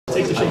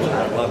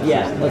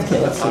Yeah, let's see. I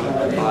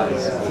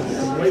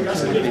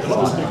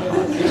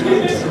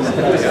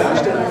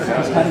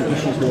was having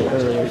issues with it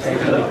earlier.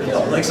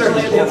 Like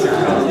certainly the answer.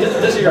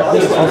 This is your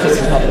answer.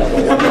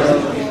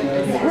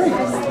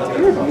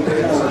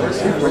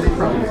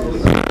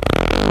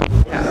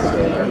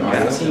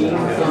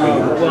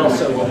 Well,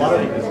 so a lot of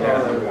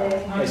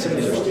my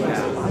siblings are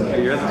students.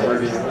 You're the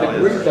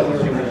group that we're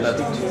doing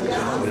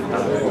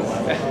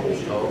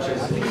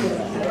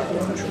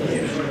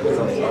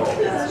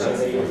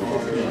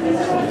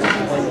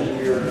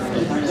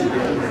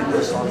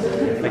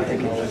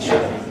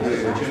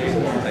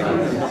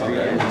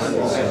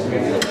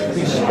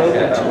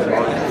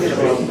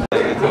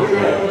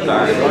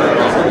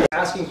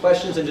asking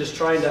questions and just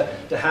trying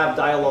to have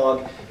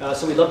dialogue.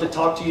 So we'd love to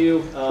talk to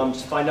you, to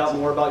find out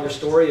more about your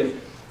story, and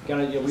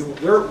kind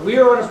of,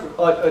 we're on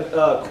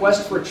a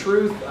quest for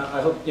truth.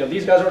 I hope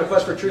these guys are on a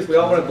quest for truth. We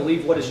all want to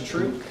believe what is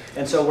true,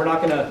 and so we're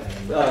not going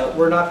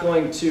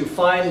to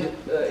find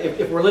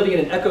if we're living in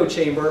an echo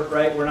chamber,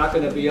 right? We're not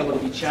going to be able to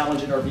be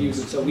challenged in our views,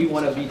 and so we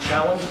want to be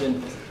challenged.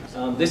 And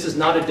this is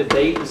not a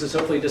debate. This is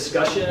hopefully a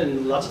discussion,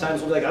 and lots of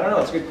times we'll be like, I don't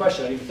know, it's a good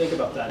question. I need to think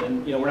about that.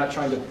 And we're not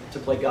trying to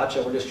play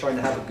gotcha. We're just trying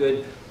to have a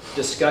good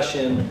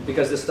discussion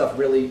because this stuff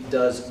really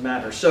does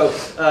matter. So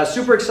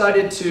super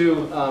excited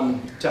to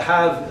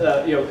have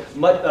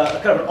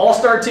kind of an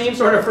all-star team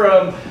sort of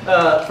from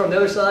the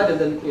other side, and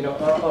then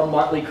our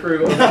motley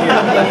crew over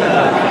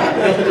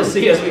here. You'll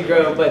see as we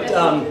grow. But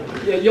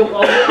we'll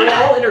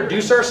all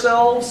introduce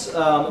ourselves.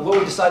 What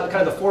we decide,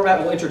 kind of the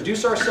format, we'll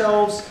introduce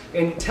ourselves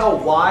and tell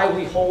why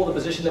we hold the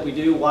position that we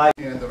do. Why.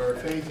 And that our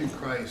faith in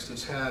Christ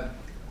has had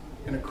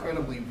an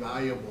incredibly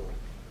valuable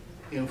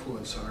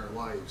influence on our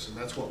lives, and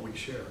that's what we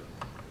share.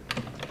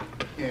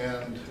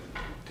 And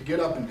to get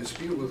up and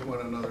dispute with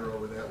one another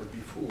over that would be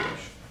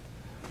foolish.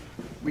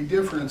 We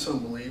differ in some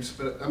beliefs,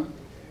 but I'm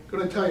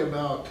going to tell you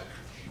about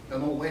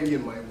an old lady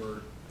in my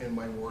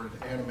ward,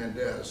 Anna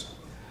Mendez.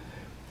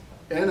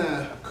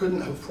 Anna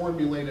couldn't have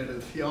formulated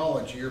a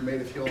theology or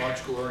made a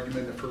theological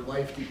argument if her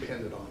life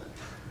depended on it.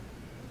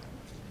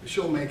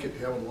 She'll make it to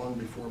heaven long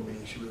before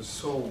me. She was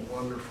so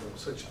wonderful,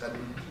 such a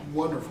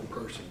wonderful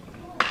person.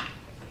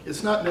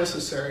 It's not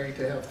necessary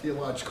to have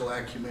theological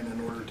acumen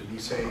in order to be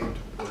saved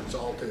or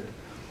exalted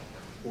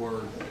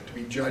or to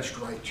be judged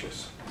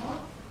righteous.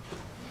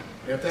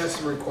 If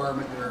that's the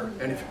requirement there,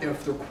 and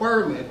if the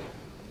requirement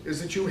is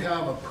that you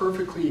have a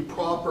perfectly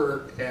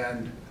proper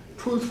and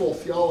truthful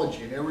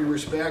theology in every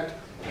respect,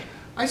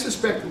 I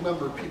suspect the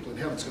number of people in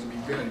heaven is going to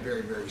be very,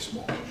 very, very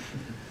small.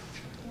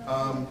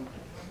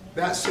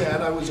 That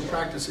said, I was a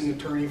practicing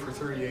attorney for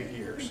 38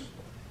 years.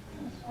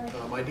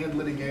 I did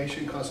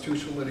litigation,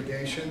 constitutional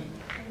litigation.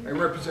 I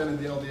represented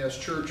the LDS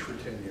Church for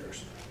 10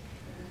 years.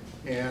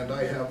 And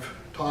I have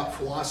taught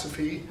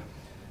philosophy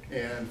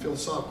and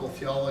philosophical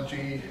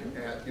theology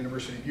at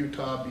University of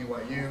Utah,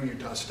 BYU,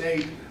 Utah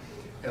State,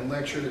 and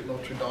lectured at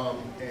Notre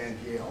Dame and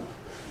Yale.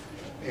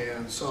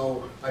 And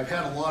so I've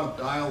had a lot of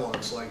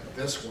dialogues like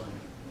this one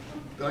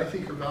that I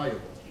think are valuable.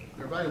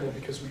 They're valuable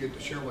because we get to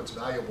share what's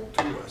valuable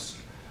to us.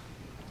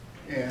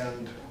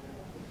 And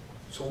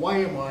so why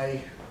am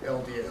I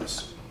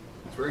LDS?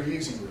 It's very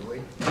easy,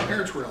 really. My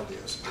parents were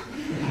LDS.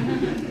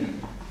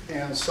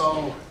 And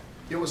so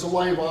it was a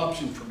live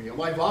option for me. A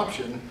live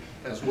option,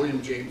 as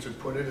William James would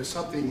put it, is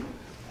something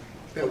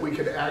that we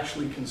could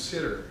actually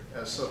consider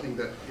as something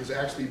that is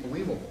actually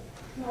believable.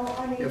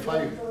 If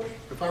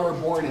I were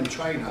born in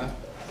China,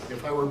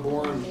 if I were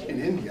born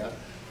in India,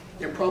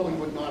 it probably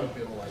would not have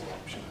been a live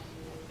option.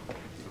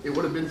 It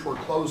would have been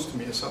foreclosed to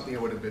me as something I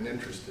would have been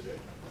interested in.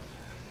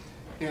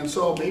 And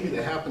so maybe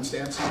the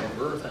happenstance of my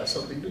birth has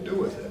something to do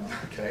with it,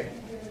 okay?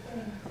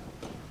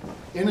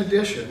 In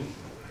addition,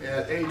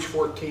 at age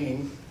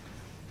 14,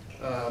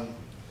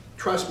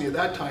 trust me, at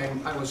that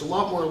time, I was a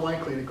lot more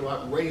likely to go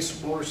out and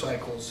race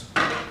motorcycles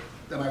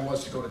than I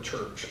was to go to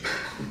church.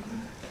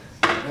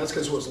 And that's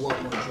because it was a lot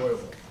more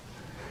enjoyable.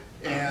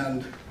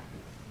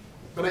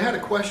 But I had a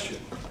question.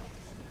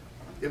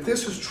 If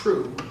this is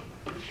true,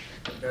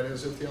 that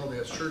is, if the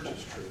LDS Church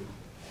is true,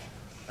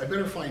 I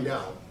better find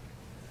out.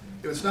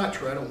 If it's not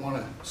true, I don't want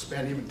to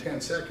spend even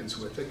 10 seconds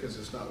with it because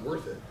it's not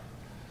worth it.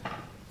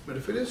 But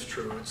if it is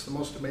true, it's the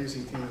most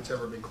amazing thing that's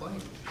ever been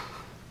claimed.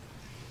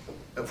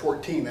 At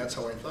 14, that's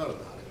how I thought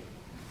about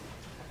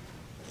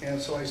it. And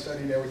so I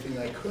studied everything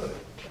I could.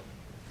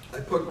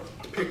 I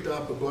picked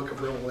up a book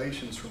of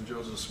Revelations from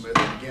Joseph Smith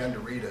and began to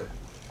read it.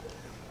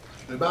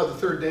 And about the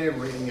third day of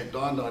reading, it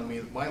dawned on me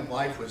that my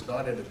life was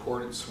not in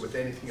accordance with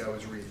anything I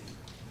was reading.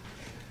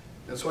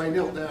 And so I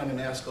knelt down and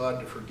asked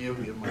God to forgive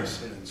me of my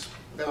sins.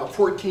 Now, at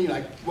 14,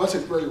 I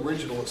wasn't very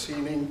original at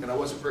singing, and I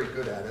wasn't very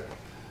good at it,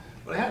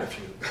 but I had a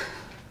few.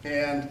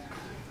 And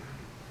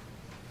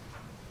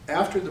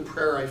after the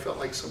prayer, I felt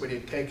like somebody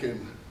had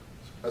taken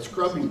a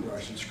scrubbing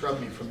brush and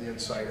scrubbed me from the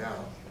inside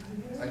out.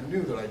 I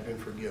knew that I'd been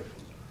forgiven.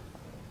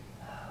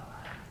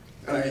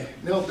 And I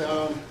knelt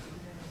down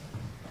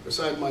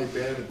beside my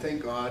bed and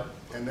thanked God,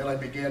 and then I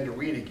began to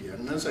read again.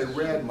 And as I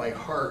read, my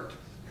heart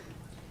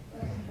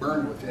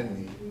burned within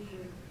me.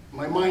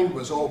 my mind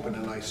was open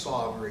and I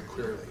saw very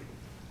clearly.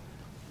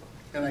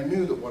 And I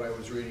knew that what I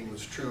was reading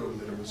was true and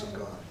that it was of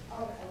God.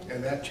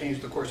 And that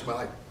changed the course of my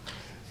life.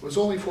 I was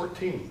only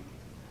 14.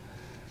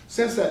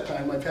 Since that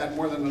time, I've had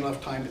more than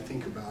enough time to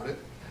think about it.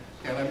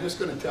 And I'm just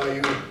going to tell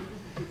you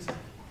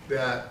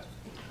that,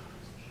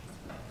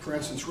 for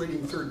instance, reading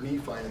 3rd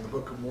Nephi in the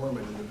Book of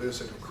Mormon and the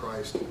Visit of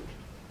Christ,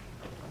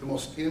 the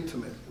most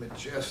intimate,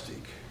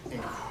 majestic,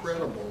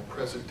 incredible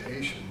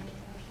presentation.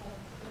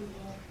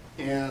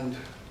 And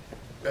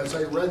as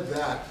I read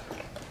that,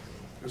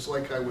 it was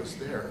like I was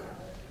there.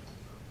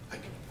 I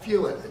could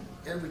feel it in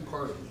every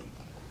part of me.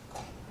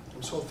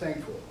 I'm so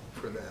thankful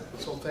for that. I'm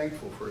so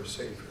thankful for a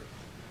Savior.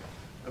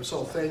 I'm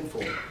so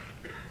thankful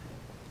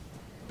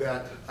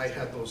that I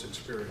had those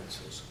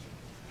experiences.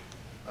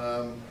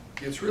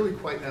 It's really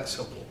quite that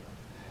simple.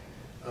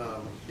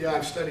 Yeah,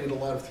 I've studied a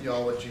lot of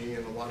theology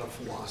and a lot of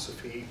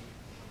philosophy,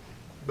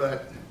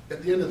 but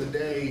at the end of the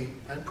day,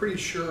 I'm pretty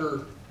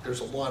sure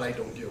there's a lot I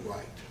don't get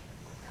right.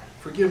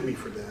 Forgive me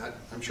for that.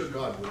 I'm sure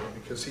God will,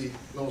 because He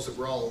knows that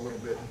we're all a little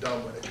bit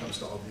dumb when it comes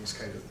to all these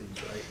kind of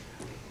things, right?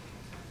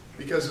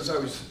 Because as I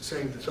was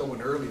saying to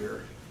someone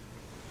earlier,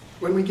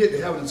 when we get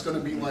to heaven, it's going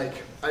to be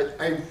like,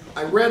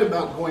 I read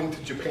about going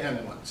to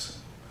Japan once,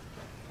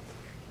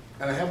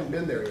 and I haven't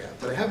been there yet,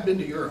 but I have been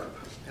to Europe.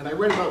 And I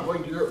read about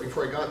going to Europe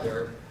before I got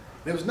there, and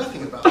there was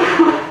nothing about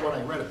what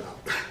I read about,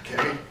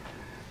 okay?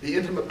 The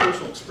intimate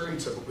personal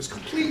experience of it was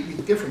completely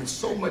different,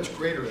 so much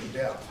greater in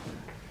depth.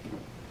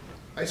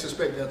 I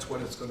suspect that's what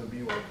it's going to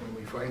be like when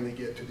we finally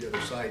get to the other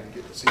side and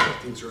get to see what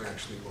things are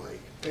actually like.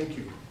 Thank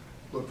you.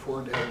 Look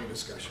forward to having a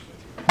discussion with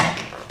you.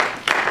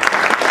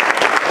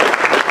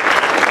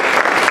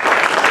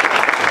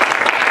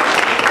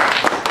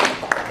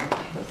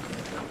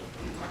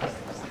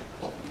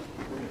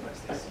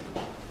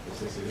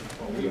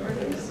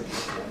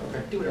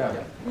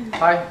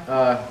 Hi,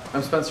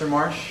 I'm Spencer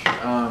Marsh.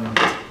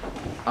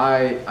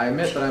 I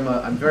admit that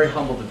I'm very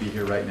humbled to be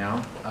here right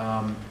now.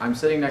 I'm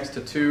sitting next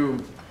to two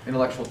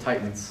intellectual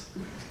titans.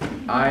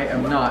 I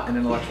am not an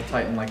intellectual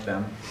titan like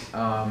them.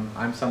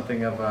 I'm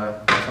something of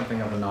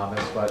a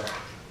novice, but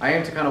I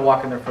aim to kind of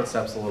walk in their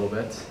footsteps a little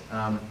bit.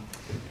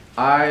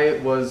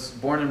 I was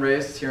born and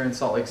raised here in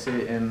Salt Lake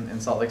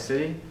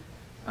City.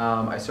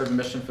 I served a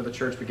mission for the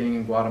church beginning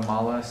in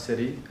Guatemala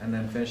City and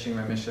then finishing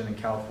my mission in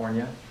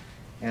California.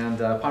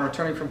 And upon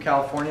returning from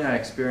California, I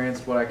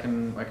experienced what I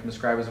can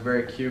describe as a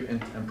very acute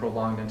and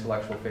prolonged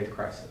intellectual faith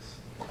crisis.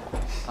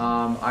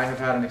 I have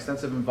had an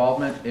extensive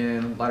involvement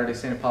in Latter-day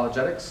Saint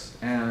apologetics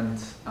and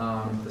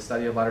the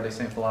study of Latter-day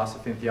Saint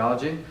philosophy and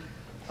theology,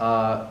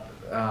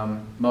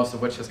 most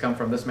of which has come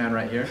from this man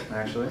right here,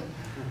 actually,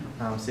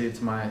 seated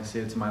to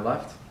my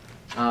left.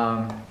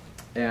 But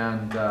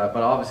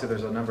obviously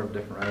there's a number of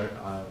different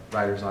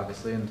writers,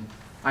 obviously, and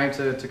I aim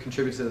to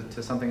contribute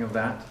to something of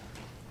that.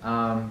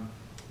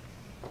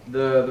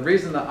 The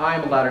reason that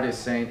I'm a Latter-day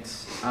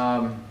Saint,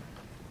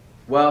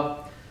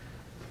 well,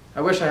 I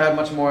wish I had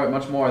much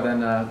more than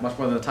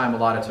the time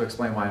allotted to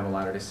explain why I'm a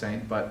Latter-day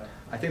Saint, but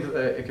I think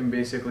that it can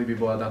basically be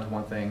boiled down to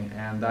one thing,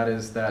 and that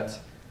is that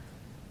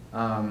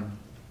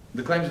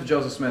the claims of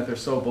Joseph Smith are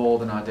so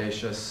bold and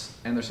audacious,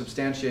 and they're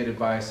substantiated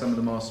by some of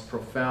the most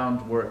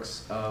profound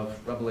works of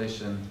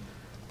revelation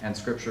and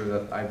scripture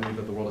that I believe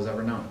that the world has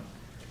ever known.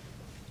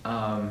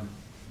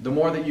 The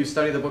more that you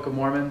study the Book of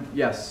Mormon,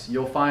 yes,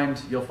 you'll find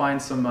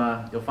some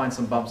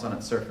bumps on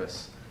its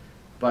surface,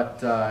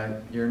 but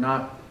you're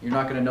not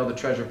going to know the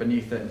treasure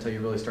beneath it until you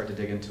really start to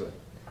dig into it,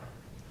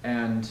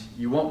 and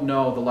you won't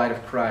know the light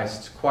of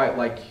Christ quite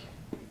like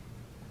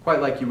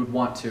you would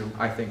want to,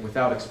 I think,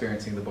 without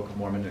experiencing the Book of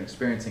Mormon and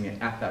experiencing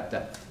it at that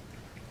depth,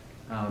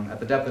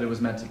 at the depth that it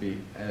was meant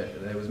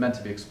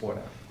to be explored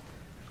at.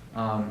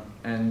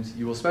 And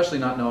you will especially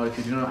not know it if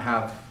you do not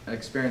have an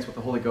experience with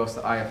the Holy Ghost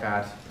that I have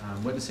had,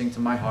 witnessing to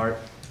my heart,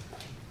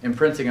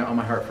 imprinting it on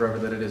my heart forever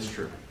that it is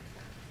true.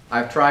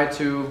 I've tried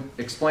to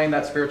explain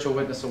that spiritual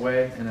witness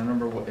away in a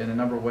number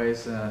of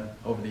ways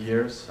over the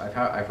years.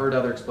 I've heard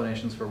other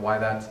explanations for why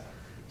that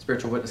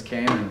spiritual witness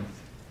came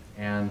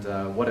and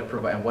what it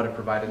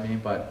provided me,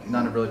 but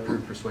none have really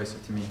proved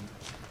persuasive to me.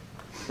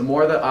 The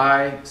more that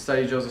I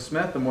study Joseph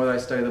Smith, the more that I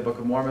study the Book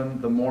of Mormon,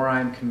 the more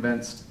I'm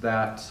convinced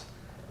that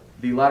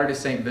the Latter-day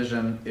Saint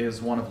vision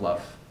is one of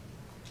love.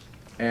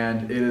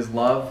 And it is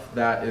love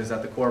that is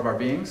at the core of our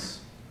beings,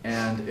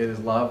 and it is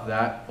love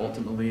that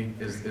ultimately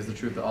is the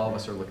truth that all of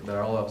us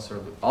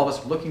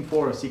are looking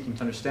for, or seeking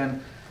to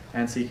understand,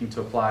 and seeking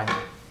to apply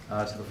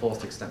to the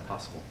fullest extent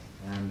possible.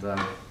 And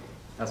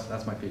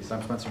that's my piece.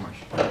 I'm Spencer Marsh.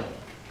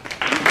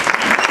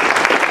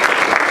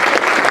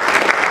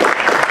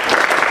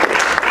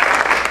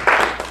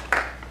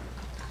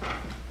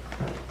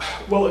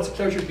 Well, it's a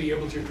pleasure to be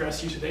able to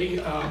address you today.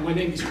 My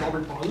name is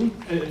Robert Barlin,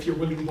 and if you're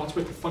wondering what's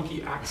with the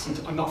funky accent,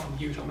 I'm not from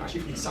Utah, I'm actually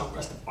from the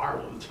southwest of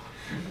Ireland.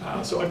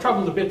 So I've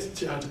traveled a bit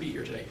to be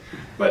here today.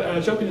 But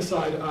joking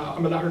aside,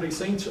 I'm a Latter-day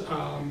Saint.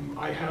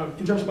 I have,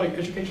 in terms of my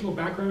educational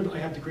background, I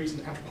have degrees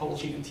in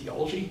anthropology and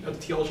theology. The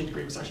theology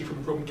degree was actually from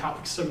a Roman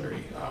Catholic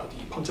seminary,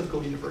 the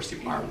Pontifical University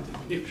of Ireland in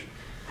Maynooth.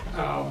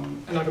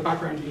 And I have a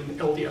background in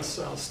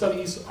LDS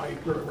studies. I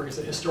work as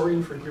a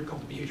historian for a group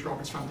called the B.H.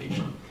 Roberts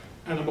Foundation.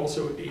 And I'm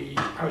also a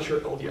amateur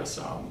LDS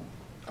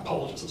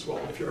apologist as well,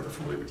 if you're ever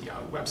familiar with the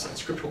website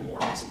Scriptural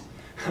Mormonism.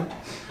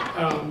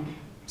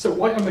 So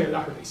why am I a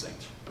Latter-day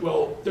Saint?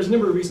 Well, there's a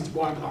number of reasons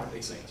why I'm a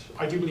Latter-day Saint.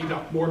 I do believe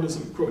that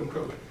Mormonism, quote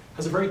unquote,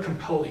 has a very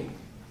compelling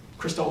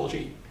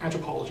Christology,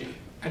 anthropology,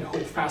 and a whole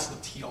facet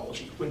of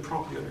theology when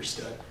properly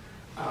understood.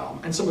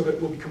 And some of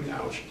it will be coming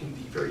out in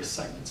the various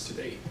segments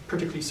today,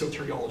 particularly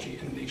soteriology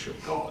and the nature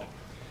of God.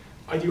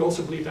 I do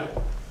also believe that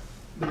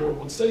the more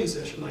one studies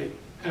it, and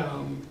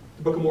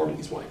the Book of Mormon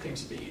is what it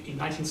claims to be, a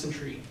 19th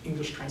century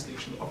English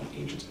translation of an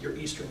ancient Near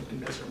Eastern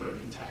and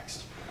Mesoamerican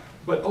text.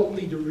 But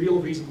ultimately, the real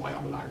reason why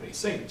I'm a Latter-day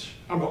Saint,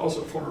 I'm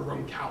also a former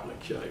Roman Catholic,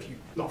 if you're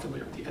not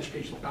familiar with the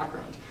educational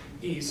background,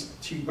 is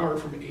to borrow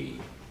from a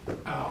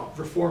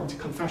Reformed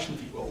confession,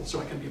 if you will, so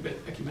I can be a bit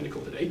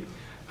ecumenical today.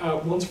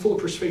 One's full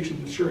persuasion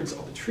and assurance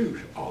of the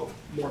truth of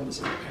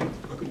Mormonism and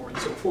the Book of Mormon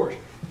and so forth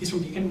is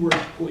from the inward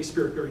Holy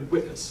Spirit bearing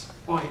witness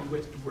by and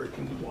with the word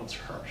in one's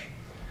heart.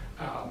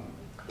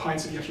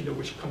 Pines, if you actually know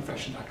which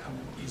confession that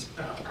is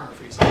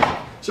paraphrasing.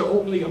 So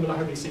ultimately, I'm a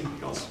Latter-day Saint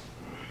because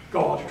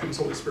God, through His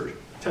Holy Spirit,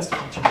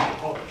 testified to me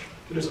of it.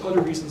 But there's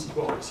other reasons as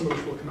well, some of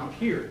which will come out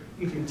here,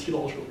 including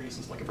theological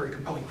reasons, like a very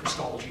compelling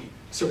Christology,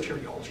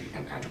 soteriology,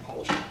 and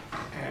anthropology.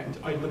 And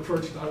I look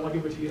forward to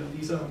dialoguing with you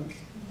these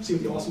see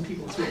the awesome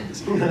people as well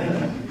this evening.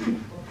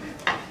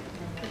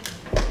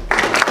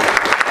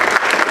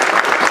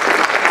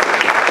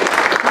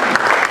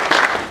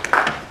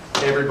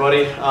 Hey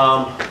everybody.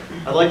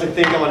 I'd like to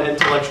think I'm an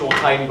intellectual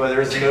titan, but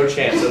there's no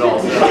chance at all.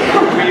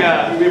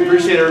 So we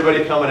appreciate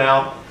everybody coming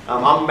out.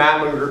 I'm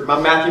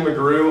Matthew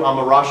McGrew. I'm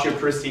a Ratio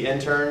Christi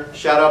intern.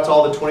 Shout out to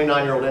all the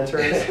 29-year-old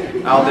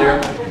interns out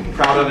there.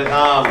 Proud of it.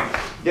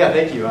 Yeah,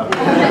 thank you.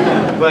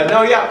 But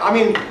no, yeah, I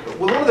mean,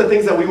 one of the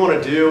things that we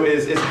want to do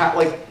is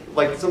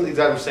like some of the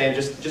guys were saying,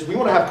 just we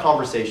want to have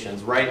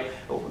conversations, right?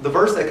 The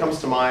verse that comes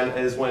to mind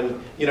is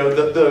when, you know,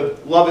 the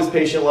love is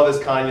patient, love is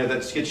kind, you know,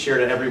 that gets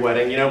shared at every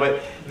wedding, you know,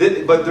 but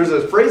there's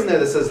a phrase in there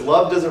that says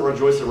love doesn't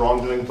rejoice at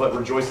wrongdoing, but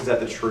rejoices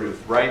at the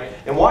truth, right?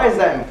 And why is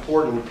that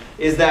important?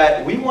 Is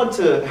that we want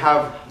to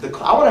have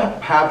I want to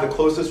have the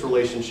closest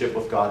relationship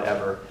with God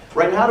ever,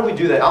 right? And how do we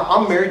do that?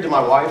 I'm married to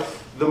my wife.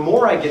 The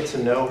more I get to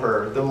know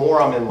her, the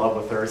more I'm in love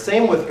with her.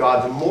 Same with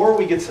God. The more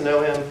we get to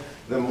know Him,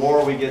 the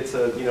more we get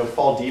to, you know,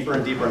 fall deeper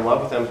and deeper in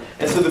love with Him.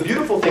 And so the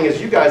beautiful thing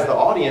is you guys, the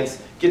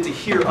audience, get to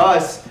hear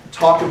us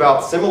talk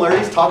about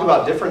similarities, talk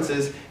about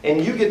differences,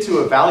 and you get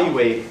to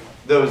evaluate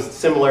those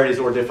similarities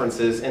or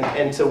differences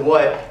and to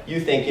what you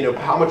think, you know,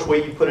 how much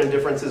weight you put in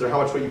differences or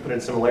how much weight you put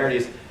in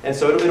similarities. And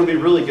so it'll be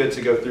really good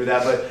to go through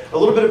that. But a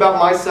little bit about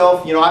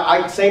myself, you know,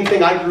 I same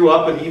thing, I grew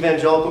up an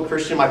evangelical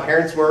Christian, my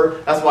parents were,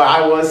 that's why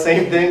I was,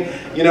 same thing,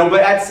 you know,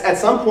 but at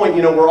some point,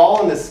 you know, we're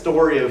all in this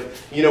story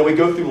of, you know, we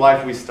go through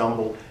life, we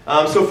stumble.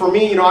 So for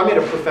me, you know, I made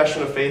a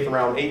profession of faith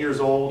around 8 years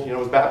old, you know,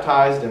 was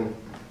baptized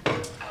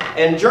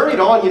and journeyed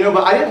on, you know,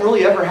 but I didn't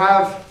really ever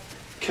have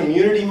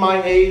community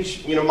my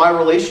age. You know, my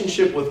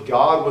relationship with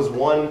God was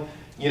one,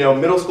 you know,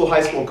 middle school,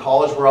 high school, and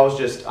college where I was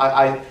just,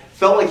 I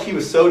felt like He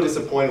was so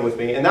disappointed with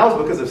me, and that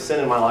was because of sin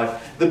in my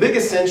life. The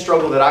biggest sin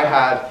struggle that I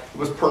had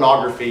was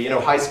pornography, you know,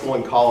 high school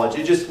and college.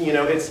 It just, you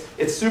know, it's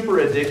super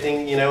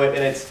addicting, you know,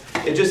 and it's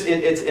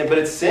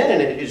sin,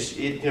 and it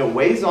you know,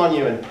 weighs on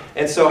you,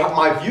 and so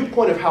my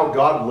viewpoint of how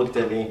God looked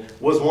at me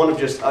was one of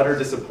just utter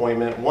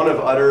disappointment, one of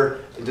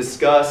utter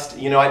disgust.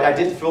 You know, I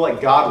didn't feel like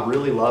God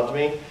really loved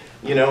me,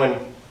 you know,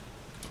 and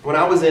when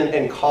I was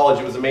in college,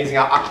 it was amazing.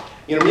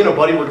 You know, me and a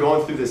buddy were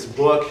going through this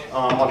book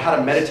on how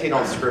to meditate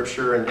on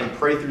Scripture and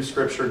pray through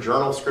Scripture,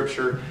 journal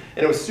Scripture,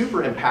 and it was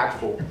super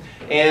impactful.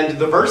 And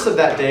the verse of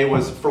that day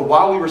was, "For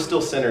while we were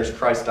still sinners,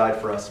 Christ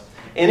died for us."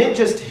 And it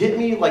just hit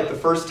me like the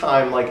first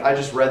time, like I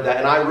just read that,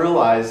 and I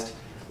realized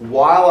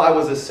while I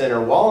was a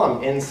sinner, while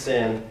I'm in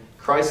sin,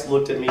 Christ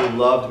looked at me,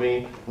 loved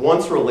me,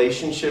 wants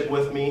relationship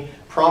with me,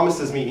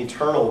 promises me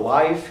eternal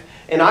life.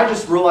 And I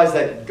just realized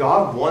that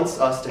God wants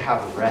us to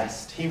have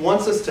rest. He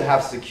wants us to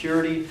have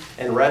security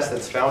and rest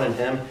that's found in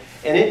Him.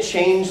 And it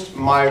changed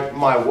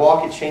my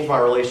walk, it changed my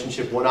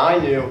relationship when I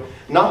knew,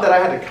 not that I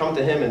had to come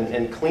to Him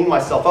and clean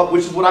myself up,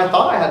 which is what I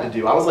thought I had to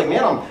do. I was like,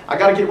 man, I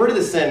got to get rid of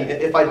this sin.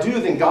 If I do,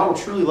 then God will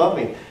truly love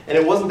me. And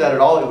it wasn't that at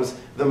all. It was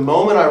the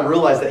moment I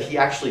realized that He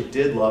actually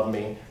did love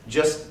me,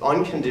 just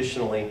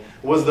unconditionally,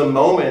 was the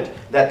moment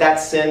that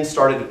sin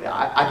started.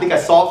 I think I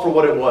saw it for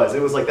what it was.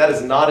 It was like, that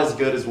is not as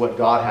good as what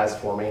God has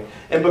for me.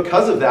 And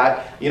because of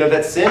that, you know,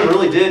 that sin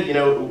really did, you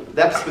know,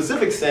 that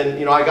specific sin,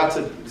 you know, I got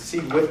to see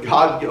with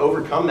God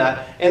overcome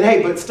that. And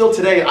hey, but still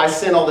today, I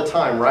sin all the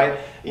time, right?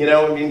 You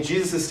know, I mean,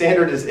 Jesus'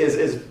 standard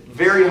is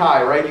very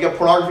high, right? You got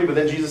pornography, but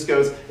then Jesus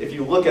goes, if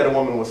you look at a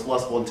woman with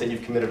lustful intent,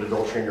 you've committed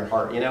adultery in your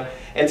heart, you know?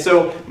 And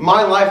so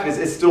my life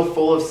is still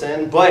full of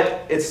sin,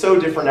 but it's so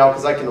different now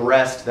because I can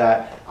rest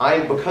that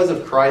because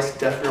of Christ's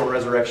death, burial, and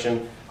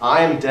resurrection,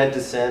 I am dead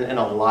to sin and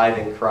alive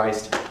in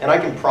Christ. And I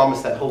can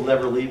promise that He'll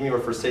never leave me or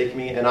forsake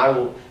me, and I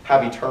will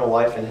have eternal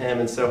life in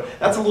Him. And so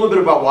that's a little bit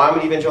about why I'm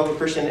an evangelical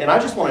Christian. And I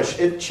just want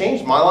to, it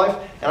changed my life,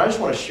 and I just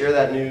want to share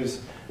that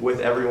news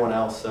with everyone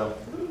else. So.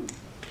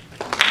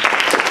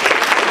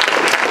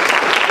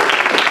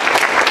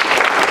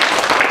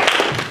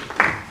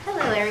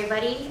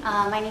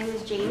 My name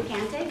is Jane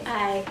Pantic.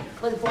 I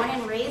was born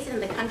and raised in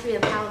the country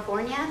of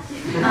California.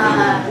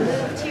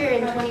 Moved here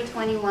in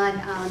 2021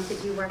 to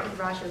do work with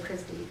Ratio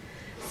Christi.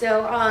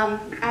 So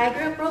I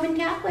grew up Roman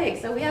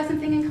Catholic, so we have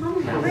something in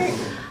common, Robert.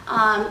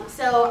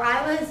 So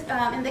I was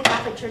in the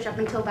Catholic Church up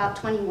until about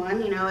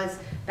 21. You know, I was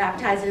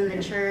baptized in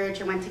the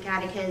church, I went to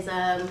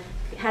catechism,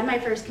 had my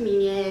first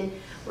communion,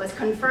 was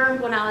confirmed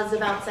when I was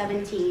about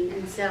 17,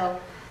 and so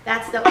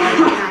that's the only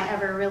thing I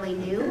ever really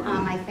knew.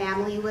 My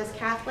family was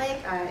Catholic.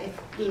 If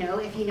you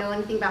know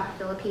anything about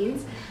the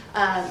Philippines,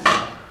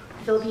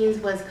 Philippines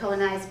was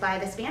colonized by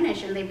the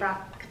Spanish, and they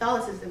brought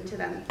Catholicism to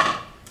them.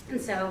 And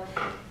so,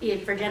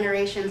 for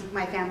generations,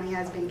 my family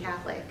has been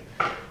Catholic.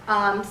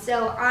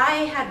 So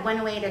I had went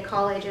away to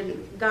college,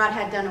 and God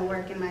had done a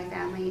work in my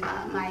family.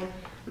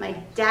 My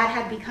dad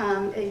had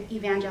become an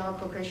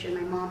evangelical Christian,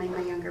 my mom and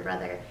my younger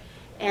brother.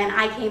 And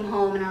I came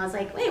home and I was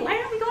like, wait, why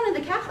aren't we going to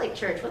the Catholic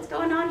church? What's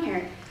going on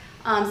here?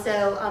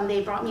 So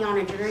they brought me on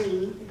a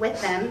journey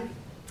with them.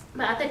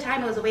 But at the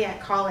time I was away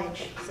at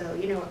college. So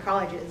you know what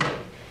college is.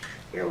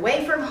 You're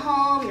away from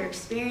home, you're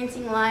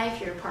experiencing life,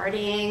 you're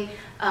partying.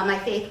 My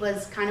faith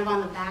was kind of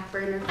on the back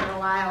burner for a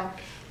while.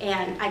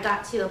 And I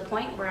got to a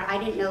point where I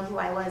didn't know who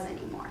I was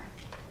anymore.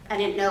 I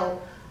didn't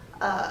know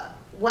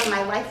what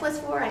my life was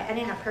for. I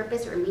didn't have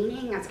purpose or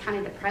meaning. I was kind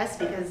of depressed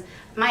because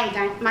my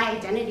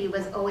identity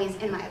was always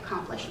in my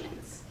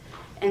accomplishments.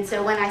 And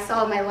so when I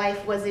saw my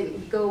life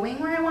wasn't going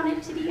where I wanted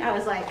it to be, I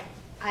was like,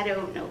 I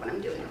don't know what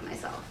I'm doing with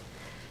myself.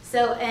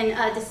 So in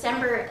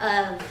December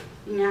of,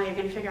 now you're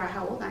going to figure out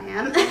how old I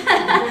am,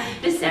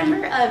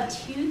 December of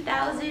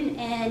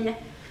 2001,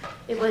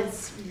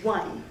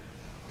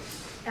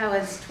 I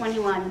was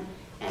 21.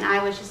 And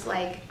I was just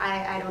like,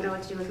 I don't know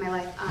what to do with my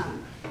life.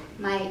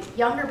 My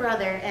younger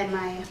brother and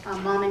my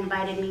mom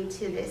invited me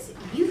to this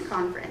youth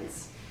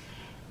conference.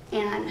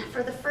 And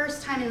for the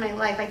first time in my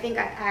life, I think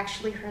I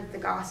actually heard the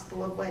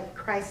gospel of what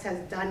Christ has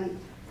done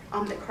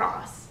on the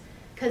cross.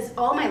 Because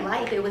all my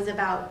life, it was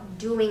about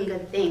doing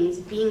good things,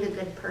 being a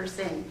good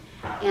person.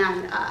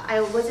 And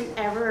I wasn't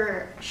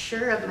ever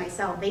sure of my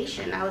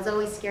salvation. I was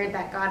always scared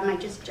that God might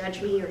just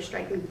judge me or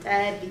strike me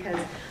dead because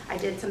I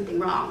did something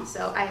wrong.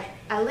 So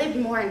I lived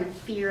more in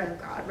fear of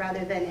God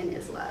rather than in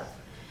His love.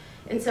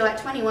 And so at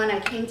 21, I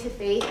came to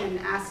faith and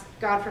asked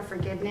God for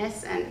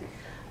forgiveness. And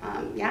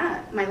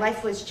my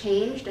life was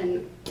changed.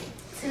 And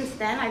since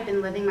then, I've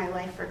been living my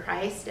life for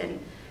Christ. And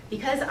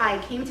because I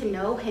came to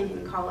know Him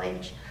in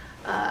college,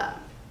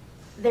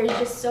 there's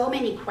just so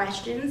many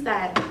questions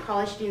that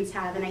college students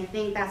have, and I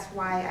think that's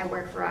why I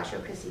work for Ratio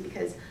Christi,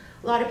 because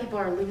a lot of people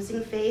are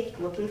losing faith,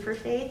 looking for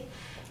faith,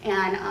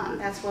 and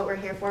that's what we're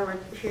here for. We're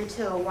here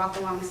to walk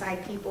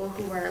alongside people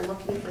who are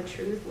looking for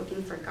truth,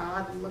 looking for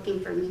God, looking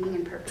for meaning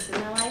and purpose in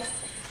their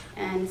life.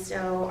 And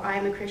so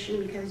I'm a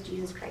Christian because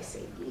Jesus Christ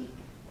saved me.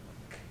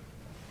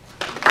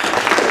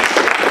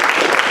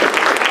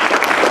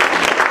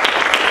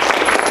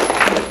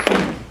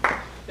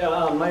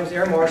 My name is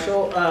Aaron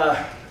Marshall.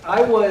 I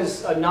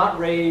was not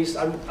raised,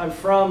 I'm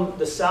from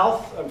the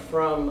South, I'm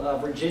from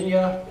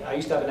Virginia. I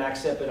used to have an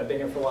accent, but I've been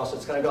here for a while, so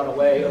it's kind of gone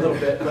away a little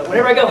bit. But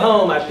whenever I go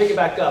home, I pick it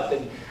back up,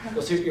 and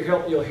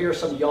you'll hear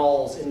some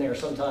y'alls in there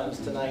sometimes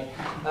tonight.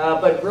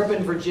 But grew up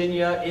in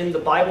Virginia in the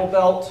Bible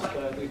Belt.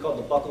 We call it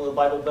the buckle of the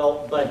Bible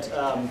Belt, but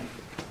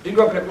didn't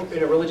grow up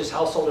in a religious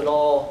household at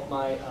all.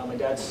 My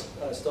dad's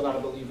still not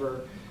a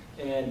believer,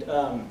 and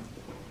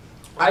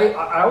I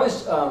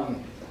always,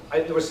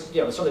 there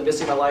was something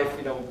missing in my life,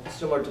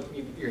 similar to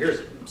you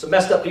hear some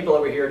messed up people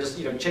over here, just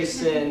chase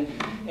sin.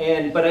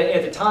 But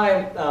at the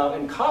time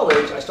in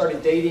college, I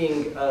started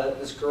dating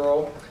this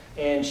girl,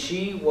 and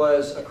she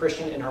was a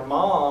Christian, and her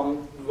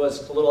mom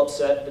was a little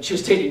upset that she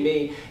was dating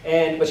me,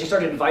 but she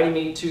started inviting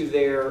me to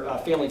their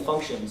family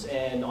functions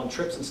and on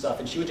trips and stuff,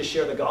 and she would just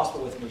share the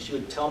gospel with me. She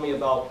would tell me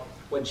about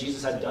what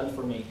Jesus had done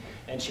for me,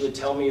 and she would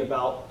tell me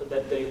about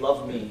that they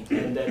loved me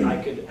and that I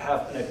could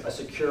have a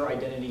secure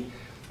identity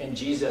in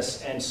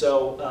Jesus. And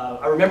so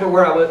I remember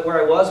where I was when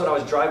I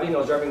was driving. I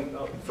was driving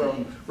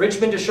from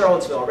Richmond to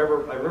Charlottesville. I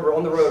remember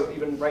on the road,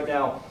 even right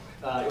now.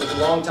 It was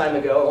a long time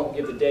ago. I won't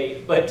give the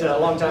date, but a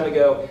long time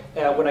ago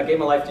when I gave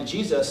my life to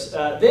Jesus.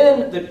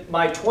 Then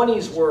my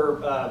 20s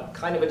were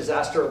kind of a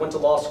disaster. I went to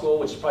law school,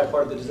 which is probably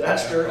part of the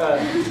disaster.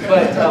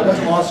 But went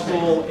to law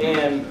school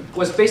and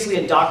was basically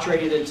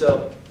indoctrinated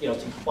into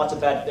lots of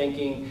bad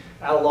thinking.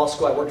 Out of law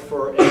school, I worked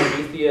for an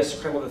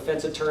atheist criminal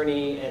defense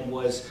attorney and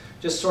was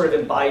just sort of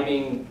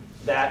imbibing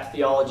that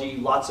theology,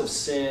 lots of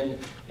sin,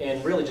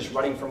 and really just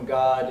running from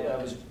God. I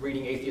was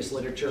reading atheist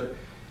literature.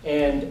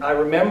 And I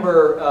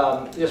remember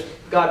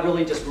God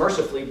really just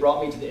mercifully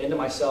brought me to the end of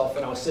myself,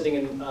 and I was sitting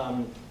in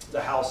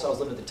the house I was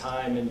living at the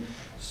time, and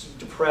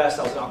depressed.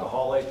 I was an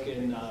alcoholic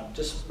and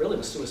just really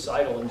was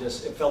suicidal, and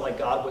just it felt like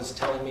God was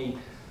telling me,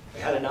 I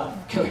had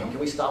enough. Can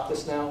we stop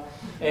this now?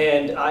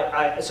 And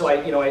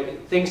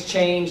things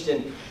changed,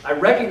 and I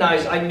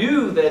recognized, I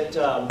knew that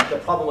the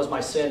problem was my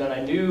sin, and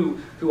I knew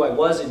who I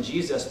was in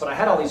Jesus. But I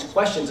had all these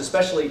questions,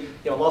 especially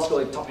in law school.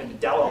 They taught me to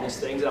doubt all these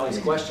things and all these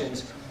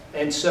questions.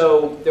 And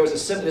so there was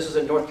this was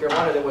in North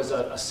Carolina. There was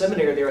a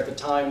seminary there at the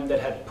time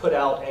that had put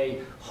out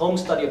a home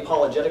study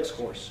apologetics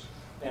course,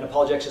 and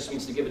apologetics just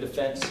means to give a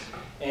defense.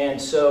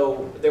 And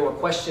so there were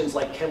questions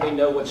like, can we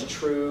know what's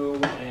true,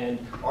 and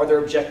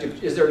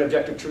is there an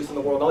objective truth in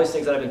the world? And all these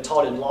things that I've been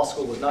taught in law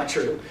school was not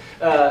true.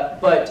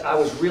 But I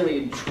was really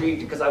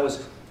intrigued because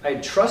I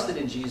had trusted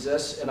in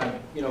Jesus, and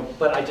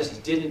but I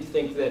just didn't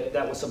think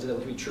that was something that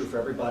would be true for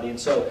everybody. And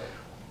so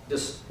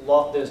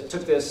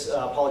took this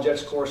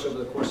apologetics course over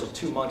the course of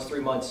 2 months, 3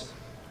 months,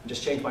 and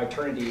just changed my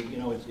eternity.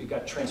 It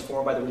got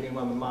transformed by the renewing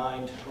of my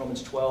mind,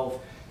 Romans 12.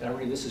 And I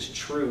read, this is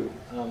true,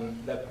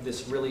 that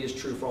this really is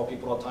true for all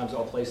people, at all times, at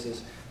all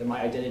places, that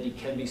my identity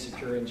can be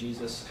secure in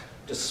Jesus,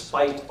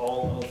 despite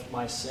all of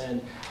my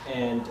sin.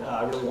 And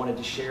I really wanted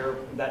to share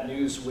that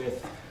news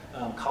with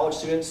college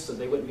students so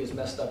they wouldn't be as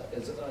messed up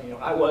as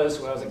I was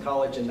when I was in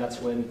college. And that's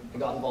when I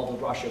got involved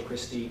with Ratio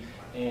Christi,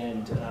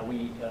 and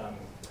we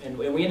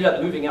ended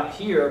up moving out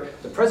here.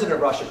 The president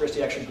of Ratio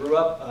Christi actually grew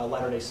up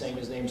Latter-day Saint.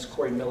 His name's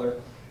Corey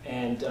Miller,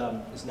 and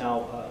is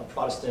now a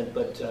Protestant,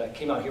 but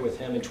came out here with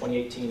him in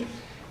 2018.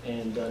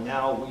 And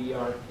now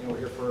we're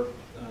here for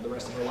the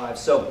rest of our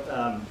lives. So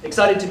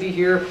excited to be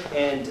here,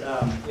 and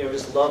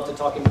just love to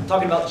talking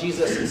about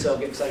Jesus, and so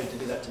get excited to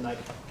do that tonight.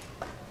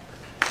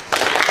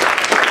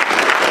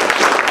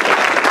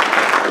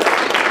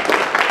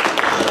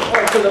 All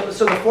right,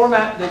 so the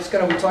format that's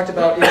we talked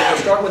about is we'll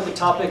start with the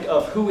topic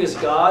of who is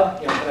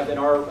God, kind of in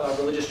our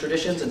religious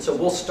traditions, and so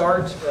we'll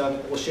start.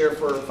 We'll share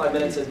for 5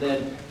 minutes, and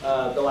then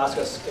they'll ask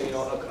us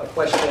a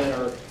question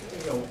or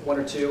one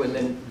or two, and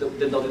then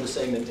they'll do the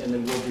same, and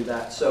then we'll do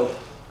that. So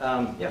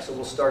so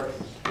we'll start.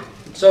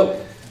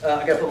 So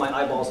I got to put my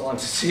eyeballs on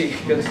to see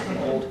because I'm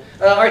old.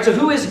 All right, so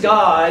who is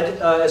God?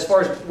 As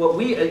far as what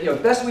we,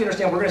 best we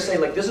understand, we're going to say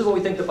this is what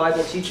we think the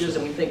Bible teaches,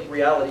 and we think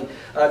reality.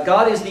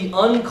 God is the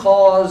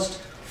uncaused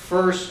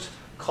first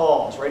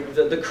cause, right?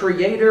 The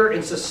creator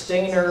and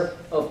sustainer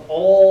of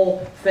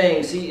all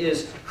things. He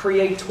is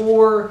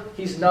creator.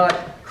 He's not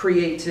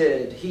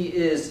created. He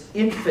is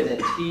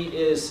infinite. He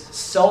is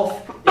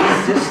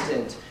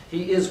self-existent.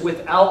 He is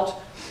without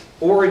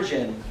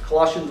origin.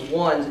 Colossians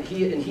 1.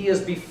 He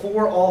is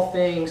before all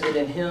things, and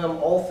in him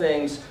all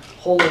things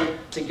hold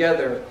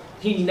together.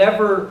 He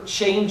never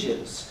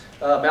changes.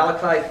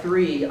 Malachi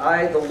 3,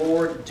 I, the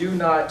Lord, do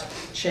not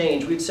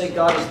change. We'd say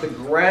God is the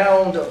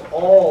ground of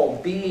all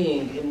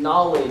being in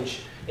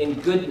knowledge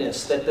and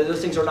goodness, that those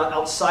things are not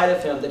outside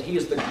of him, that he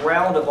is the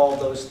ground of all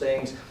those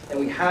things, and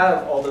we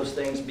have all those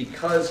things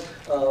because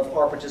of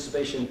our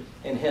participation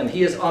in him.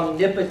 He is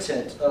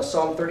omnipotent.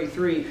 Psalm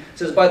 33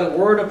 says, by the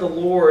word of the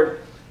Lord,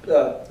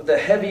 the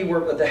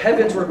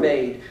heavens were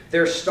made,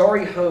 their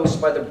starry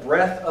host by the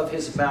breath of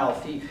his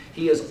mouth.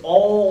 He is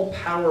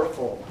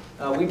all-powerful.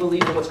 We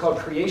believe in what's called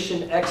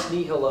creation ex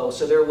nihilo.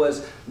 So there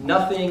was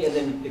nothing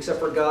except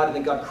for God, and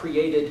then God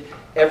created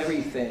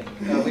everything.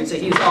 We'd say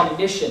he is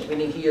omniscient,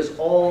 meaning he is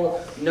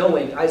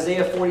all-knowing.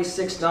 Isaiah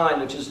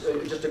 46:9, which is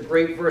just a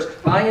great verse.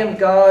 I am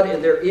God,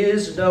 and there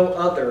is no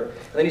other.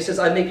 And then he says,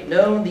 I make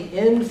known the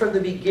end from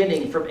the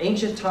beginning, from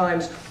ancient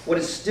times, what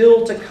is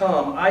still to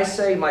come. I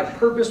say, my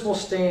purpose will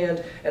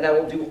stand, and I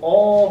will do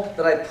all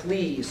that I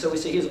please. So we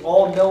say he is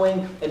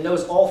all-knowing and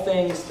knows all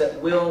things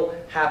that will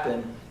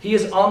happen. He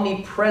is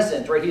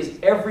omnipresent, right? He is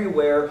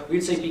everywhere.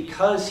 We'd say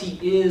because he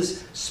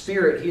is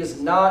spirit, he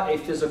is not a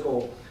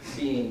physical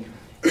being.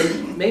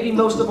 And maybe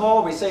most of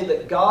all, we say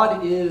that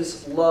God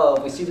is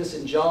love. We see this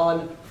in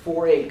John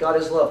 4:8. God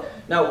is love.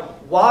 Now,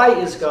 why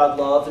is God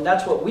love? And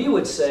that's what we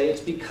would say.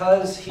 It's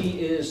because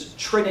he is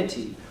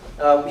Trinity.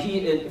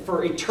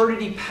 For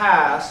eternity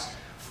past,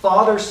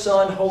 Father,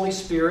 Son, Holy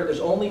Spirit, there's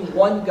only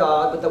one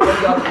God, but the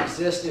one God that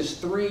exists is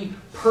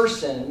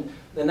three-person.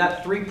 And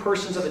that three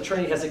persons of the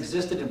Trinity has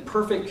existed in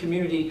perfect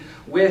community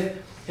with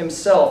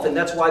himself. And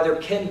that's why there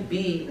can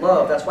be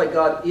love. That's why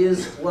God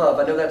is love.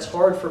 I know that's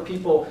hard for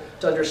people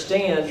to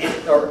understand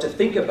or to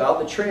think about,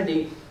 the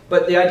Trinity.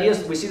 But the idea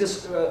is, we see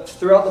this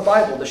throughout the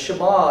Bible. The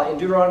Shema in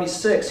Deuteronomy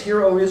 6,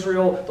 Hear, O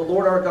Israel, the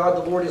Lord our God,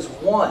 the Lord is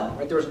one.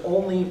 Right? There's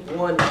only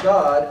one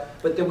God.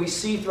 But then we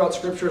see throughout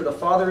Scripture, the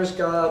Father is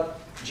God,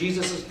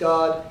 Jesus is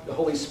God, the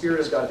Holy Spirit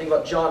is God. Think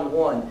about John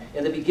 1.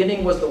 In the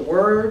beginning was the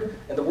Word,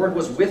 and the Word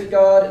was with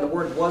God, and the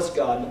Word was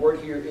God. And the Word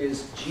here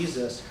is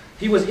Jesus.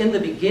 He was in the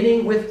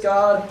beginning with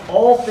God.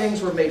 All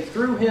things were made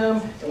through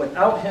him, and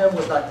without him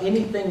was not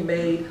anything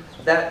made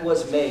that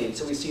was made.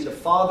 So we see the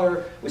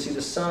Father, we see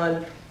the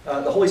Son.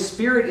 The Holy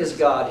Spirit is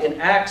God. In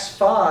Acts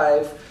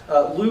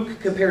 5, Luke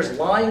compares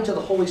lying to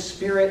the Holy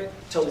Spirit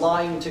to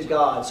lying to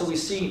God. So we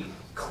see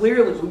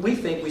clearly, we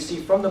think, we see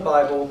from the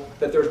Bible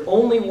that there's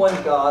only one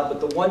God, but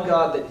the one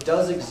God that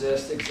does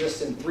exist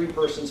exists in three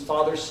persons,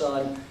 Father,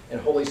 Son, and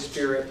Holy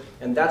Spirit.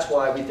 And that's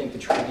why we think the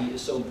Trinity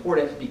is so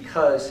important,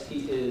 because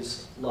he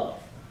is love.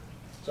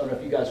 So I don't know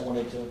if you guys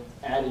wanted to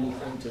add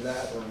anything to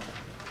that. Or...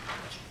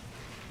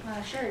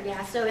 Sure,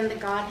 yeah. So in the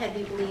Godhead,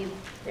 we believe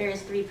there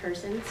is three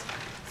persons.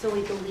 So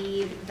we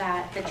believe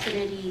that the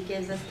Trinity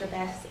gives us the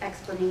best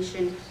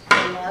explanation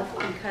for love,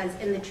 because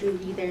in the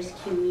Trinity there's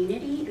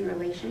community and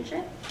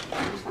relationship.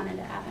 I just wanted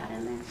to add that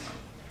in there.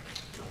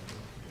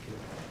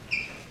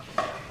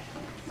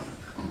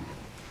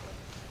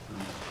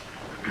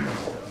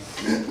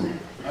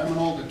 I'm an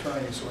old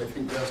attorney, so I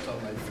think best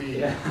on my feet.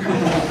 Yeah.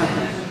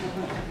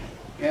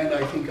 And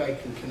I think I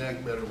can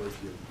connect better with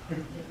you.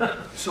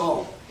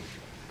 So,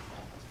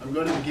 I'm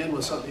going to begin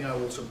with something I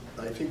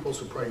think will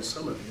surprise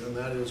some of you, and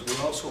that is we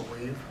also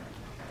believe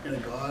in a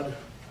God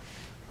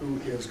who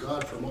is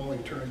God from all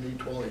eternity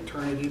to all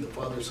eternity, the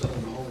Father, Son,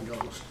 and the Holy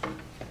Ghost.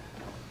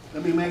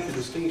 Let me make a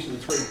distinction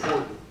that's very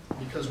important,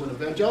 because when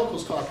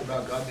evangelicals talk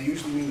about God, they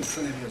usually mean the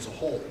Trinity as a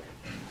whole.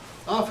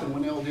 Often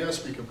when LDS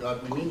speak of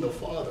God, we mean the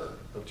Father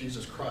of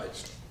Jesus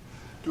Christ,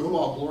 to whom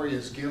all glory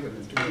is given,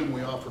 and to whom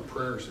we offer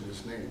prayers in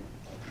his name.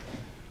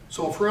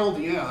 So for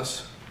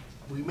LDS,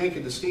 we make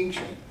a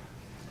distinction.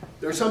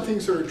 There are some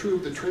things that are true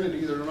of the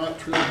Trinity that are not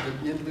true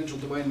of the individual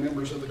divine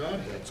members of the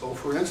Godhead. So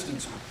for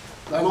instance,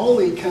 not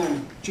only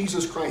can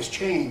Jesus Christ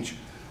change,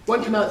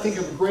 one cannot think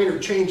of a greater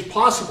change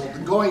possible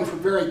than going from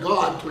very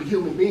God to a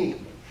human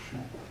being.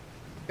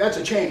 That's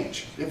a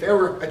change, if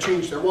ever a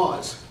change there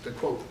was, to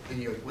quote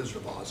the Wizard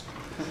of Oz.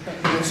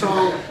 And so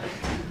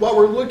what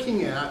we're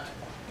looking at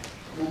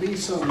will be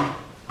some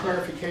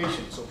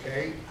clarifications,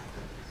 okay?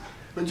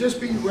 But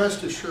just be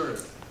rest assured.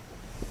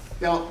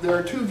 Now, there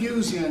are two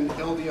views in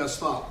LDS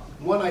thought.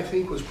 One, I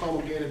think, was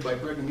promulgated by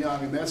Brigham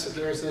Young, and that's that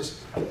there's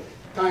this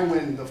time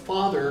when the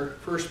Father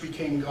first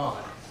became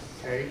God,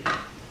 okay?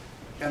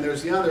 And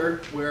there's the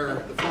other where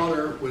the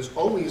Father was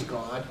always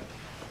God,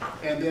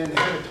 and then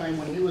had a time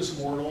when he was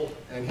mortal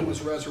and he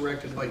was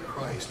resurrected by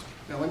Christ.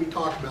 Now, let me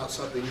talk about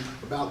something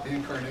about the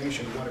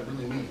incarnation and what it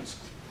really means.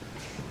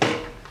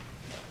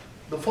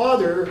 The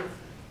Father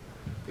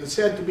is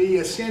said to be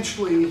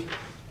essentially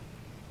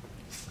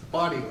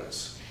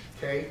bodiless,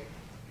 okay?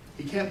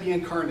 He can't be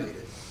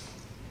incarnated,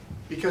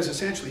 because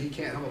essentially he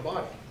can't have a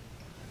body.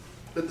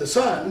 But the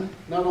Son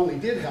not only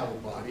did have a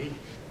body,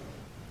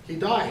 he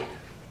died.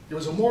 It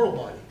was a mortal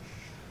body.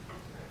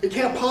 It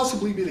can't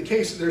possibly be the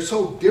case that they're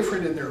so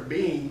different in their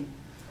being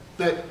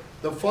that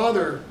the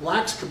Father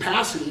lacks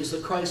capacities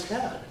that Christ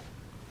had.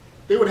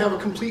 They would have a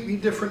completely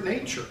different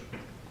nature.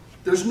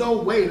 There's no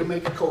way to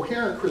make a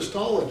coherent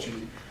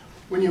Christology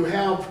when you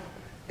have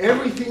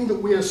everything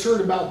that we assert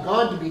about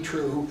God to be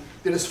true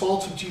that is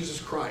false of Jesus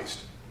Christ.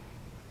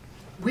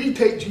 We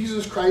take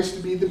Jesus Christ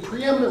to be the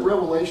preeminent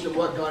revelation of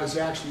what God is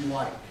actually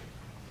like.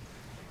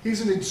 He's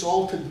an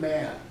exalted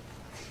man.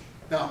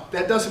 Now,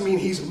 that doesn't mean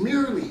he's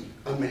merely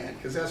a man,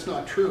 because that's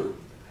not true.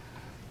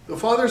 The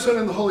Father, Son,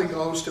 and the Holy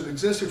Ghost have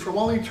existed from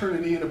all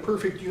eternity in a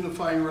perfect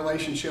unifying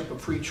relationship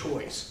of free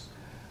choice.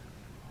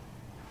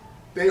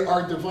 They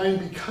are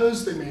divine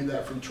because they made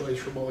that free choice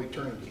from all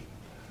eternity.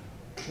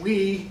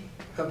 We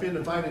have been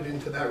invited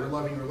into that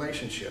loving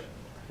relationship.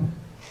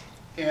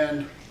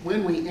 And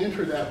when we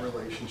enter that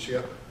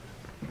relationship,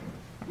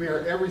 we are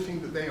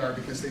everything that they are,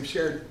 because they've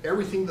shared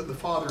everything that the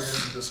Father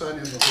is, the Son,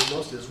 and the Holy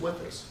Ghost is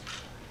with us.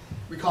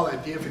 We call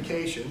that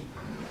deification,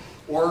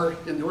 or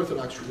in the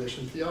Orthodox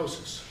tradition,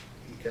 theosis.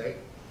 Okay?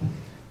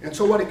 And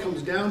so what it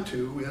comes down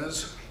to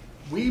is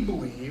we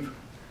believe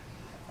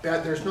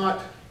that there's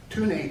not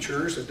two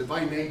natures, a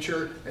divine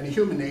nature and a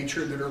human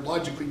nature, that are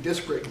logically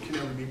disparate and can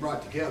never be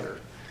brought together.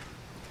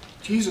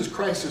 Jesus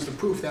Christ is the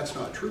proof that's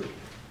not true.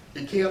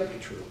 It can't be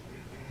true.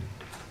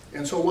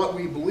 And so what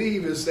we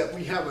believe is that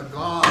we have a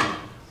God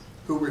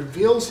who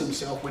reveals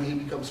himself when he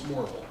becomes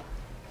mortal.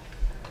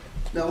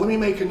 Now let me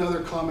make another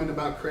comment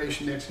about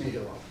creation ex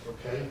nihilo,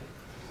 okay?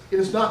 It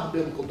is not the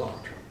biblical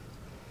doctrine.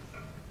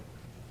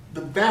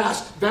 The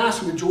vast,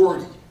 vast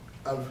majority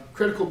of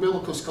critical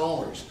biblical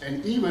scholars,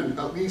 and even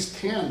at least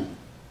 10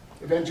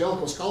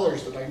 evangelical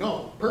scholars that I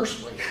know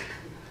personally,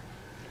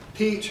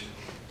 teach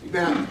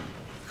that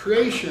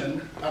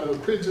creation out of a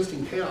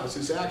pre-existing chaos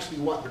is actually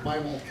what the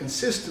Bible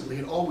consistently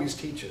and always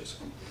teaches.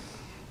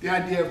 The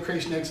idea of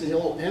creation ex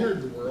nihilo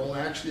entered the world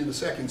actually in the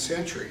 2nd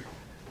century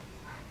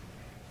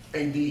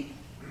AD.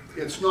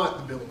 It's not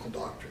the biblical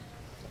doctrine.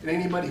 And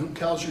anybody who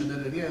tells you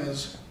that it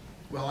is,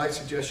 well, I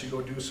suggest you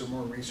go do some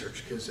more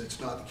research, because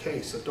it's not the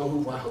case. The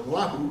tohu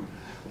vahu,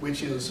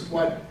 which is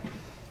what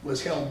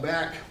was held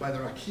back by the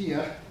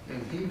rakia.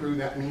 In Hebrew,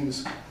 that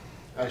means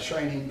a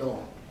shining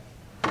dome.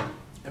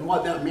 And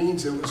what that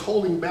means, it was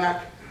holding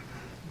back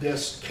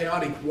this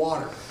chaotic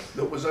water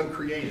that was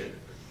uncreated.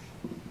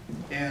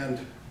 And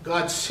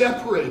God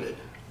separated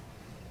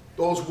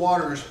those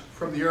waters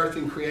from the earth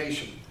in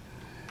creation.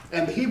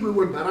 And the Hebrew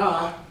word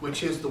bara,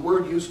 which is the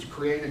word used to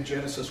create in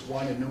Genesis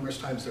 1 and numerous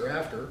times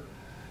thereafter,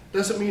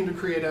 doesn't mean to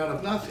create out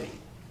of nothing.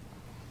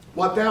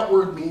 What that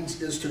word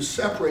means is to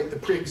separate the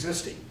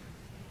pre-existing.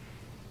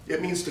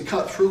 It means to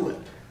cut through it.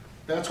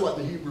 That's what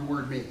the Hebrew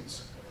word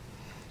means.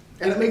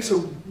 And it makes a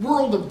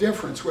world of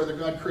difference whether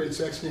God creates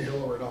ex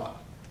nihilo or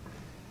not.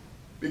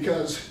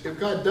 Because if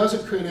God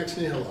doesn't create ex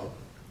nihilo,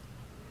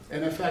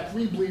 and in fact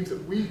we believe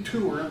that we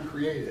too are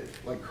uncreated,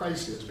 like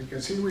Christ is,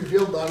 because he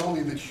revealed not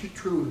only the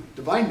true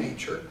divine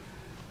nature,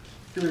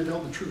 he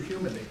revealed the true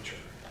human nature.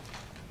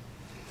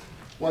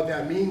 What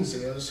that means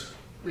is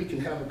we can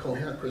have a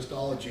coherent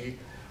Christology.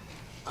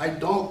 I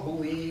don't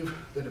believe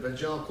that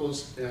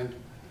evangelicals and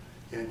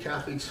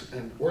Catholics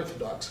and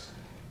Orthodox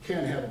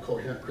can have a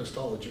coherent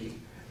Christology.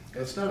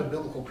 It's not a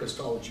biblical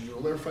Christology.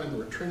 You'll never find the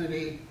word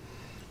Trinity,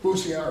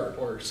 ousia,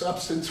 or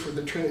substance for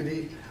the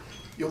Trinity.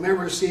 You'll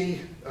never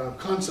see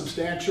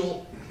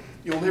consubstantial.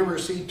 You'll never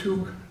see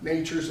two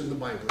natures in the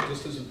Bible. It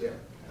just isn't there.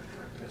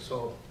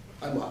 So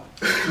I'm up.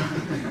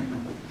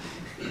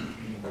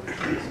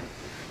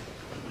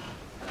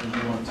 And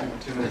you want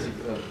 2 minutes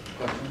of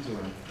questions,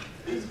 or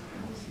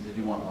did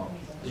you want all?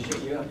 You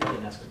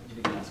didn't ask a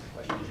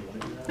question. Did you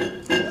want to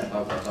do that? I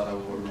thought I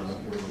was what we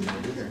were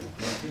going to do here.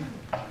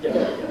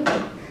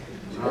 Yeah.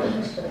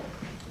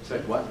 Say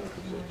what?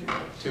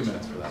 2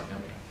 minutes for that, yeah.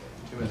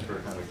 2 minutes for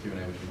kind of a Q&A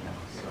between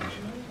panels. So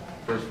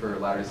first for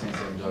Latter-day Saints,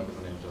 Evangelicals,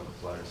 and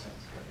Evangelicals, Latter-day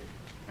Saints.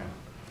 Okay.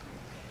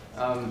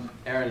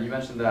 Aaron, you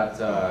mentioned that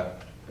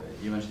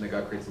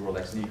God creates the world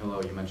ex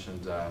nihilo. You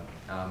mentioned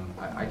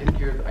I didn't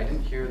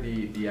hear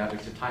the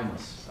adjective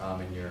timeless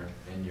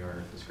in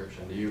your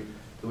description. Do you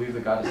believe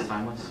that God is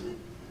timeless?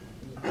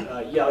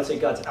 Yeah, I would say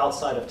God's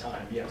outside of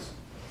time. Yes.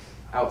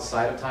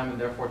 Outside of time and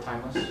therefore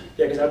timeless?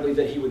 Yeah, because I believe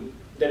that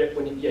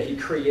he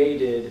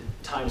created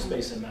time,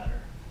 space, and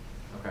matter.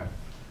 Okay.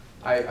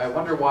 I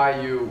wonder why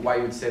you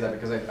would say that,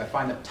 because I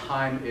find that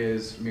time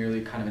is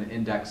merely kind of an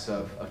index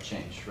of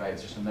change, right?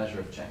 It's just a measure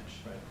of change.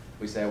 Right.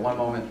 We say at one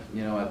moment,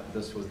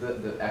 this was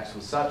the X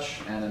was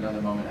such, and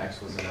another moment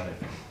X was another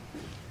thing.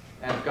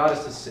 And if God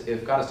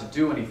is to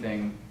do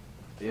anything,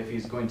 if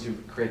he's going to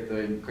create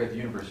the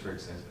universe,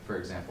 for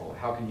example,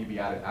 how can he be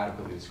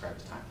adequately described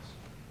as timeless?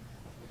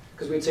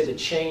 Because we'd say the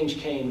change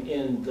came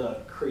in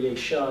the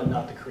creation,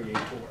 not the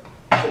creator.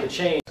 So the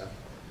change.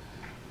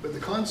 But the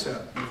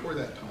concept before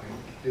that time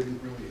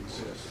didn't really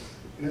exist.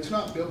 And it's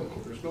not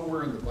biblical. There's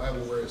nowhere in the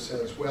Bible where it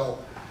says,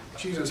 well,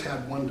 Jesus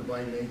had one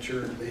divine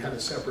nature, they had a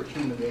separate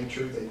human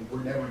nature, they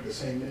were never the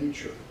same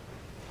nature.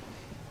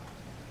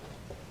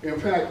 In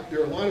fact,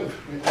 there are a lot of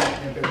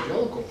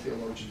evangelical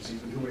theologians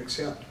even who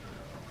accept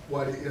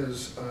what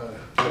is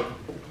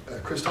a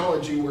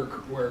Christology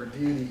where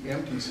deity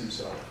empties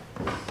himself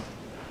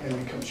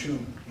and becomes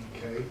human,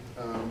 okay?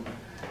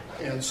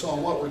 And so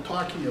what we're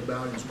talking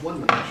about is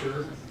one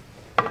nature,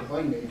 the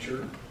divine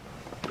nature.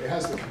 It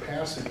has the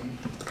capacity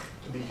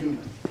to be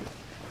human.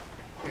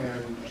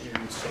 And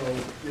so,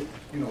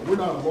 we're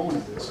not alone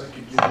in this. I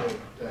could give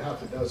you a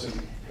half a dozen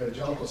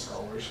evangelical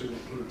scholars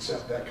who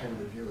accept that kind of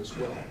a view as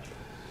well.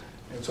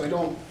 And so I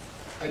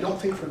don't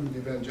think from the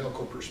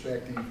evangelical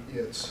perspective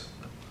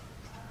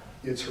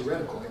it's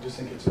heretical. I just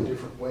think it's a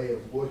different way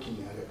of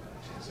looking at it.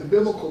 The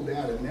biblical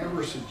data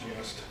never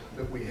suggests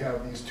that we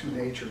have these two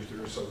natures that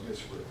are so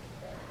disparate.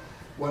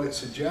 What it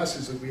suggests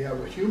is that we have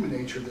a human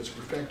nature that's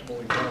perfectible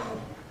in God,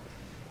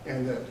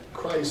 and that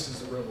Christ is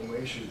the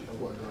revelation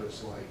of what God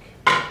is like.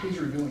 He's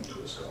revealing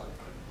to us God.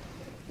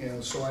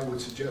 And so I would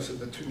suggest that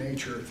the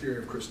two-nature theory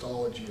of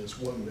Christology is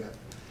one that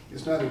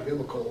is neither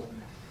biblical,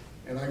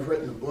 and I've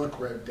written a book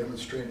where I've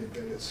demonstrated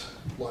that it's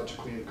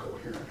logically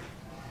incoherent.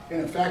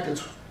 And in fact,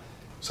 it's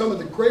some of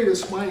the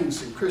greatest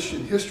minds in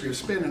Christian history have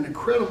spent an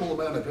incredible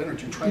amount of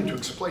energy trying to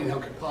explain how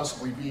it could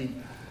possibly be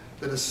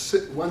that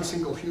one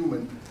single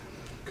human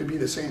could be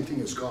the same thing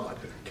as God,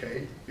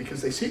 okay?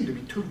 Because they seem to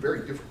be two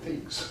very different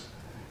things.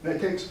 And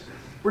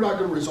we're not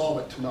going to resolve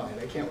it tonight.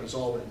 I can't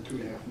resolve it in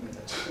 2.5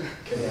 minutes.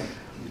 Okay,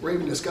 or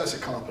even discuss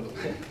it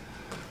competently.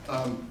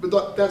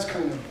 But that's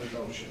kind of the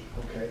notion.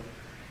 Okay.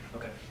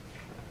 Okay.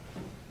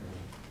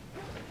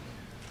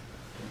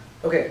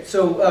 Okay.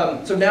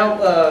 So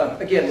now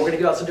again, we're going to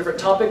give out some different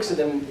topics, and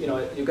then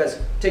you guys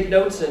take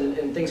notes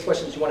and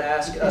questions you want to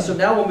ask. So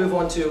now we'll move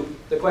on to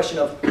the question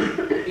of,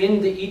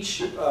 in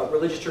each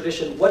religious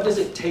tradition, what does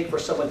it take for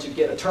someone to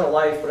get eternal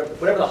life,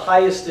 whatever the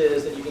highest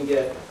is that you can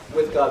get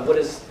with God? What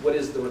is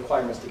the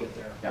requirements to get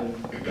there? Yeah.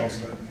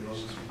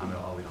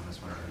 I'll lead on this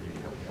one.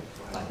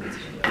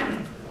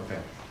 Okay.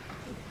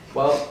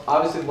 Well,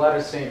 obviously the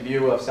Latter-day Saint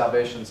view of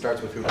salvation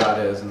starts with who God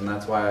is, and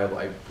that's why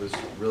I was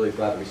really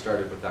glad that we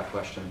started with that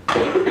question.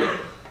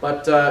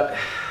 But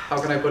how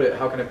can I put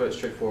it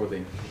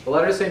straightforwardly? The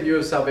Latter-day Saint view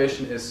of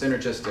salvation is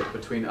synergistic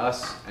between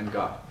us and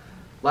God.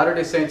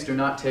 Latter-day Saints do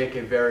not take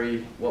a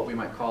very, what we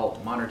might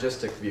call,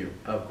 monergistic view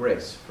of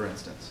grace, for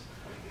instance.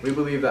 We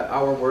believe that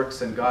our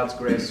works and God's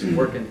grace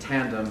work in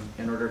tandem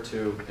in order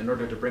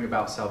to bring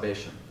about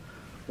salvation.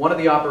 One of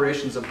the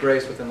operations of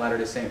grace within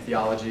Latter-day Saint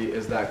theology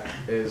is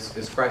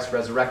Christ's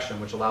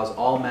resurrection, which allows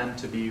all men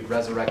to be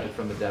resurrected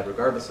from the dead,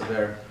 regardless of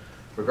their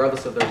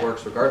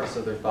works, regardless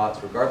of their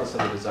thoughts, regardless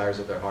of the desires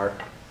of their heart.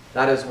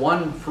 That is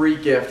one free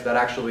gift that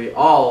actually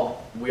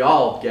we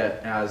all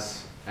get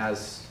as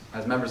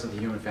members of the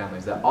human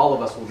families, that all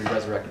of us will be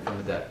resurrected from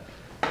the dead.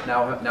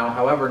 Now,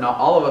 however, not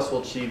all of us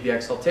will achieve the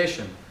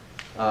exaltation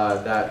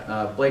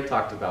that Blake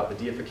talked about, the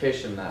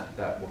deification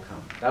that will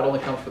come. That only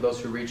comes for those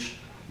who reach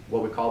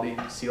what we call the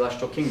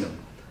celestial kingdom.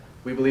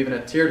 We believe in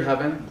a tiered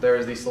heaven. There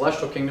is the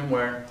celestial kingdom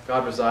where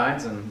God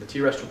resides, and the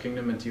terrestrial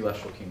kingdom and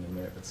telestial kingdom.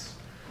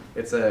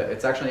 It's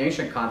actually an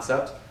ancient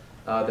concept.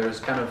 There's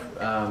kind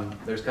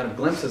of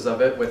glimpses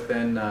of it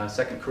within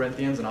 2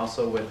 Corinthians, and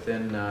also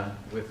within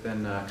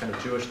kind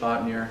of Jewish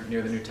thought near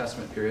the New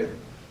Testament period.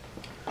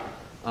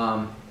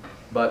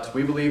 But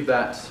we believe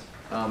that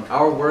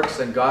our works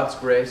and God's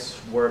grace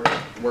work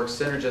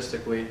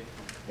synergistically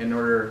in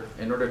order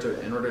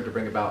to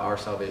bring about our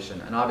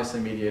salvation, and obviously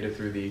mediated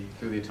through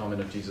the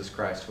atonement of Jesus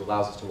Christ, who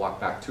allows us to walk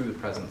back to the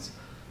presence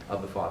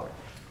of the Father.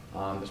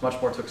 There's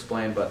much more to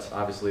explain, but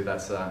obviously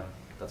that's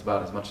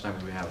about as much time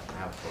as we have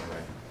for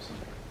right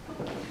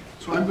now.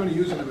 So I'm going to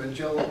use an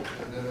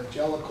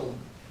evangelical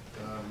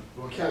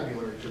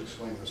vocabulary to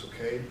explain this,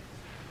 okay?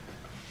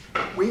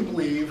 We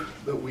believe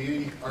that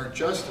we are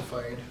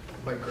justified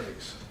by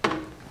grace.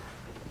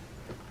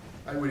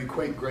 I would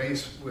equate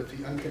grace with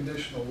the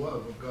unconditional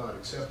love of God,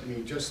 accepting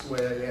me just the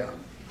way I am.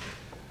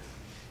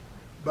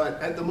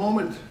 But at the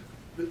moment,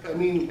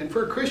 and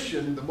for a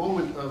Christian, the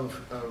moment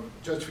of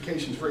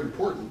justification is very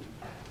important,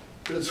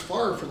 but it's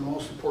far from the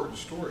most important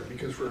story,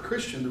 because for a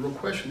Christian, the real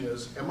question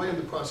is, am I in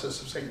the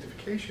process of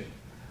sanctification?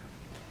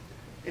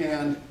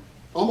 And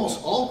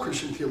almost all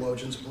Christian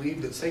theologians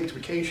believe that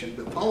sanctification,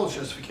 that follows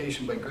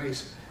justification by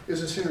grace,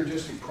 is a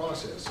synergistic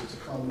process. It's a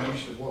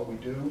combination of what we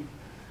do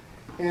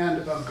and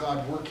of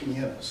God working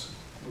in us,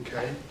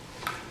 okay?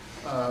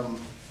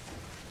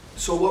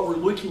 So what we're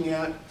looking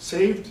at,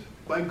 saved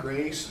by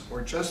grace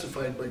or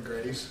justified by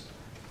grace.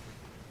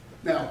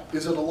 Now,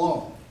 is it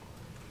alone?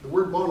 The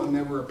word mono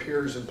never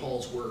appears in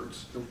Paul's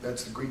words.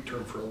 That's the Greek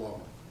term for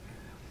alone.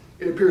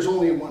 It appears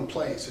only in one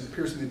place. It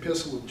appears in the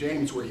Epistle of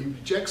James, where he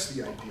rejects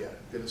the idea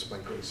that it's by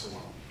grace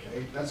alone,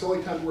 okay? That's the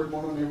only time the word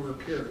mono never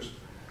appears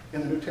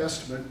in the New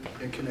Testament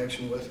in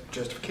connection with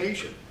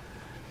justification.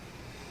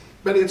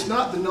 But it's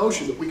not the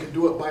notion that we can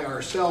do it by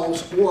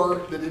ourselves, or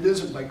that it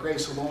isn't by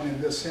grace alone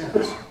in this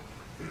sense.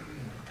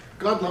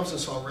 God loves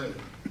us already.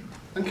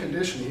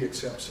 Unconditionally, he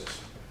accepts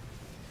us.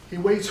 He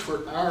waits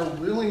for our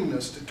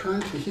willingness to turn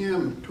to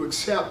him to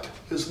accept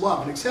his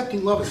love. And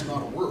accepting love is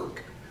not a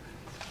work.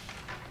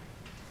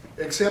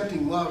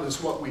 Accepting love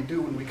is what we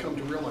do when we come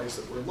to realize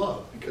that we're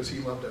loved, because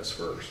he loved us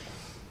first.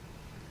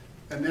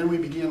 And then we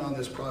begin on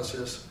this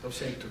process of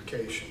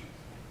sanctification.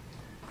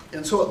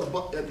 And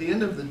so at the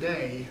end of the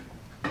day,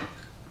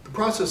 the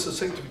process of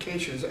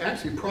sanctification is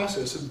actually a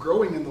process of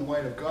growing in the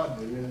light of God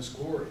and in his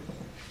glory.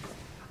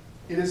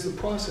 It is the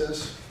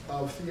process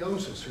of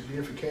theosis, or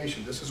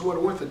deification. This is what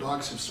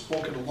Orthodox have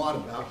spoken a lot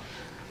about,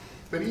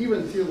 but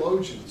even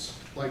theologians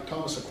like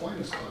Thomas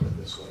Aquinas taught it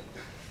this way.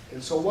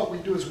 And so what we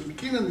do is we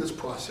begin in this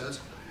process.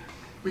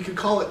 We could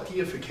call it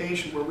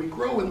deification, where we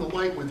grow in the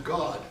light with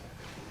God.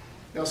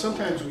 Now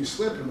sometimes we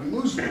slip and we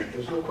lose light,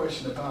 there's no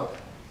question about it.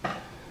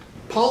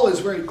 Paul is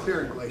very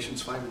clear in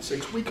Galatians 5 and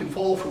 6, we can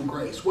fall from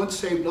grace. Once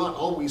saved, not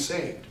always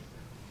saved.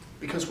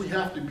 Because we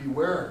have to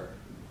beware,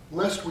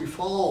 lest we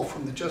fall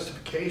from the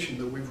justification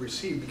that we've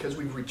received because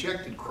we've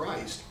rejected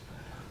Christ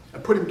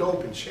and put him to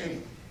open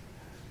shame.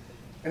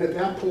 And at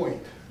that point,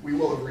 we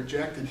will have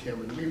rejected him,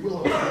 and we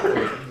will have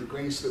fallen from the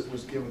grace that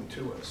was given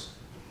to us.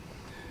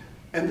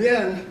 And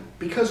then,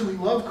 because we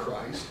love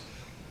Christ,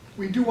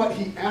 we do what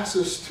he asks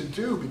us to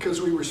do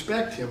because we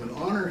respect him and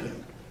honor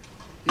him.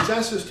 He's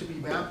asked us to be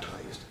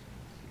baptized.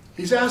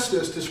 He's asked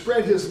us to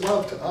spread his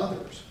love to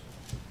others.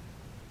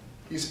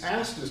 He's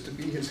asked us to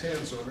be his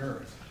hands on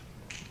earth.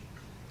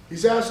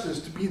 He's asked us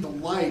to be the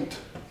light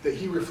that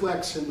he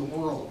reflects in the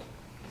world.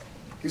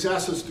 He's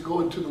asked us to go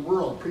into the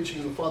world preaching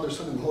of the Father,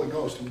 Son, and the Holy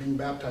Ghost and being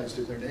baptized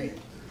in their name.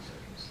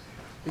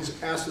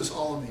 He's asked us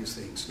all of these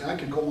things. Now, I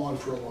could go on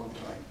for a long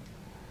time.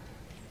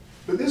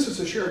 But this is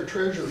a shared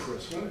treasure for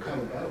us. Not a kind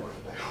of battle,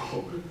 I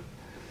hope.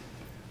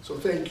 So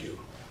thank you.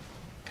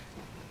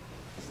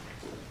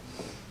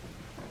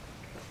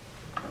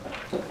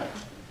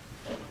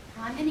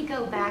 I'm going to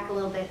go back a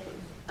little bit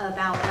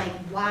about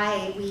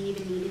why we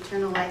even need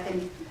eternal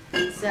life.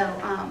 And so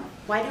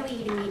why do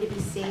we even need to be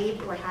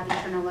saved or have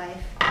eternal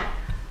life?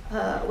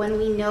 When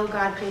we know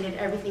God created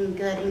everything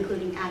good,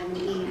 including Adam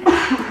and Eve.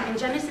 In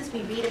Genesis,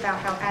 we read about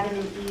how Adam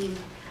and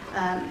Eve,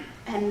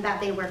 and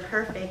that they were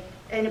perfect,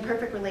 in a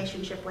perfect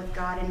relationship with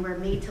God, and were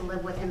made to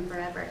live with him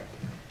forever.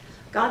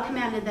 God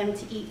commanded them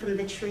to eat from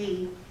the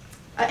tree,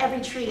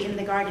 every tree in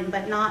the garden,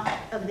 but not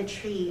of the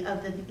tree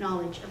of the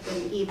knowledge of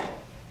good and evil,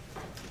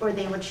 or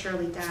they would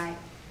surely die.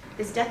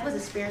 This death was a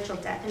spiritual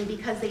death, and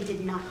because they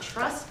did not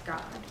trust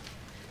God,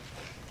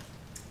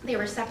 they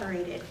were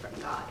separated from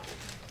God.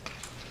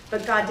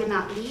 But God did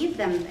not leave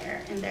them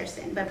there in their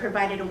sin, but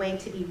provided a way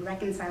to be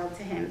reconciled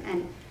to him,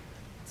 and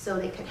so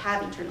they could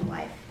have eternal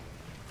life.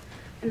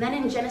 And then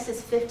in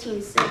Genesis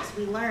 15:6,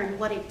 we learn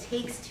what it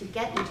takes to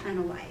get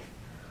eternal life.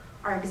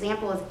 Our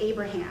example is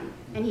Abraham,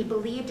 and he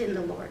believed in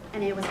the Lord,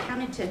 and it was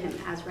counted to him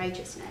as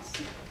righteousness.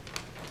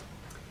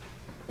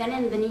 Then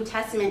in the New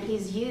Testament,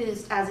 he's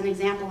used as an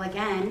example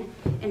again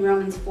in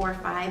Romans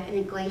 4:5 and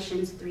in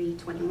Galatians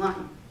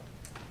 3:21.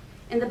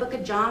 In the book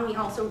of John, we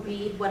also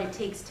read what it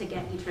takes to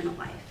get eternal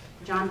life.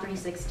 John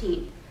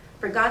 3:16.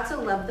 For God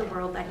so loved the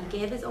world that he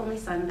gave his only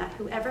Son, that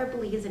whoever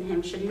believes in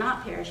him should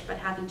not perish but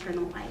have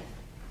eternal life.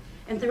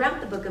 And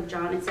throughout the book of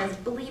John, it says,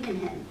 believe in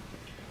him.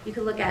 You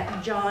can look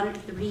at John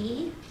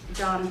 3,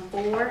 John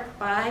 4,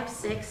 5,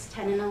 6,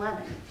 10, and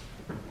 11.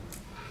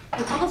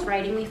 In Paul's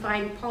writing, we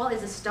find Paul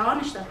is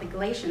astonished that the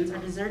Galatians are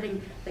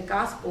deserting the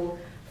gospel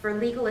for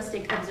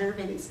legalistic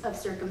observance of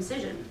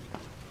circumcision.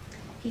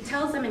 He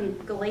tells them in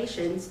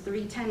Galatians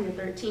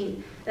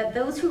 3:10-13 that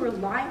those who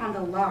rely on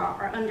the law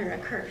are under a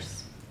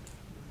curse.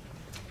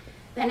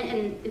 Then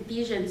in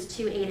Ephesians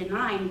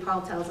 2:8-9,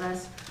 Paul tells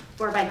us,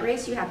 for by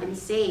grace you have been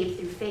saved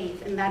through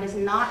faith, and that is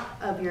not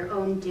of your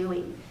own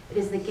doing. It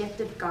is the gift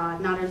of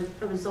God, not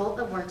a result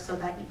of works, so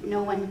that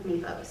no one may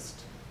boast.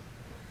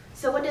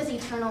 So what does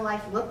eternal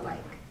life look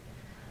like?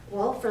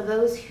 Well, for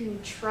those who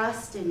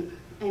trust in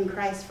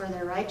Christ for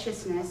their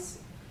righteousness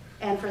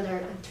and for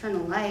their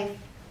eternal life,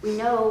 we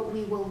know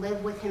we will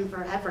live with him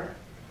forever.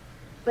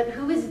 But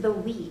who is the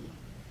we?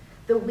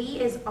 The we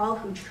is all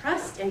who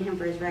trust in him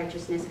for his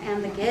righteousness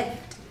and the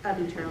gift of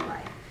eternal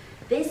life.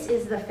 This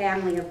is the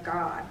family of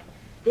God.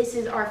 This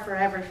is our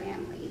forever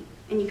family.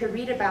 And you can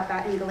read about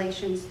that in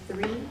Galatians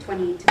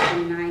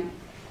 3:28-29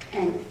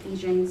 and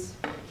Ephesians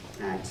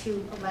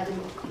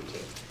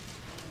 2:11-22.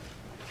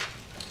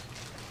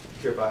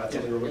 Here, if I add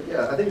something real quick.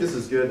 Yeah, I think this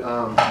is good.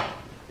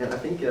 And I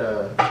think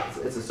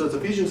it's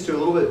Ephesians 2, a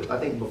little bit, I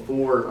think,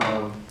 before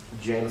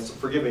James.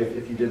 Forgive me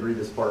if you did read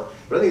this part.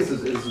 But I think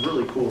this is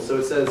really cool. So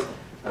it says,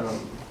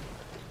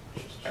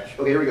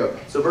 okay, here we go.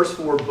 So verse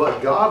 4,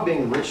 but God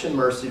being rich in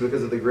mercy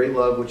because of the great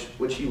love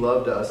which he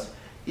loved us,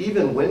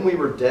 even when we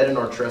were dead in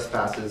our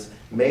trespasses,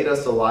 made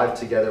us alive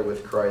together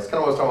with Christ.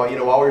 Kind of what I was talking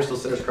about, while we were still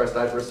sinners, Christ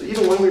died for us. So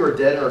even when we were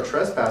dead in our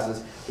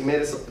trespasses, he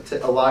made us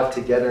alive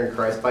together in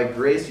Christ. By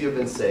grace you have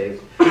been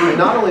saved. And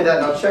not only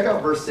that, now check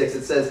out verse 6.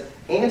 It says,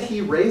 and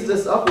he raised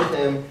us up with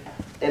him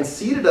and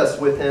seated us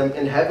with him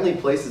in heavenly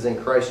places in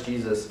Christ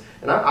Jesus.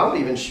 And I would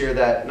even share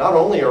that not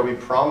only are we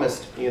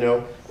promised,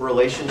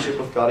 relationship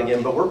with God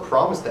again, but we're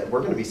promised that we're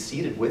going to be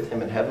seated with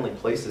him in heavenly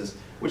places,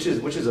 which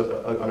is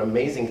an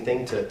amazing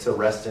thing to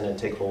rest in and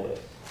take hold of.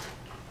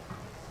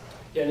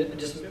 Yeah, and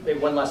just maybe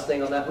one last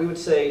thing on that. We would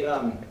say,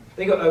 I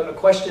think a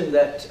question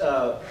that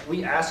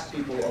we ask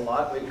people a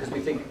lot, because we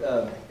think,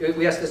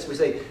 we ask this, we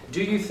say,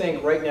 do you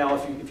think right now,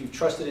 if you've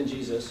trusted in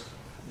Jesus,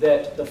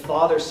 that the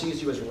Father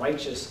sees you as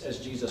righteous as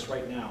Jesus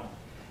right now?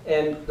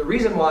 And the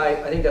reason why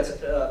I think that's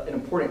an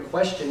important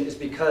question is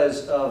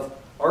because of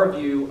our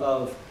view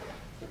of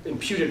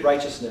imputed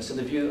righteousness and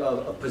the view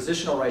of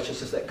positional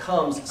righteousness that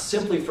comes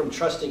simply from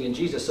trusting in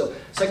Jesus. So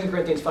 2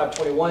 Corinthians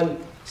 5:21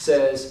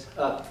 says,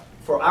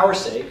 for our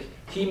sake,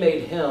 he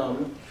made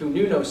him who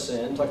knew no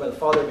sin, talking about the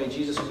Father made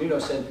Jesus who knew no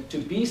sin, to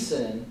be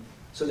sin,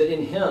 so that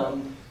in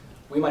him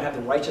we might have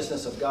the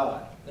righteousness of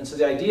God. And so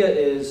the idea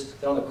is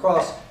that on the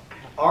cross,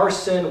 our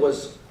sin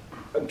was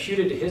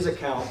imputed to his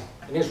account,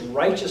 and his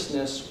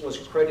righteousness was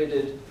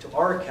credited to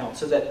our account,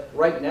 so that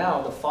right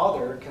now the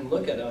Father can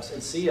look at us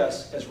and see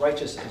us as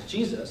righteous as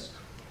Jesus.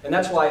 And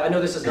that's why, I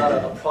know this is not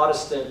a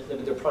Protestant,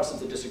 there are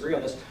Protestants that disagree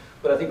on this,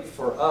 but I think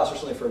for us, or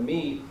certainly for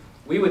me,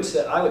 I would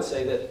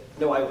say that,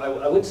 no,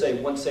 I would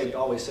say once saved,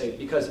 always saved.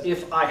 Because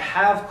if I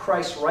have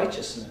Christ's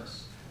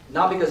righteousness,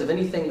 not because of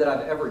anything that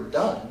I've ever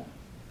done,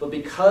 but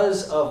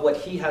because of what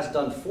he has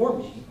done for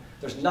me,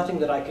 there's nothing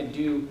that I could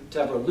do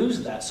to ever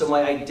lose that. So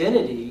my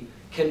identity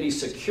can be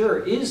secure,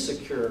 is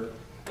secure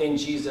in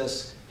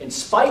Jesus, in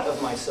spite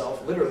of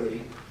myself,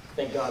 literally.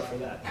 Thank God for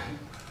that.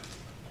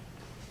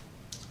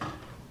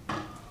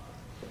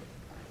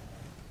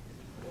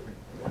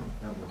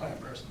 I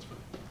have questions,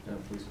 but No,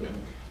 please go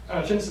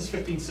ahead. Genesis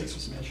 15:6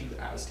 was mentioned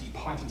as the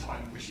point in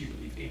time in which you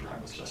believe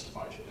Abraham was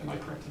justified. Am I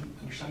correct in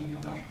understanding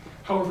on that?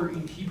 However,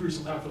 in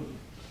Hebrews 11,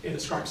 it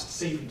ascribes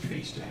saving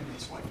faith to him and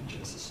his wife in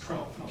Genesis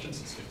 12, not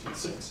Genesis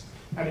 15:6.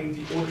 And in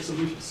the Order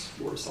Salutis,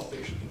 the Order of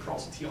Salvation in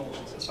Protestant theology,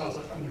 as far as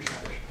I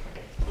understand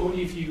it,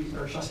 only if you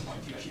are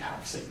justified do you actually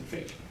have saving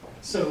faith.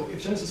 So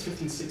if Genesis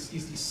 15:6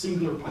 is the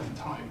singular point in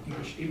time in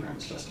which Abraham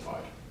was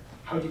justified,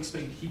 how do you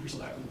explain Hebrews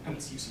 11 and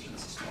its use of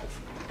Genesis 12?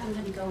 I'm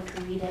going to go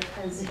to read it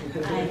because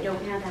I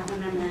don't have that one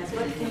memorized.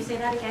 What, can you say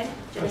that again?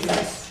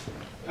 Genesis.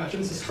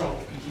 Genesis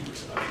 12 and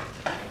Hebrews 11.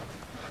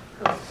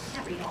 Oh, I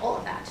can't read all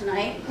of that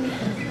tonight.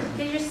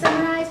 Can you just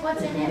summarize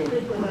what's in it?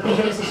 In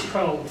Genesis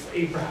 12,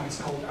 Abraham is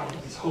called out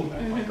of his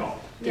homeland by God.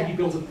 Then he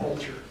builds an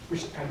altar,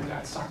 and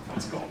that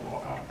sacrifice God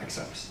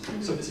accepts.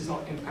 So this is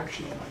not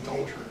actually an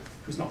idolater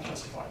who's not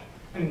justified.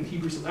 And in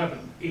Hebrews 11,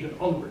 8 and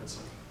onwards,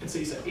 it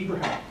says that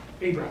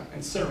Abraham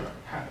and Sarah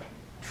had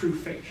true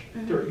faith.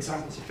 There are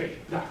examples of faith.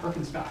 That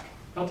harkens back,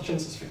 not to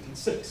Genesis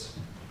 15:6,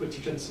 but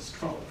to Genesis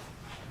 12.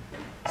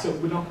 So it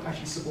would not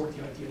actually support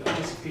the idea that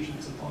justification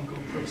is an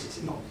ongoing process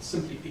and not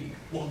simply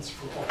a once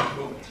for all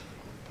moment.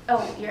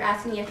 Oh, you're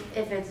asking if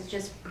it's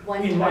just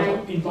one In light time?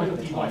 of the life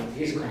of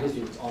His Abraham.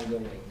 view, it's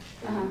ongoing.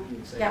 Uh-huh. You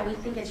would say. Yeah, we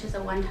think it's just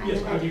a one-time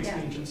Yes, how do you event,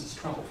 explain yeah. Genesis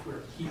 12,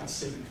 where he has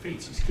saving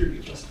faith, so he's clearly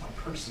a justified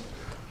person?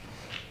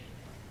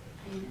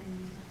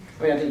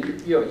 I mean, I think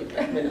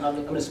I mean,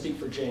 I'm going to speak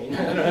for Jane.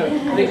 I don't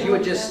know. I think you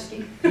would just,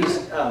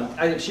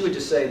 I think she would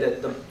just say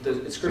that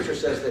the Scripture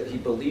says that he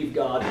believed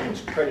God and it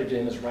was credited to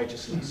him as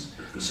righteousness.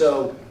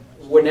 So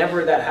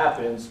whenever that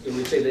happens,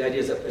 we'd say the idea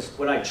is that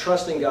when I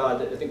trust in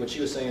God, I think what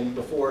she was saying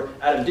before,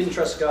 Adam didn't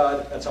trust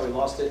God, that's how he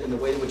lost it, and the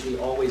way in which we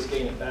always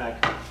gain it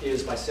back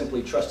is by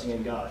simply trusting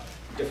in God.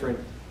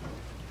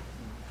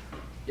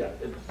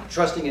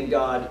 Trusting in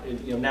God,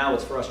 now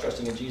it's for us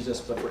trusting in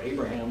Jesus, but for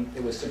Abraham,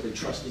 it was simply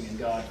trusting in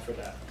God for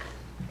that.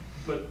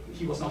 But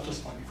he was not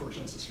justified before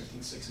Genesis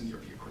 15:6 in your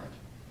view, correct?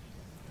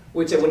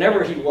 We'd say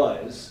whenever he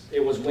was,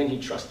 it was when he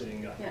trusted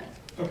in God. Yeah.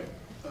 Okay.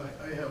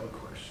 I have a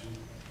question.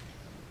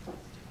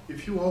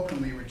 If you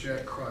openly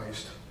reject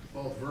Christ,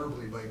 both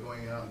verbally by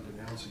going out and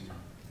denouncing him,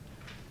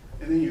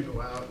 and then you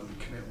go out and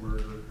commit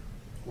murder,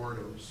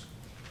 ordos,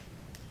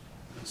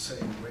 and say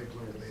you rape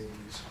little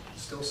babies,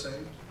 still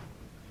saved?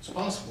 It's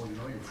possible,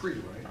 you're free,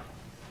 right?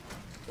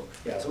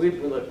 Yeah, so we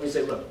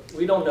say, look,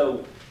 we don't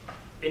know,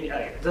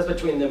 that's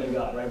between them and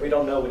God, right? We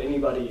don't know what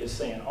anybody is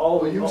saying.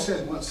 Well, you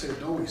said once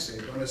saved, always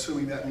saved. I'm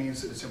assuming that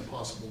means that it's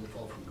impossible to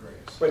fall from grace.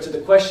 Right, so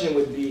the question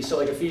would be, so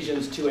like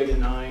Ephesians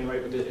 2:8-9,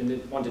 right, in the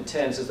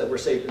 1-10 says that we're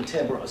saved in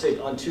 10, we're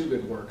saved unto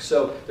good works.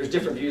 So there's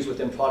different views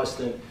within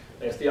Protestant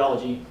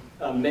theology.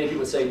 Many people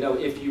would say, no,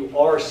 if you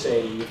are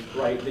saved,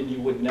 right, then you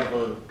would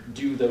never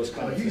do those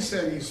kind of He things.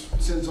 said he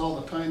sins all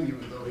the time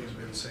even though he's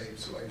been saved,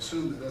 so I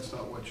assume that that's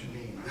not what you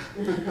mean.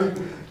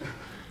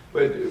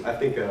 But I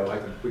think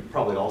we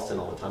probably all sin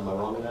all the time. Am I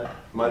wrong in that?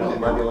 Am I the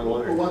only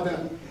one? Well,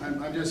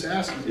 I'm just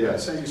asking, Yeah. you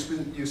say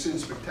you sin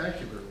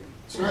spectacularly.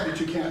 It's not that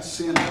you can't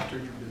sin after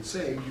you've been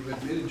saved, you've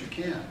admitted you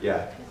can.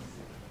 Yeah.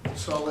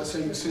 So let's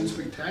say you sin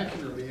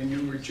spectacularly and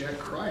you reject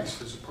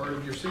Christ as a part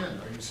of your sin.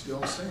 Are you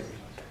still saved?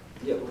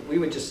 Yeah, we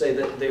would just say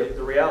that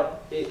the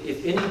reality,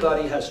 if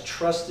anybody has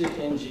trusted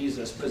in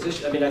Jesus,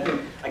 position, I mean, I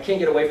think I can't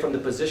get away from the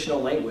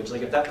positional language.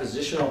 Like if that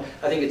positional,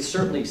 I think it's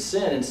certainly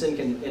sin, and sin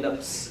can end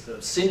up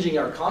singeing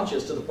our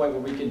conscience to the point where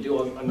we can do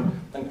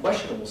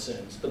unquestionable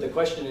sins. But the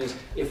question is,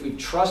 if we've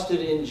trusted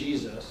in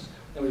Jesus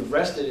and we've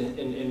rested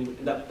in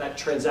that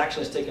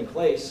transaction has taken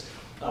place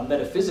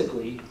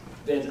metaphysically,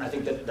 then I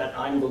think that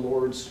I'm the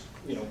Lord's.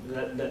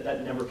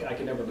 That never, I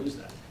can never lose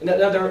that. And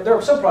there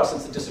are some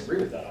Protestants that disagree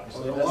with that,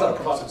 obviously. Well, That's not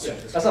a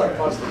Protestant. That's not a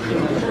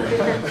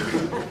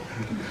Protestant.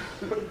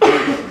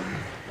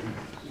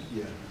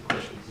 Yeah.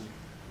 Questions?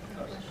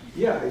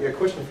 Yeah.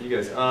 Question for you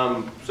guys.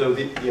 So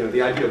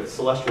the idea of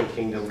celestial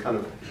kingdom, kind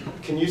of,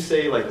 can you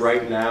say like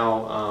right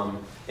now,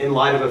 in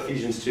light of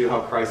Ephesians 2, how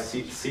Christ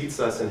seats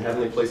us in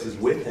heavenly places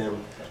with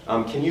Him?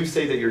 Can you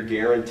say that you're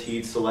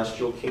guaranteed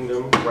celestial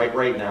kingdom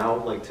right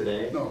now, like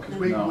today? No, because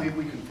we believe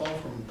we can fall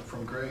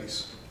from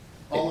grace.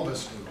 All of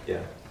us do.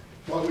 Yeah.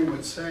 What we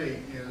would say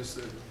is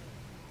that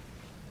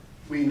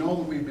we know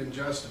that we've been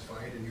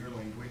justified in your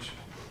language.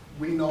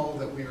 We know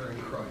that we are in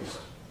Christ.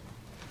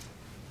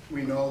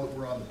 We know that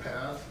we're on the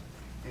path,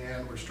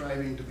 and we're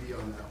striving to be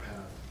on that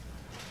path.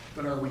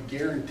 But are we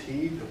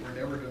guaranteed that we're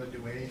never going to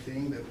do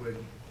anything that would,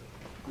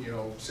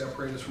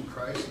 separate us from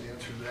Christ? And the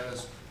answer to that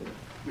is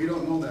we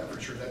don't know that for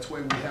sure. That's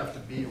why we have to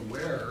be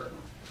aware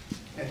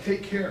and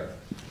take care.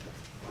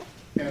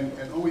 And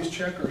always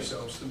check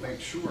ourselves to make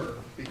sure,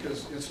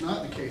 because it's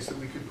not the case that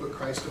we could put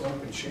Christ to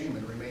open shame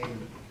and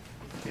remain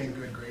in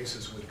good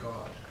graces with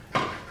God.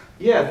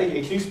 Yeah, I think,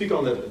 can you speak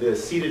on the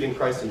seated in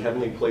Christ in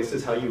heavenly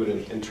places, how you would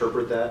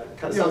interpret that?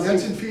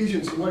 That's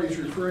Ephesians, and what he's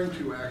referring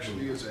to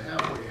actually is a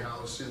halfway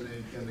house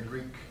in the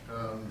Greek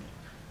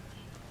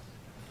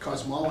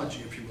cosmology,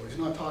 if you will. He's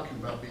not talking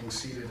about being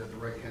seated at the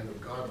right hand of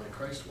God like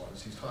Christ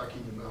was. He's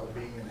talking about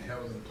being in a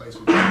heavenly place,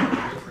 which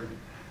is different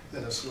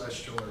than a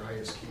celestial or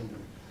highest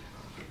kingdom.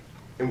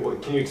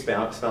 And can you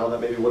expound on that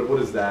maybe? What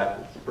is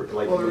that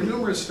like? Well, there are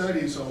numerous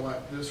studies on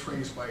what this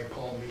phrase by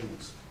Paul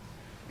means.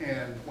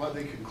 And what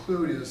they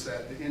conclude is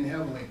that in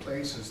heavenly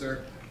places,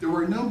 there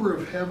were a number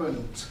of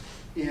heavens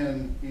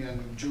in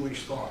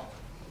Jewish thought.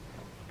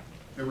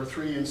 There were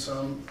 3 in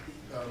some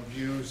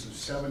views, and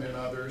 7 in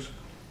others.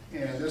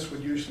 And this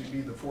would usually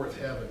be the 4th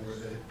heaven, where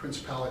the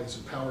principalities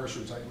and powers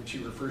reside, which he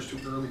refers to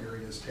earlier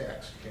in his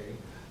text. Okay,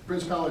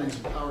 principalities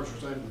and powers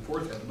reside in the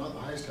 4th heaven, not the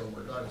highest heaven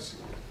where God is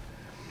seated.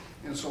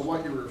 And so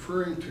what you're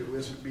referring to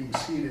isn't being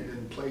seated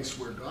in the place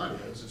where God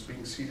is, it's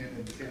being seated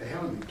in a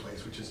heavenly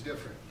place, which is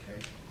different,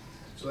 okay?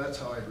 So that's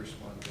how I'd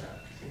respond to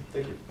that.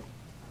 Thank you.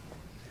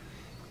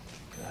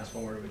 Can I ask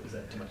one word? Is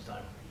that too much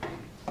time?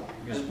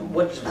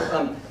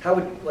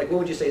 What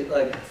would you say,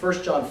 like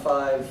 1 John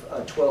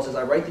 5:12 says,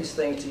 I write these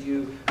things to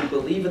you who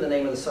believe in the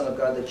name of the Son of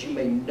God, that you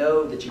may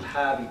know that you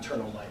have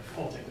eternal life.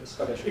 I'll take this.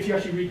 Okay, sure. If you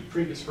actually read the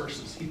previous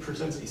verses, he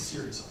presents a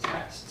series of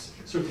texts.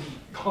 So the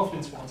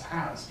confidence one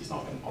has is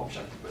not an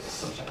objective, but a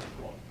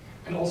subjective one.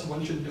 And also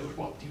one should note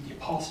what the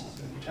apostles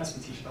in the New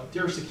Testament teach about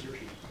their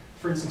security.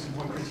 For instance, in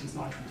 1 Corinthians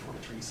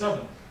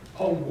 9:24-27,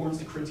 Paul warns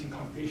the Corinthian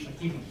congregation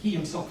that even he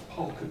himself,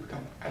 Paul, could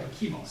become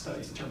anathema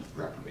studies in terms of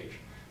reprobation.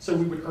 So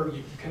we would argue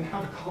you can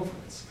have a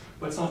confidence,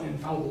 but it's not an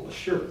infallible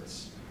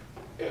assurance.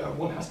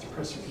 One has to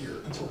persevere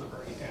until the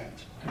very end.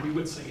 And we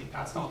would say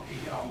that's not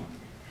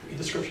a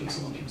description of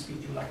someone who's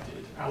been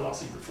elected, a la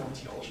say Reformed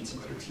theologians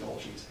and other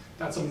theologies.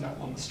 That's something that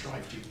one must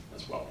strive to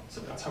as well.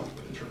 So that's how we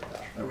would interpret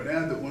that. I would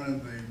add that one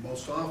of the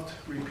most oft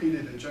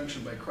repeated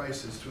injunction by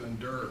Christ is to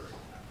endure.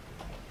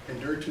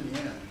 Endure to the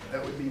end.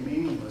 That would be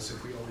meaningless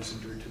if we always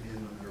endure to the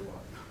end no matter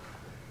what.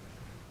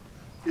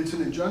 It's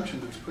an injunction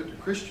that's put to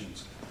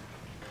Christians.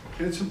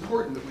 And it's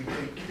important that we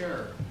take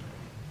care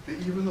that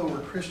even though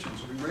we're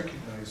Christians, we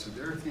recognize that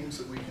there are things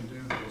that we can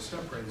do that will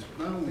separate us.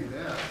 But not only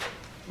that,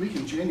 we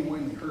can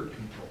genuinely hurt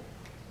people.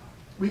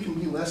 We can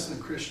be less than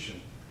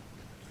Christian.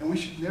 And we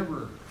should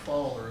never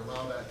fall or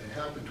allow that to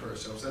happen to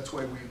ourselves. That's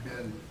why we've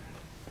been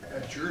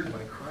adjured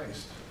by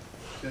Christ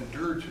to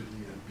endure to the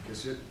end,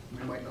 because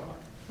we might not.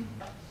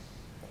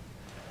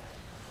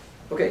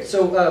 Okay,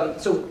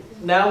 so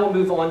now we'll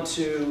move on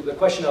to the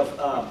question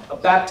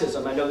of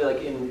baptism. I know that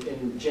like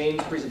in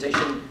Jane's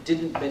presentation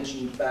didn't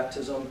mention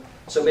baptism.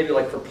 So maybe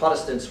like for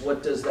Protestants,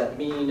 what does that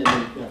mean? And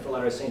then, for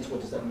Latter-day Saints,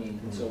 what does that mean?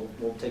 And so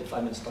we'll take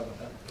 5 minutes to talk about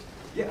that.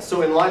 Yeah,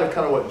 so in light of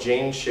kind of what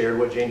Jane shared,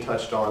 what Jane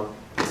touched on,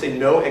 we say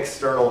no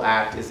external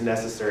act is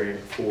necessary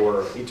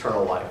for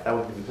eternal life. That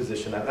would be the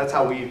position. That's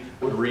how we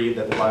would read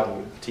that the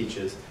Bible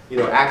teaches.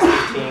 Acts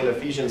 15,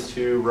 Ephesians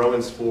 2,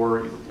 Romans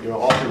 4,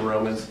 all through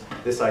Romans,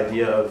 this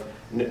idea of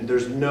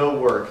there's no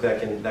work that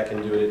can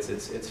do it.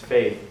 It's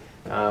faith.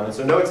 And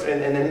so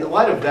and in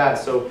light of that,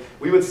 so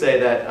we would say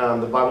that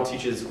the Bible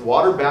teaches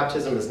water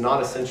baptism is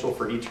not essential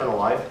for eternal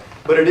life,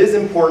 but it is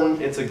important.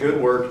 It's a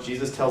good work.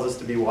 Jesus tells us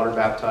to be water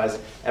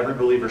baptized. Every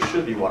believer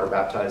should be water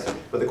baptized.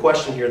 But the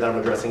question here that I'm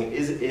addressing,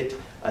 is it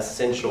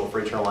essential for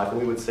eternal life? And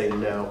we would say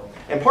no.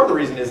 And part of the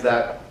reason is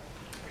that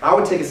I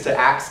would take us to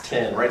Acts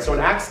 10, right? So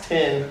in Acts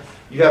 10,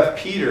 you have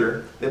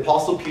Peter, the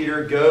Apostle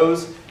Peter,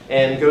 goes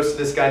to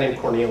this guy named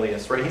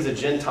Cornelius, right? He's a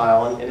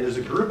Gentile, and there's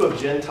a group of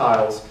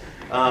Gentiles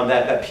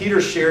that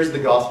Peter shares the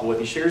gospel with.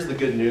 He shares the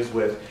good news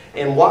with.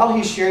 And while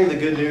he's sharing the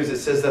good news, it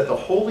says that the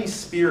Holy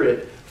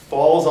Spirit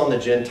falls on the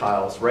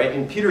Gentiles, right?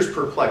 And Peter's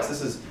perplexed.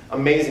 This is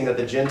amazing that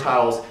the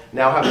Gentiles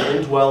now have the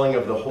indwelling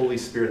of the Holy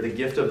Spirit, the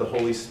gift of the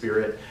Holy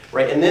Spirit,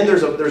 right? And then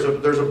there's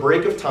a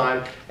break of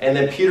time, and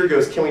then Peter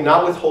goes, can we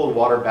not withhold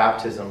water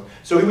baptism?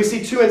 So we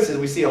see two instances.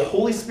 We see a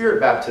Holy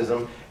Spirit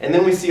baptism, and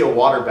then we see a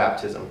water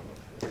baptism.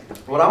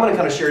 What I'm going to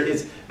kind of share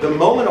is the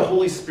moment a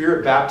Holy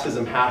Spirit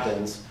baptism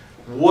happens,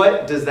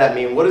 what does that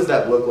mean? What does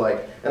that look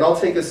like? And I'll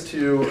take us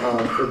to,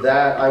 for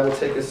that, I will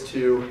take us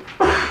to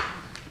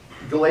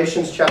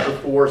Galatians chapter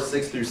 4,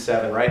 6 through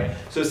 7, right?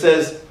 So it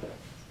says,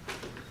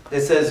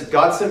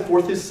 God sent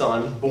forth his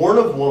Son, born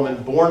of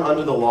woman, born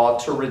under the law,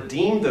 to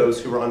redeem those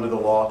who were under the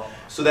law,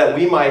 so that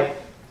we might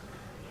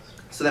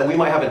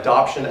have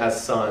adoption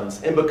as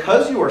sons. And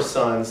because you are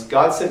sons,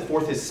 God sent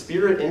forth his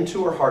Spirit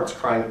into our hearts,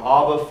 crying,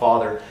 Abba,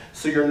 Father.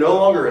 So you're no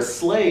longer a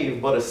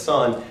slave, but a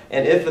son,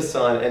 and if a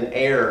son, an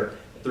heir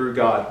through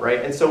God,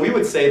 right? And so we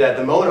would say that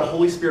the moment a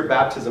Holy Spirit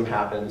baptism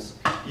happens,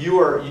 you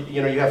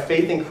have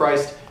faith in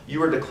Christ,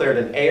 you are declared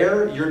an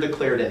heir, you're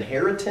declared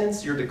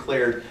inheritance, you're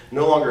declared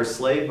no longer a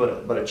slave,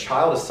 but a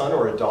child, a son,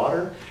 or a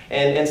daughter.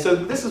 And so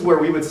this is where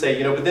we would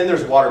say, but then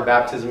there's water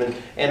baptism,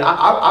 and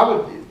I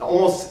would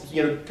almost,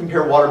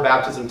 compare water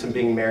baptism to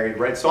being married,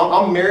 right? So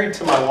I'm married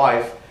to my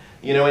wife,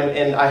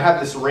 and I have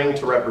this ring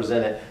to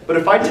represent it. But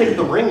if I take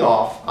the ring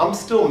off, I'm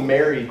still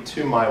married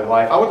to my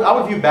wife. I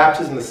would view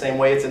baptism the same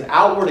way. It's an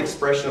outward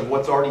expression of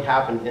what's already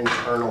happened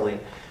internally,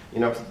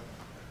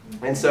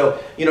 And so,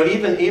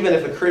 even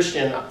if a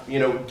Christian,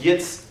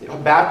 gets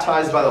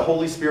baptized by the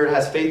Holy Spirit,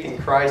 has faith in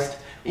Christ,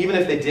 even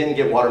if they didn't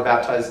get water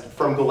baptized,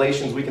 from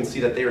Galatians we can see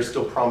that they are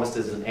still promised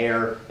as an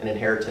heir and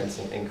inheritance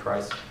in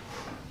Christ.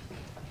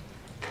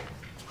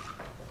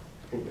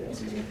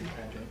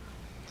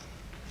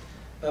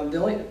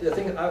 The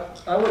thing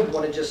I would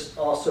want to just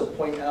also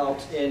point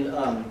out in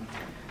 1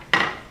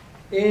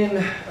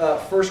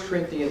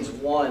 Corinthians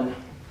 1,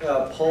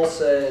 Paul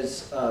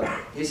says,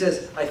 he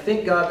says, I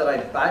thank God that I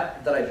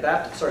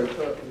baptized,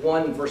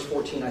 1 verse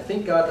 14, I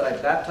thank God that I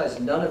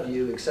baptized none of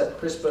you except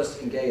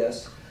Crispus and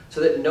Gaius, so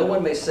that no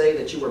one may say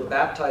that you were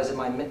baptized in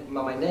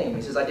my name.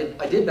 He says, I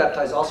did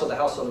baptize also the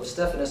household of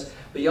Stephanus.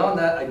 Beyond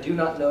that, I do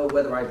not know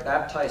whether I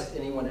baptized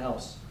anyone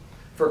else.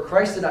 For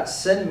Christ did not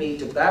send me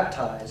to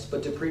baptize,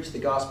 but to preach the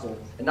gospel,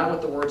 and not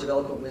with the words of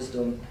eloquent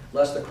wisdom,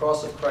 lest the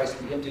cross of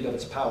Christ be emptied of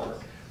its power.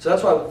 So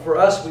that's why for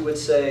us we would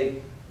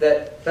say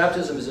that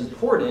baptism is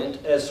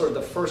important as sort of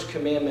the first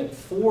commandment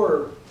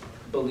for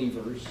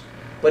believers,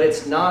 but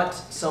it's not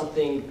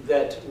something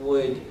that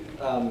would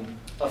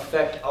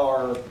affect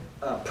our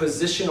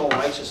positional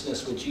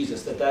righteousness with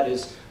Jesus. That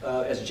is,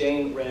 as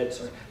Jane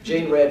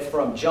read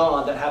from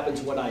John, that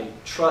happens when I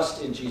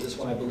trust in Jesus,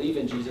 when I believe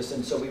in Jesus.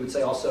 And so we would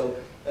say also,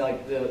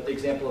 like the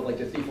example of like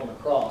the thief on the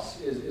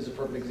cross is a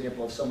perfect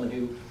example of someone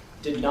who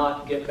did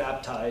not get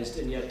baptized,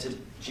 and yet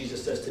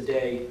Jesus says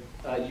today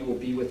you will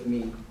be with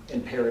me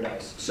in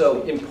paradise.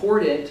 So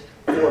important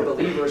for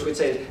believers, we'd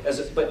say,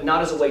 but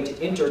not as a way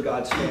to enter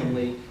God's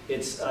family.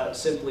 It's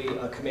simply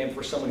a command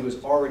for someone who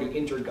has already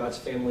entered God's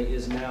family,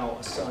 is now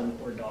a son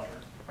or daughter.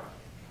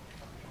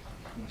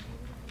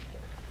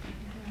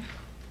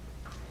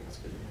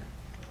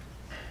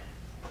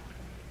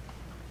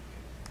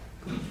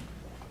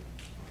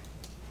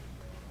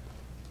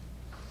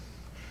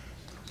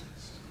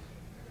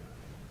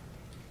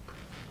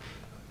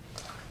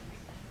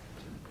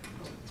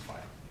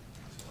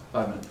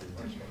 Five minutes.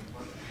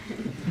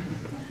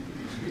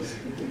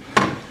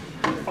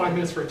 5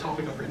 minutes for a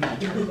topic I've written down.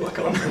 Turn the book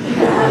on.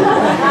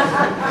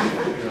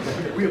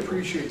 We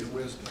appreciate your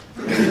wisdom.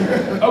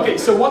 Okay,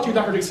 so what do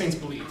Latter-day Saints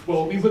believe?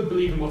 Well, we would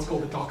believe in what's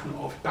called the doctrine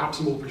of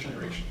baptismal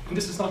regeneration. And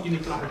this is not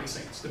unique to Latter-day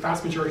Saints. The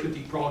vast majority of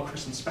the broad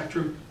Christian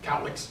spectrum,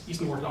 Catholics,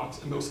 Eastern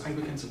Orthodox, and most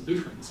Anglicans and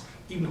Lutherans,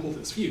 even hold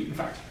this view. In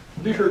fact,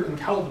 Luther and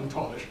Calvin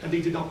taught it, and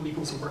they did not believe it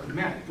was a work of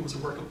man, it was a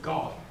work of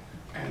God.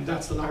 And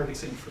that's the Latter-day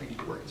Saint framing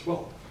of work as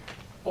well.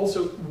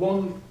 Also,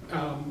 one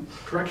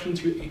correction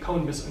to a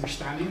common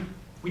misunderstanding: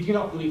 we do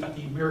not believe that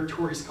the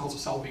meritorious cause of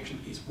salvation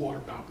is water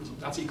baptism.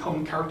 That's a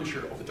common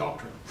caricature of the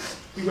doctrine.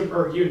 We would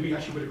argue, and we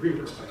actually would agree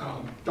with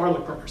our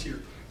dialogue partners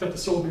here, that the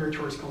sole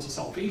meritorious cause of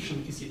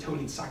salvation is the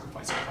atoning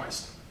sacrifice of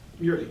Christ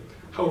merely.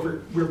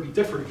 However, where we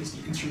differ is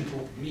the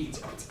instrumental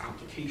means of its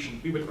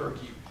application. We would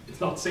argue it's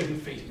not saving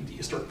faith in the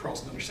historic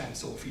Protestant understanding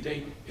sola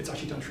fide, it's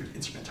actually done through the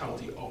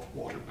instrumentality of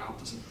water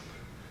baptism.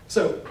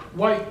 So,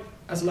 why,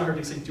 as a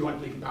Latter-day Saint, do I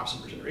believe in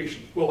baptismal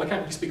regeneration? Well, I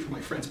can't really speak for my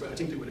friends, but I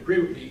think they would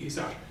agree with me, is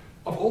that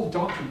of all the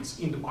doctrines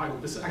in the Bible,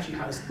 this actually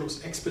has the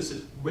most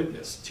explicit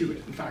witness to it.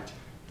 In fact,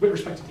 with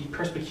respect to the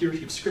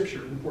perspicuity of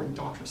Scripture, an important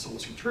doctrine of sola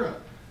scriptura,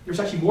 there's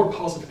actually more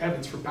positive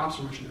evidence for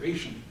baptismal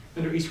regeneration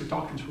than there is for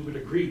doctrines we would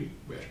agree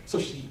with,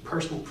 such as the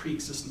personal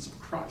pre-existence of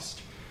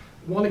Christ.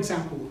 One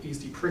example is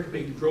the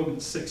pericope in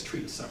Romans 6,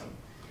 3-7.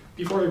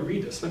 Before I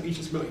read this, let me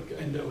just make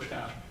a note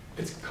that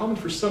it's common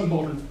for some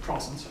modern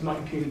Protestants, I'm not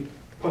impugning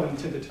pun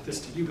intended this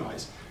to you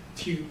guys,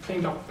 to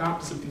claim that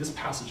baptism in this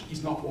passage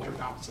is not water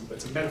baptism, but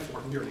it's a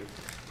metaphor merely.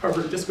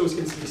 However, this goes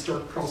against the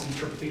historic Protestant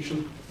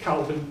interpretation.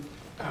 Calvin,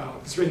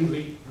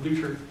 Zwingli,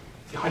 Luther,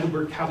 the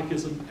Heidelberg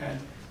Catechism, and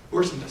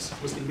Ursinus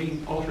was the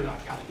main author of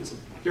that catechism,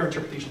 their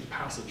interpretation of the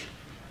passage.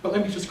 But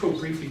let me just quote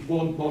briefly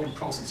one modern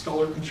Protestant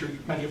scholar, I'm sure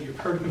many of you have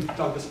heard of him,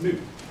 Douglas Moo.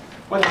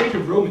 By the date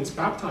of Romans,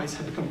 baptized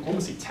had become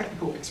almost a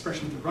technical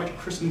expression of the rite of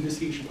Christian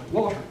initiation by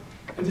water,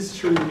 and this is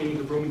surely the meaning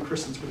the Roman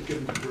Christians would have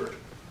given the word.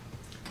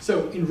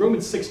 So in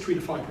Romans 6,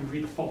 3-5, we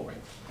read the following: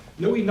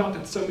 "Know ye not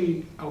that so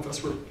many of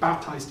us were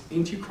baptized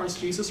into Christ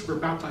Jesus, were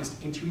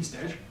baptized into his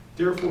death?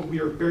 Therefore we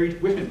are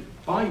buried with him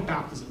by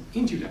baptism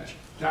into death,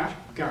 that,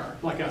 gar,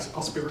 like as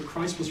our spirit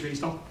Christ was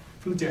raised up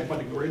from the dead by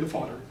the glory of the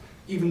Father,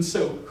 even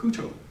so,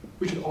 huto,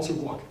 we should also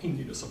walk in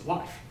newness of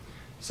life."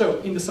 So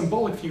in the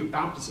symbolic view of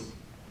baptism,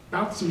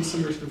 baptism is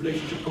similar to the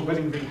relationship a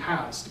wedding ring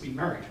has to be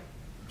married,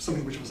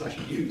 something which was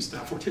actually used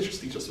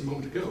fortuitously just a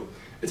moment ago.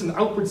 It's an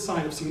outward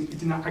sign of something it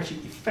did not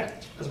actually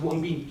effect, as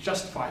one being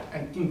justified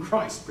and in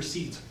Christ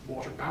precedes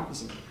water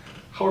baptism.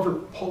 However,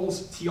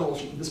 Paul's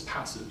theology in this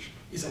passage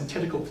is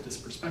antithetical to this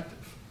perspective.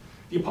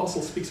 The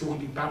apostle speaks of one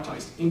being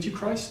baptized into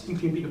Christ,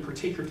 including being a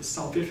partaker of the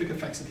salvific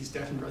effects of his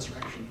death and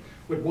resurrection,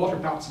 with water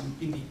baptism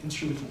being the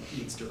instrumental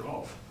means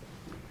thereof.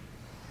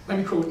 Let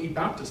me quote a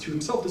Baptist who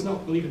himself does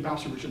not believe in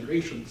baptismal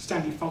regeneration,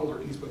 Stanley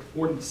Fowler, in his book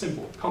Word and the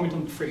Symbol, comment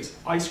on the phrase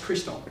 "eis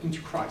Christo,"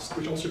 into Christ,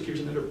 which also appears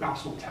in another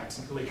baptismal text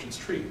in Galatians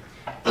 3.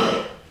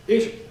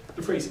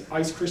 The phrase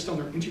 "eis Christo"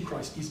 or "into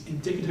Christ" is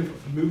indicative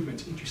of the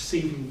movement into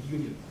saving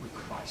union with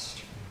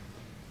Christ.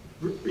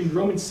 In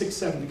Romans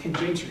 6:7, the King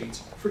James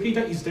reads, "For he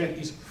that is dead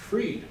is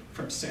freed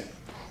from sin."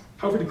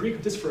 However, the Greek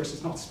of this verse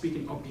is not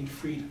speaking of being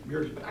freed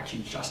merely, but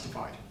actually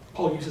justified.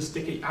 Paul uses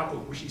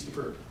dikaiao, which is the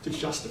verb, to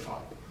justify.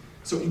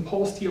 So in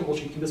Paul's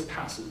theology in this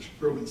passage,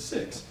 Romans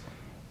 6,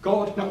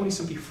 God not only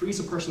simply frees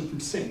a person from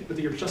sin, but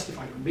they are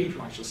justified or made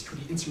righteous through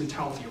the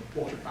instrumentality of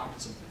water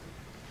baptism.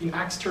 In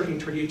Acts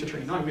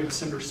 13:38-39, we have a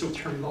similar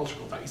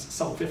soteriological, that is,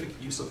 salvific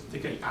use of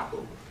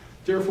dikaiao.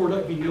 "Therefore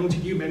let it be known to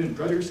you, men and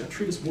brothers, that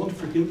through this one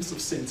forgiveness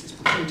of sins is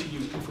proclaimed to you,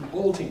 and from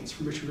all things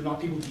from which we were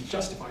not able to be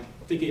justified,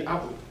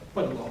 dikaiao,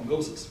 by the law of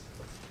Moses."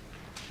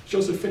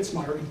 Joseph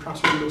Fitzmyer, in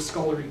perhaps one of those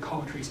scholarly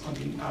commentaries on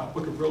the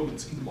book of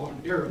Romans in the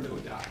modern era,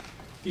 noted that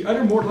the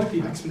other more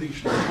likely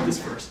explanation of this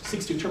verse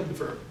seeks to interpret the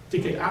verb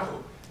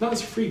dikaiao not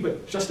as free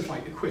but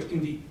justified, equipped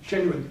in the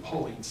genuine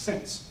Pauline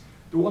sense.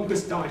 The one who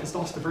has died has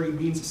lost the very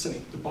means of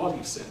sinning, the body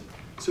of sin,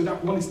 so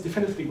that one is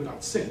definitively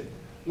without sin.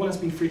 One has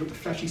been freed of the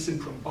fleshy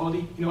sin-prone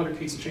body. In other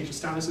cases, a change of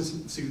status has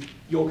ensued,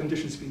 the old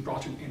conditions have been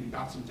brought to an end in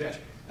baptism death,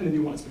 and a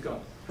new one has begun.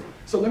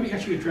 So let me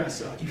actually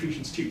address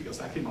Ephesians 2, because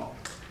that came up.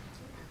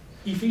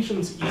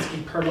 Ephesians is a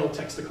parallel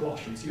text to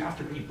Colossians. You have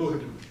to read both of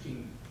them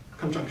in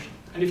conjunction.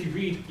 And if you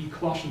read the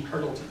Colossian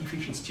parallel to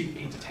Ephesians 2,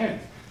 8-10,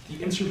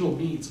 the instrumental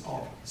means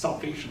of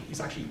salvation is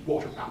actually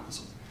water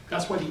baptism.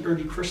 That's why the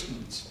early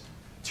Christians,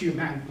 to a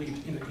man,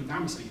 believed in it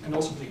unanimously, and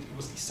also believed it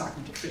was the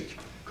sacrament of faith.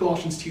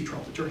 Colossians 2,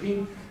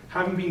 12-13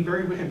 having been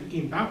buried with him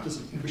in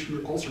baptism, in which we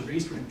were also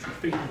raised with him through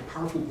faith in the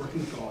powerful working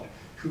of God,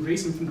 who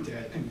raised him from the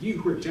dead, and you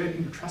who are dead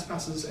in your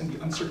trespasses and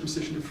the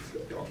uncircumcision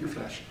of your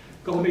flesh,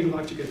 God made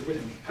alive together with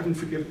him, having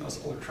forgiven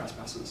us all our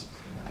trespasses.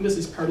 And this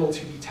is parallel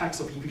to the text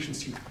of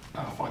Ephesians 2,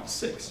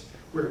 5-6,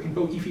 where in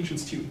both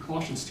Ephesians 2 and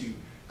Colossians 2,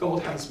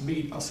 God has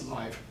made us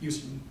alive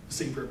using the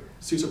same verb,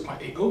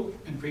 susopaeo,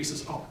 and raised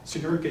us up,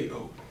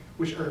 sunergeo,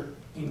 which are,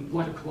 in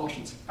light of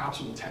Colossians,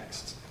 baptismal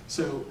texts.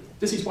 So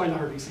this is why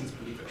Latter-day Saints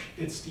believe it.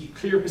 It's the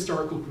clear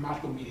historical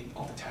grammatical meaning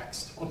of the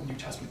text of the New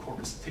Testament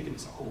corpus taken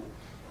as a whole.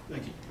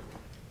 Thank you.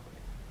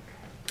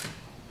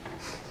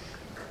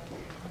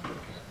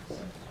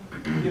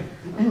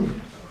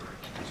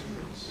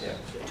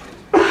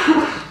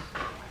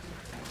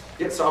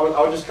 Yeah, so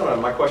I would just kind of,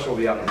 my question will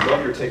be, I'd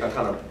love your take on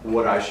kind of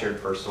what I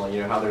shared personally,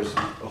 how there's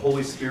the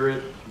Holy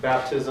Spirit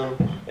baptism,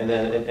 and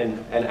then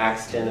in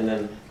Acts 10, and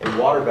then in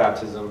water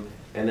baptism,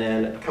 and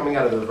then coming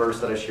out of the verse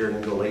that I shared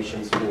in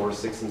Galatians 4,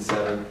 6, and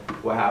 7,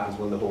 what happens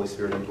when the Holy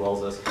Spirit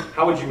indwells us.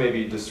 How would you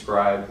maybe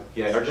describe,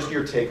 or just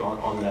your take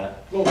on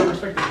that? Well, with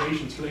respect to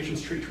Galatians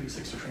 3,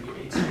 26 to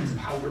 28 speaks of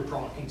how we're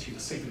brought into the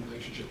saving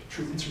relationship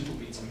through instrumental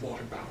means of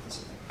water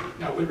baptism.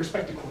 Now, with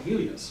respect to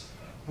Cornelius,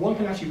 one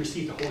can actually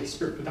receive the Holy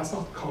Spirit, but that's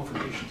not the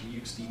confirmation, to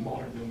use the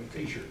modern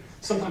nomenclature.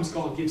 Sometimes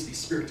God gives the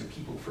Spirit to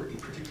people for a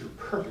particular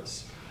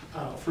purpose.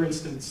 For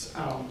instance,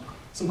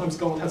 sometimes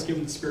God has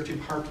given the Spirit to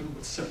empower people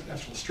with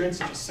supernatural strength,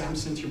 such as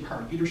Samson, to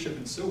empower leadership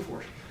and so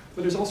forth.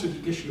 But there's also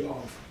the issue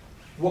of,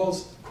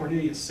 was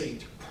Cornelius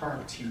saved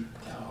prior to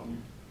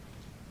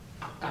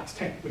Acts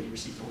 10, when he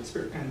received the Holy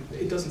Spirit? And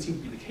it doesn't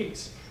seem to be the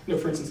case.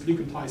 For instance, Luke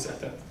implies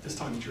that at this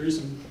time in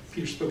Jerusalem,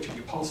 Peter spoke to the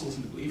apostles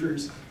and the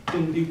believers.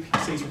 Then Luke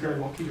says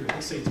regarding what Peter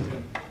had said to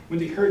them, when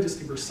they heard this,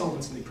 they were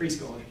silent and they praised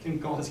God.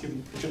 And God has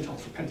given the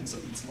Gentiles repentance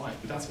that leads to life.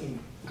 But that's in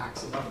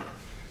Acts 11.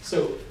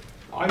 So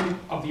I'm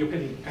of the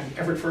opinion, and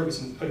Everett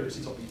Ferguson and others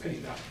is of the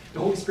opinion, that the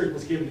Holy Spirit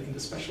was given in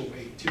this special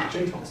way to the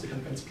Gentiles to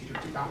convince Peter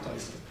to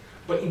baptize them.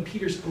 But in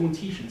Peter's own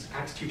teachings,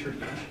 Acts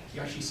 2:38, he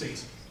actually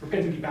says,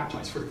 repent and be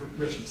baptized for the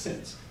remission of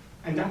sins.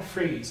 And that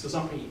phrase does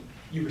not mean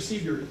you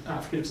receive your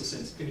forgiveness of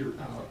sins, then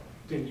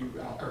you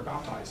are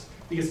baptized.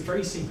 Because the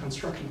very same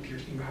construction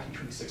appears in Matthew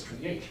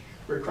 26:28,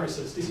 where Christ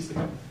says, this is the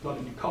blood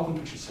of the new covenant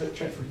which is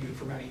shed for you and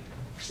for many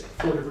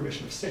for the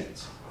remission of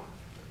sins.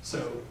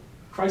 So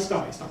Christ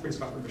dies, that brings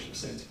about remission of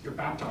sins. You're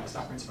baptized,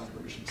 that brings about the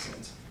remission of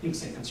sins in the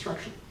same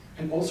construction.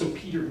 And also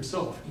Peter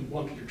himself in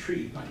 1 Peter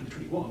 3,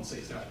 19-21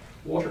 says that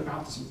water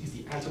baptism is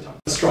the antitype.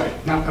 That's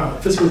right. Now,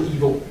 physical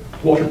evil,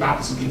 water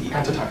baptism is the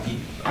antitype, the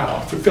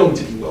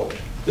fulfillment of the will.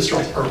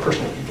 Destroys our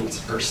personal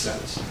evils, our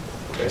sins.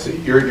 Okay, so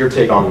your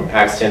take on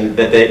Acts 10,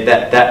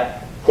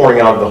 that pouring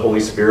out of the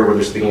Holy Spirit where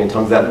they're speaking in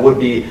tongues, that would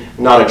be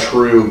not a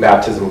true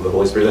baptism of the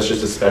Holy Spirit. That's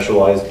just a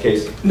specialized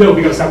case? No,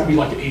 because that would be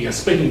like a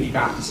splitting the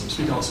baptisms,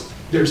 because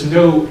there's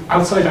no,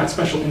 outside that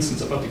special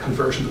instance about the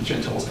conversion of the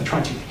Gentiles and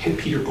trying to hit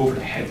Peter over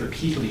the head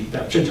repeatedly,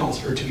 that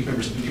Gentiles are to be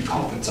members of the new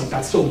covenant, so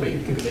that's still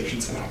debated in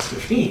Galatians and Acts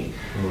 15.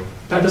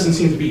 That doesn't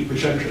seem to be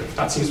regenerative.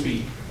 That seems to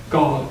be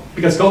God,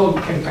 because God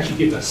can actually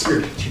give that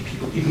Spirit to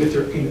people, even if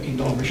they're in a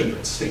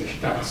non-regenerate state.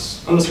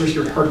 That's, unless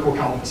you're a hardcore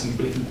Calvinist and you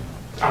believe in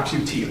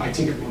absolute T, I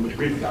think everyone would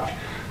agree with that.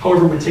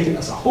 However, when taken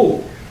as a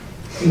whole,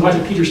 in light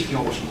of Peter's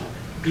theology,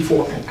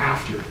 before and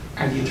after,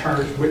 and the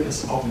entire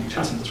witness of the New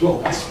Testament as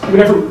well,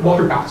 whenever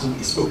water baptism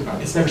is spoken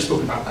about, it's never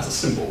spoken about as a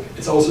symbol.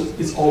 It's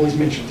always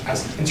mentioned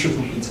as the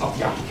instrumental means of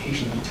the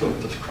application and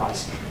atonement of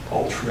Christ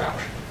all throughout.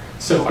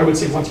 So I would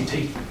say once you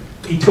take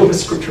a total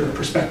scriptura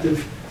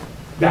perspective,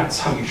 that's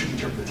how you should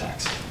interpret the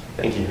text.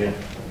 Thank you. Yeah.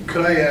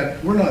 Could I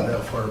add, we're not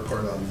that far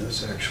apart on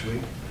this actually.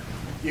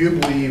 You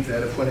believe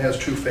that if one has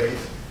true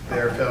faith, they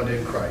are found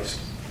in Christ.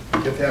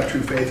 If they have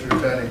true faith and are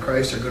found in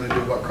Christ, they're going to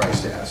do what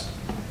Christ asked.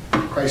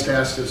 Christ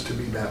asked us to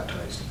be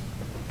baptized.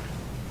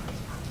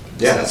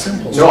 Yeah. It's that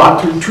simple. No,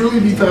 So to truly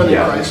be found in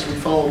Christ, we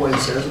follow what he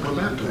says and we're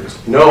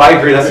baptized. No, I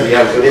agree.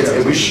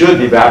 We should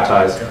be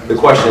baptized. The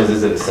question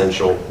is it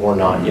essential or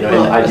not?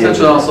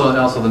 Essentially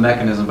also the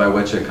mechanism by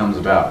which it comes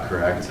about,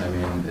 correct? I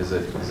mean, is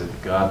it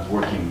God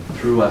working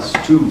through us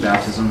to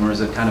baptism, or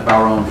is it kind of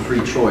our own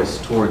free choice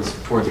towards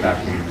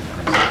baptism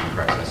and accepting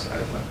Christ?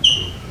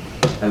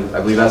 I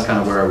believe that's kind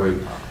of where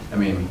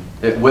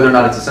whether or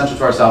not it's essential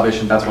to our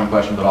salvation, that's one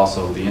question, but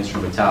also the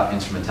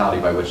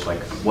instrumentality by which,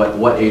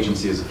 what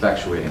agency is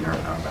effectuating our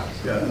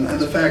baptism. Yeah, and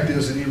the fact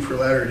is that even for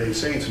Latter-day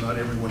Saints, not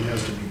everyone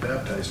has to be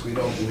baptized. We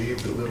don't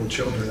believe that little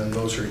children and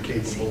those who are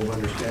capable of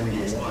understanding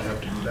the law have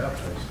to be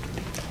baptized.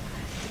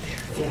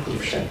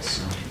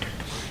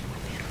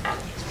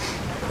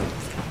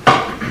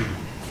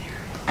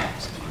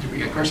 Did we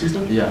get questions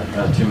done?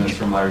 Yeah, 2 minutes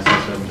from Larry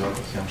Sanchez,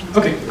 Evangelicals. Yeah.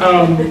 Okay.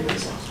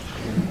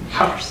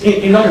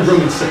 In other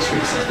Romans 6, he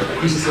says that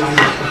it uses the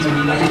language of being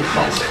united with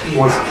Christ.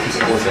 One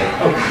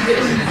second.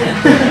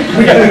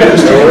 We got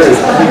this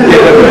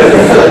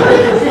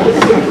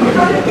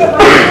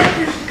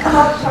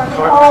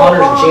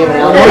Connor's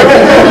jamming out.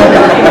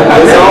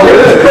 It's all good.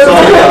 It's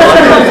all good.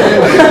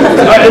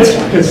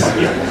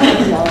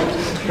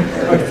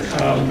 Okay.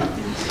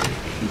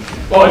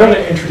 Well, I don't want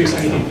to introduce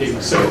anything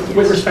new. So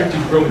with respect to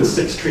Romans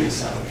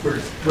 6:27,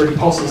 where the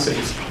apostle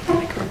says,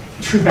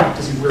 through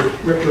baptism, we're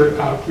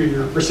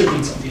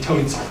recipients of the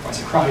atoning sacrifice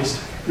of Christ,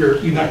 we're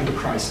united with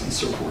Christ, and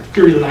so forth.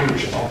 Purely the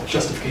language of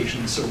justification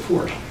and so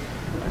forth.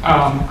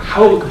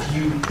 How do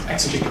you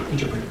exegete or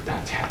interpret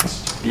that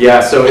text?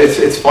 Yeah, so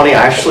it's funny.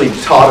 I actually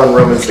taught on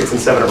Romans 6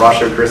 and 7 at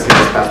Ratio Christi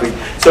this past week.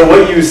 So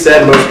what you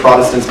said, most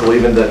Protestants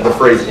believe in the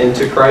phrase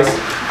into Christ.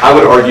 I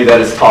would argue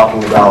that is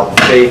talking about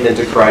faith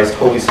into Christ,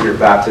 Holy Spirit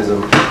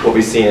baptism, what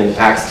we see in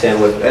Acts 10.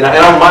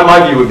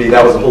 My view would be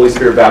that was a Holy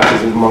Spirit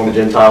baptism among the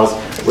Gentiles,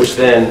 which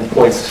then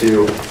points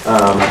to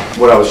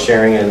what I was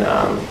sharing in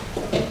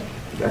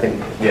I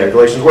think,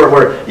 Galatians,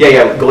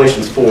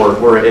 Galatians 4,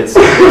 where it's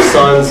we're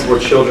sons,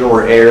 we're children,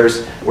 we're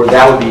heirs, where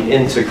that would be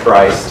into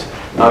Christ.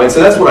 And so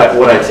that's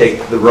what I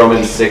take the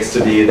Romans 6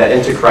 to be, that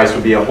into Christ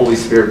would be a Holy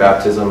Spirit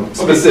baptism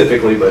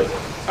specifically, but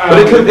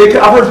it could,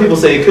 I've heard people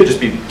say it could just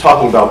be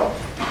talking about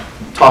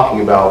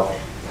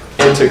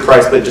into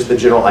Christ, but just the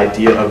general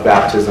idea of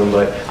baptism.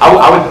 But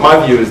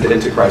my view is that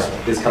into Christ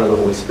is kind of the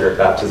Holy Spirit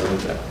baptism.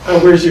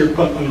 Where's your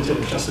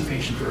unintended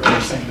justification for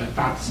understanding that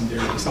baptism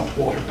there is not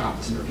water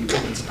baptism or the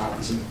ordinance of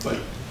baptism, but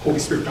Holy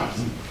Spirit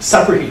baptism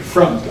separated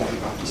from water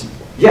baptism?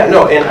 Yeah,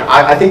 no, and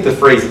I think the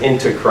phrase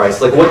into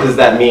Christ, like what does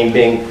that mean,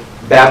 being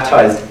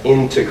baptized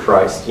into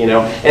Christ, and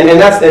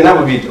that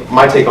would be,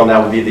 my take on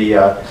that would be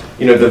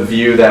the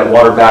view that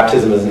water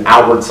baptism is an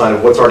outward sign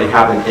of what's already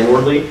happened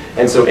inwardly.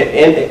 And so,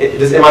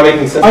 am I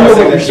making sense? I know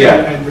what you're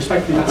saying, and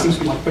respectfully, that seems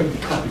to be like putting the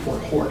cart before a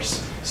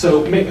horse.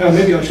 So maybe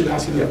I should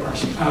ask you another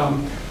question.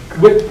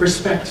 With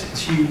respect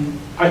to,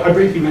 I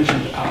briefly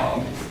mentioned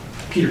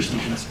Peter's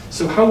teachings.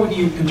 So how would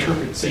you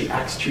interpret, say,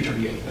 Acts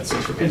 2:38, that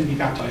says, repent and be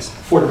baptized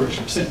for the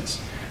remission of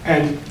sins?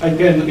 And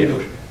again, let me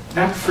note,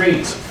 that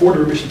phrase, for the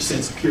remission of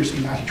sins, appears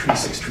in Matthew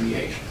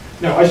 26:28.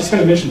 Now, I just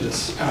kind of mentioned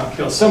this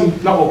because some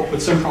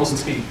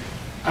Protestants mean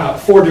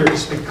for there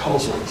is a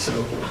causal.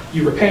 So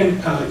you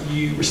repent,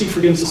 you receive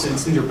forgiveness of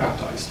sins, then you're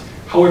baptized.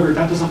 However,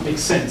 that does not make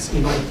sense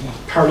in light of the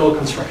parallel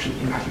construction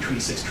in Matthew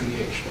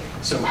 26:28.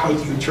 So how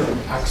do you interpret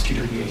Acts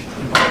 2:38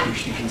 in light of your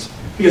teachings?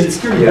 Because it's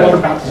clearly water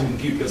baptism in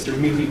view, because they're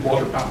immediately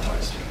water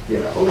baptized. Yeah,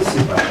 well, let's see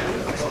if I can do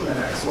that on the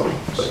next one.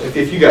 But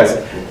if you guys,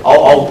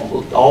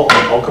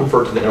 I'll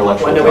confer to the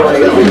intellectual. I know we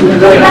only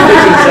got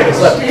 15 seconds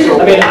left.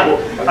 I mean,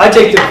 I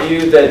take the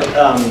view that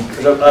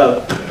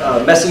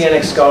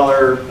Messianic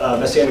scholar,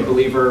 Messianic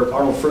believer,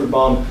 Arnold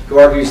Fruitbaum, who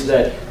argues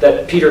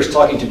that Peter's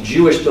talking to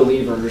Jewish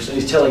believers, and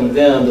he's telling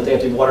them that they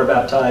have to be water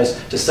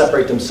baptized to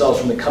separate themselves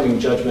from the coming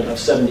judgment of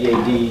 70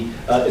 AD.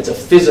 It's a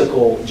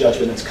physical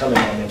judgment that's coming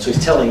on them. So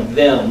he's telling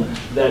them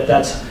that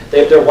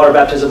their water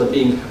baptism of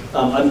being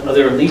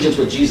their allegiance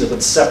with Jesus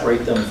would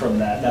separate them from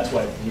that. And that's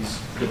what he's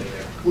giving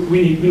there.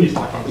 We need to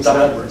talk about this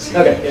afterwards.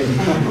 Okay.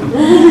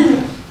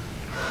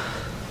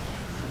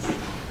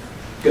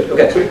 Good.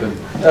 Okay.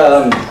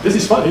 This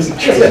is fun, isn't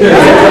it?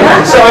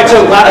 So I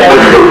took a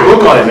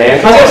book on it, man.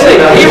 I was going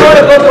to say, he wrote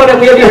a book on it.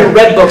 We haven't even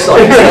read books on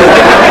it.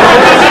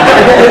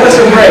 It was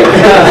great.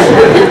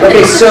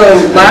 Okay, so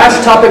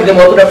last topic, then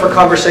we'll open up for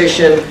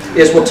conversation,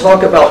 is we'll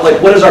talk about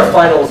what is our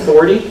final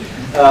authority.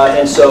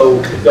 And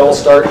so y'all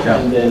start,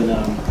 and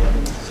then.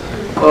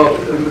 Well,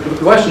 the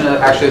question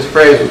actually is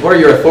phrased was, what are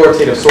your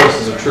authoritative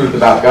sources of truth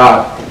about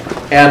God?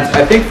 And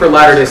I think for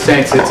Latter-day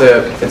Saints, it's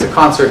a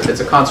concert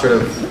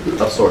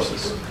of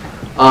sources.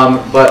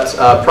 But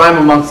prime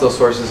amongst those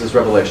sources is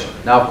revelation.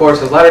 Now, of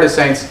course, as Latter-day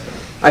Saints,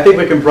 I think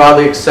we can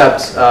broadly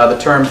accept the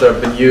terms that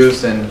have been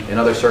used in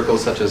other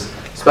circles, such as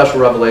special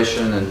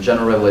revelation and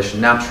general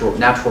revelation, natural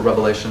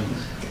revelation.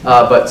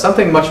 But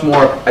something much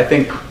more, I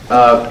think,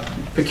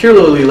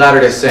 peculiarly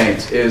Latter-day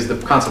Saint is the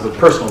concept of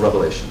personal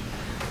revelation,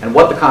 and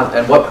what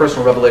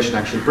personal revelation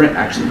actually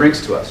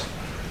brings to us.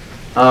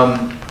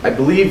 I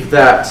believe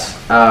that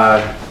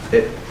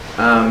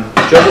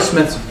Joseph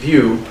Smith's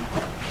view,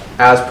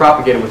 as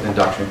propagated within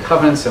Doctrine and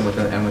Covenants and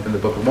within the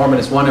Book of Mormon,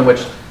 is one in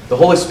which the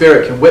Holy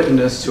Spirit can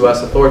witness to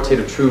us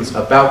authoritative truths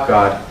about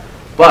God,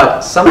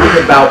 but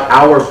something about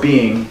our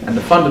being and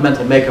the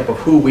fundamental makeup of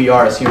who we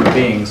are as human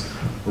beings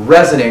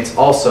resonates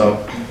also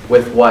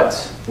with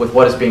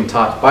what is being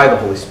taught by the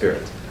Holy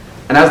Spirit.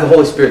 And as the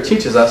Holy Spirit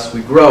teaches us,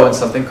 we grow in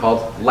something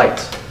called light.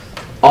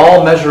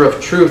 All measure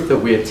of truth that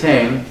we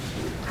attain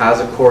has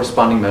a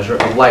corresponding measure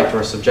of light,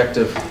 or a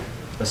subjective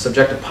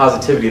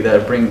positivity that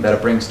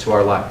it brings to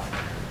our life.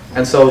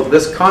 And so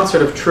this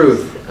concert of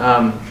truth,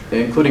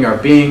 including our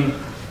being,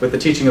 with the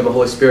teaching of the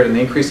Holy Spirit and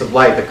the increase of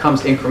light that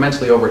comes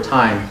incrementally over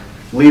time,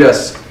 lead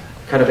us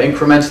kind of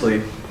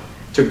incrementally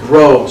to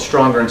grow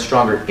stronger and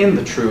stronger in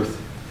the truth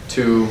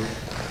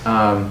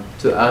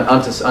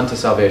unto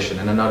salvation,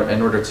 and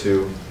in order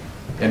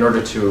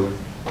to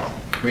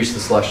reach the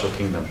celestial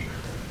kingdom.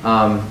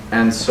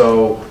 And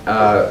so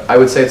I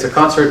would say it's a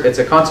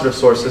concert of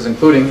sources,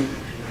 including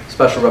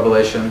special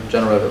revelation,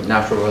 general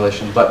natural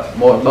revelation, but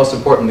most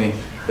importantly,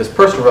 this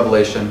personal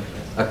revelation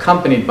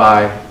accompanied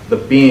by the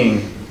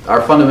being,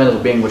 our fundamental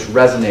being, which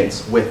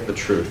resonates with the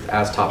truth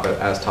as taught by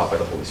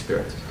the Holy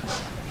Spirit.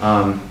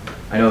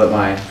 I know that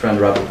my friend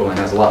Robert Bullen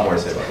has a lot more to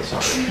say about this.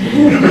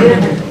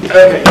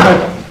 Okay,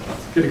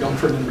 good to go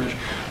further than Rich.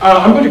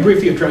 I'm going to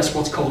briefly address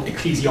what's called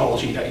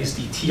ecclesiology, that is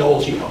the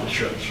theology of the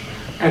church,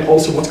 and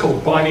also what's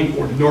called binding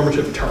or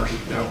normative authority.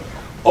 Now,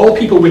 all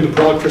people within the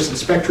broad Christian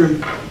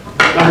spectrum,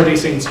 Latter-day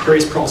Saints,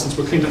 various Protestants,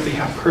 will claim that they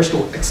have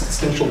personal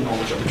existential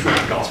knowledge of the truth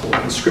of the gospel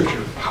and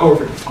scripture,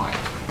 however defined.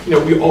 You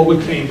know, we all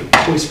would claim that the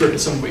Holy Spirit in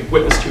some way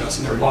witnessed to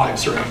us in our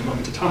lives or at a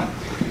moment of time.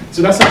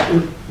 So that's not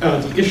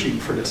the issue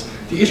for this.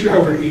 The issue,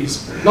 however,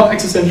 is not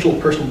existential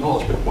personal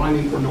knowledge, but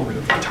binding or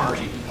normative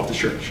authority of the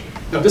church.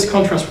 Now, this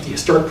contrasts with the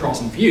historic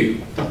Protestant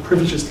view that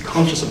privileges the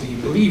conscience of the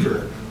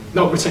believer,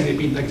 notwithstanding it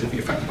being negatively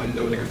affected by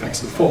the loading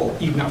effects of the fall,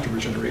 even after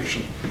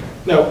regeneration.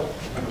 Now,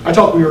 I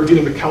thought we were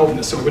dealing with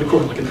Calvinists, so I would have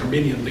quoted like an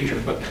Arminian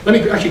later, but let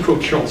me actually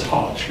quote Charles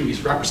Hodge, who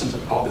is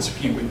representative of this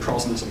view in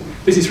Protestantism.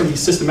 This is from the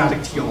Systematic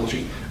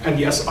Theology, and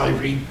yes, I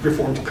read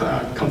Reformed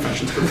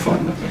confessions for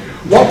fun.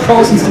 What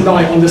Protestants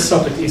deny on this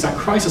subject is that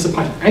Christ has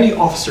appointed any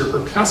officer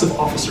or class of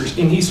officers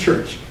in his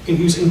church in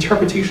whose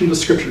interpretation of the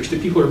scriptures the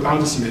people are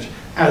bound to submit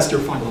as their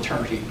final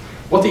authority.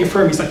 What they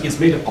affirm is that he has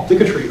made it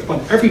obligatory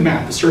upon every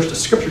man to search the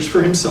scriptures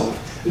for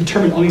himself and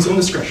determine on his own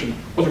discretion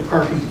what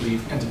require him to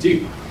believe and to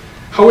do.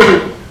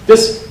 However,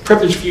 this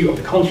privileged view of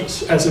the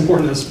conscience, as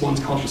important as one's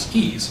conscience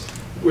is,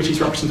 which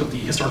is representative of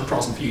the historic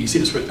Protestant view, you see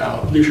this with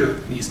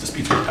Luther in his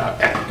disputes with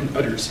Eck and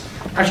others,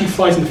 actually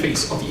flies in the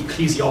face of the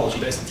ecclesiology,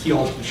 that is the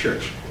theology of the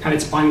church, and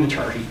its binding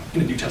authority in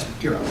the New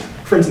Testament era.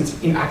 For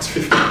instance, in Acts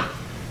 15.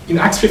 In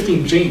Acts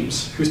 15,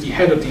 James, who's the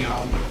head of the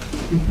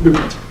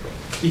movement,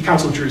 the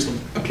Council of Jerusalem,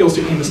 appeals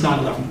to Amos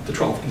 9:11 to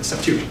 12 in the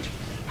Septuagint.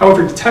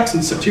 However, the text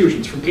in the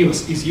Septuagint from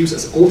Amos is used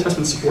as Old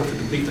Testament support for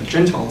the belief that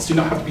Gentiles do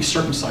not have to be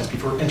circumcised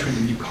before entering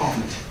the new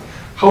covenant.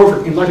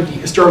 However, in light of the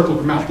historical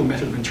grammatical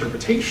method of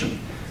interpretation,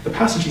 the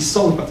passage is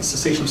silent about the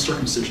cessation of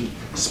circumcision,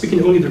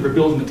 speaking only of the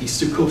rebuilding of the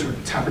Sukkot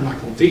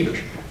tabernacle of David,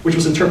 which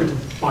was interpreted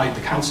by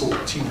the council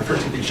to refer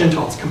to the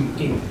Gentiles coming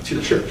into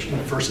the church in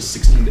verses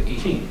 16 to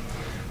 18.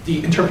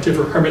 The interpretive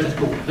or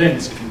hermeneutical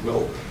lens, if you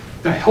will,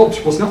 that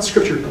helped was not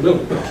scripture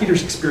alone, but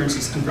Peter's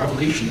experiences and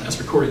revelation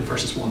as recorded in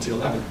verses 1 to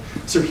 11.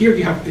 So here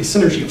you have a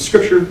synergy of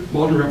scripture,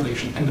 modern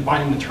revelation, and the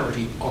binding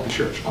authority of the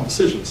church on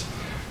decisions.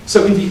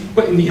 So in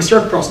the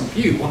historic Protestant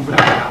view, one would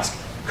have to ask,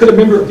 could a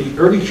member of the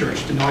early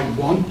church deny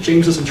 1,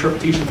 James's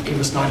interpretation of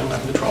Amos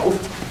 9:11 to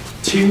 12,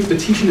 2, the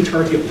teaching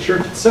authority of the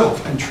church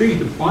itself, and 3,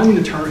 the binding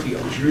authority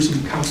of the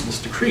Jerusalem Council's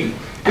decree,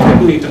 if they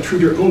believed that through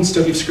their own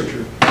study of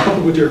scripture,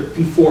 coupled with their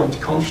informed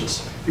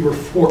conscience, they were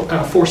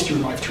forced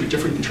to arrive to a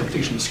different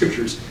interpretation of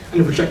scriptures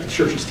and reject the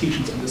church's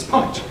teachings on this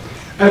point.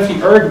 And if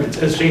the argument,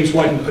 as James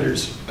White and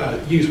others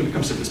use when it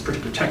comes to this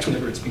particular text,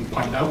 whenever it's being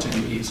pointed out to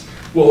him, is,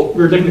 well,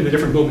 we're living in a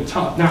different moment in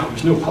time now,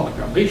 there's no public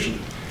revelation.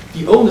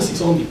 The onus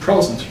is on the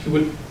Protestant who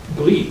would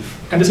believe,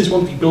 and this is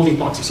one of the building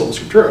blocks of sola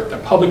scriptura,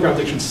 that public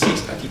revelation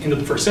ceased at the end of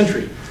the first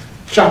century.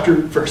 Chapter,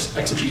 verse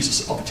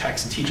exegesis of the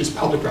text teaches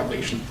public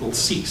revelation will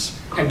cease.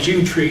 And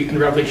Jude 3 and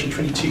Revelation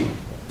 22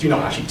 do not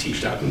actually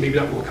teach that, and maybe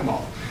that will come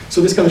up. So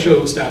this kind of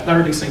shows that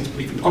Latter-day Saints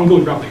believe in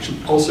ongoing revelation,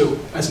 also,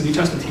 as the New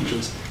Testament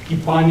teaches, the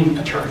binding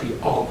authority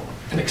of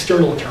an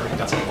external authority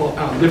that's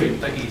living,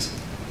 that is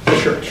the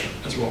church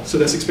as well. So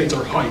this explains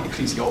our high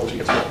ecclesiology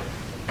as well.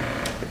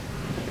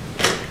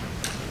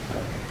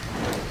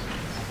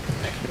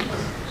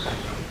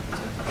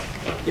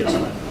 Yes.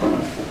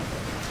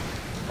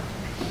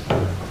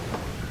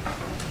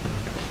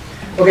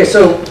 Okay,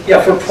 so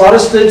yeah, for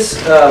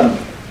Protestants,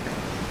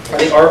 I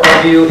think our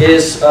view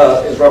is,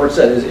 as Robert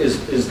said,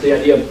 is the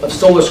idea of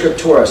sola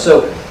scriptura.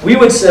 So we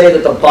would say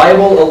that the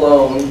Bible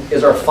alone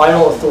is our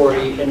final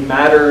authority in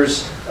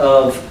matters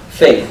of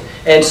faith.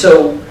 And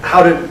so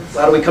how do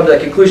we come to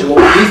that conclusion?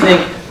 Well, we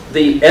think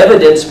the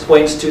evidence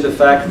points to the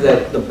fact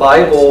that the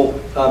Bible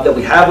that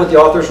we have what the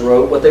authors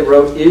wrote, what they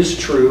wrote is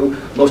true.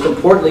 Most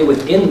importantly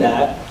within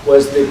that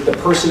was the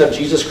person of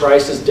Jesus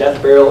Christ, his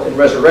death, burial, and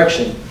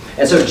resurrection.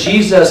 And so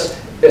Jesus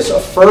is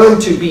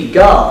affirmed to be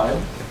God.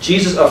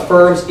 Jesus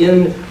affirms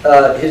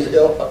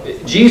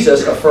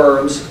Jesus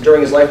affirms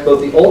during his life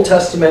both the Old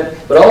Testament,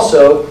 but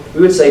also,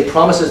 we would say,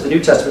 promises the New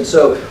Testament.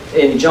 So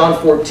in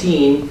John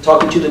 14,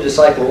 talking to the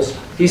disciples,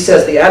 he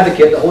says, the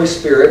advocate, the Holy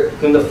Spirit,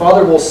 whom the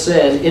Father will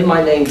send in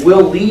my name,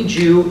 will lead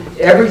you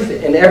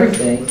in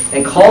everything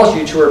and cause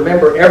you to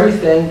remember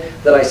everything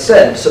that I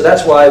said. So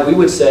that's why we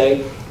would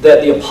say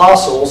that the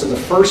apostles in the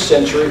first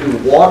century who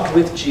walked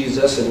with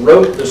Jesus and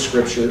wrote the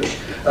scriptures,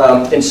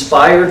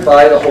 inspired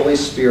by the Holy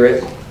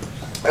Spirit,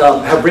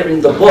 have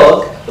written the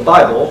book, the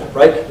Bible,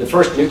 right? The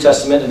first New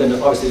Testament, and then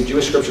obviously the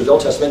Jewish scriptures, the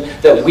Old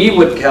Testament, that we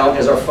would count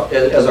as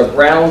our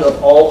ground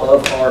of all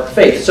of our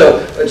faith. So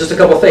just a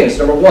couple of things.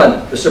 Number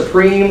one, the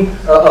supreme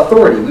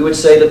authority. We would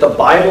say that the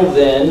Bible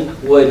then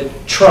would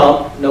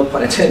trump, no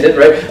pun intended,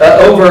 right,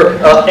 over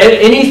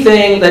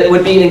anything that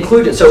would be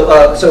included.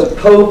 So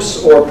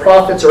popes or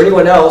prophets or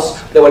anyone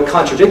else that would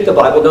contradict the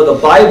Bible, no, the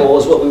Bible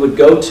is what we would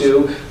go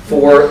to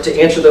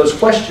answer those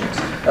questions.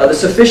 The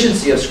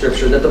sufficiency of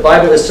Scripture, that the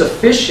Bible is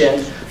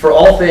sufficient for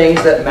all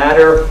things that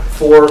matter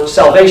for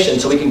salvation.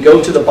 So we can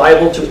go to the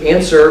Bible to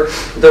answer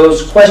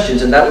those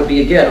questions, and that would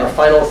be, again, our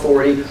final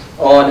authority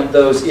on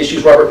those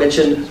issues. Robert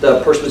mentioned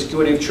the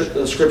perspicuity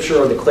of Scripture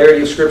or the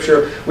clarity of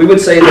Scripture. We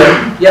would say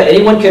that, yeah,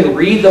 anyone can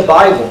read the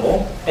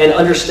Bible and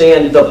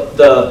understand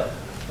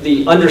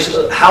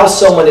how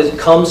someone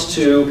comes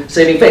to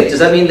saving faith. Does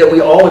that mean that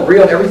we all agree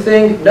on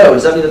everything? No.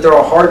 Does that mean that there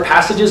are hard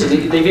passages? And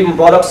they've even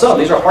brought up some.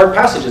 These are hard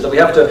passages that we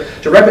have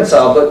to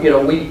reconcile. But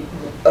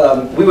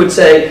we would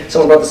say,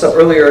 someone brought this up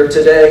earlier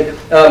today,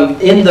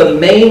 in the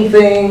main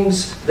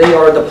things, they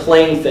are the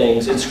plain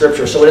things in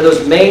Scripture. So in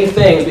those main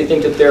things, we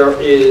think that there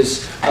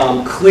is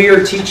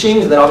clear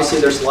teaching, and then obviously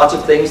there's lots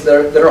of things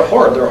that are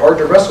hard. They're hard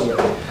to wrestle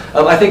with.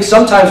 I think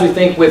sometimes we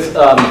think with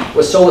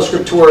sola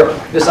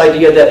scriptura, this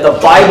idea that the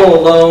Bible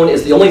alone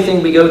is the only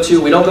thing we go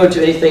to. We don't go to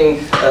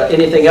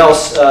anything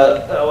else.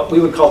 We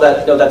would call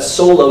that that's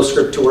solo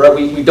scriptura.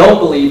 We don't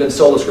believe in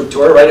sola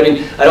scriptura, right? I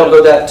mean, I don't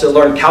go that to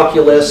learn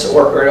calculus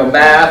or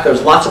math.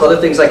 There's lots of other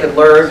things I could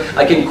learn.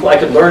 I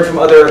could learn from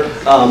other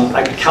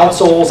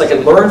councils. I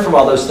can learn from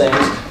all those things.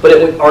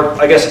 But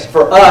I guess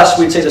for us,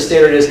 we'd say the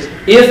standard is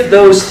if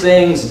those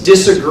things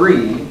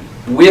disagree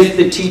with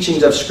the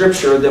teachings of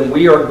Scripture, then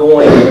we are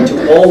going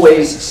to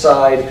always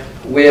side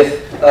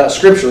with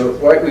Scripture.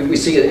 Right? We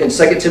see it in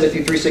 2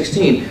 Timothy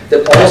 3:16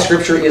 that all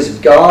Scripture is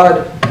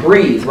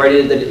God-breathed.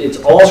 Right? That it's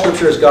all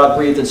Scripture is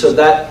God-breathed, and so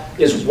that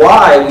is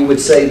why we would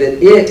say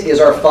that it is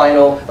our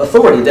final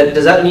authority.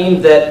 Does that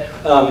mean that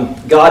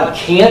God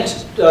can't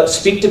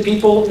speak to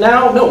people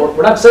now? No,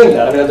 we're not saying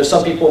that. I mean, there's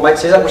some people who might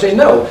say that. We're saying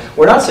no,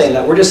 we're not saying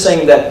that. We're just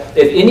saying that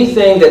if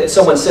anything that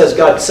someone says,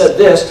 God said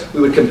this, we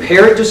would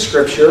compare it to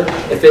Scripture.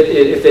 If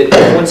it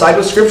coincides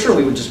with Scripture,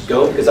 we would just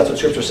go because that's what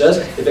Scripture says.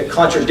 If it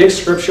contradicts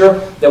Scripture,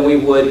 then we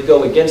would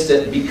go against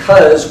it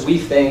because we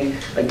think,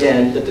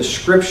 again, that the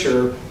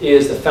Scripture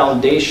is the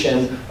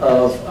foundation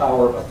of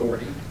our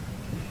authority.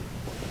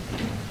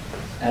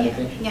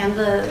 Yeah,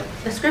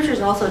 the Scriptures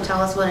also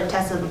tell us what a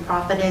test of the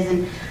prophet is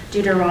in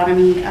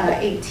Deuteronomy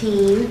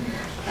 18,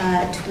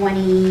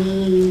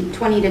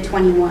 20 to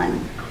 21.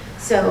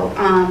 So,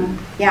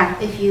 yeah,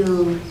 if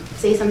you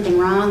say something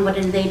wrong, what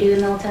did they do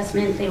in the Old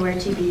Testament? They were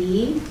to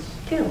be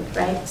killed,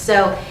 right?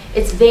 So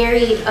it's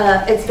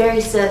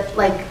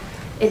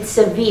it's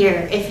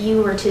severe if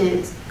you were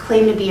to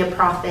claim to be a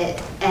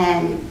prophet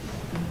and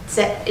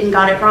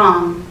got it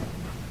wrong,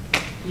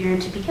 you're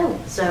to be killed.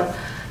 So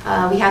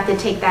we have to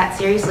take that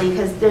seriously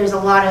because there's a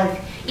lot of,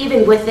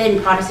 even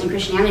within Protestant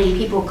Christianity,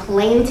 people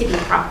claim to be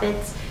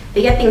prophets.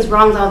 They get things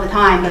wrong all the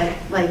time, but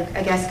like,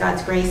 I guess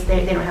God's grace,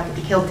 they don't have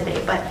to be killed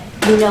today, but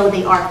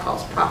they are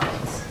false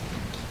prophets.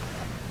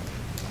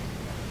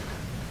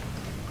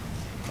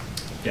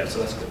 Yeah, so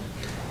that's good.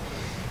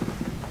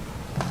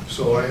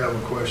 So I have a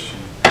question.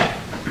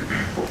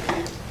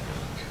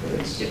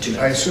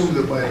 Yeah, I assume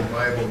that by the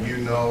Bible you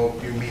mean all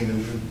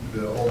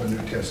the New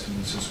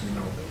Testaments as we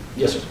know them.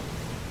 Yes, sir.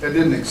 That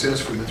didn't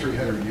exist for the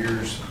 300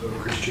 years of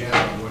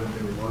Christianity when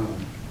they were learned.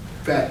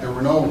 In fact, there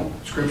were no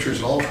scriptures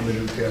at all from the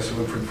New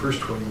Testament for the first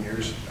 20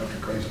 years after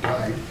Christ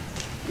died.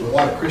 There were a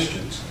lot of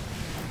Christians.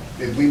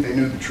 They believed they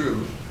knew the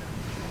truth.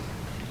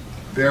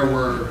 There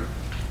were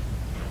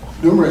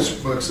numerous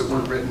books that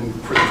weren't written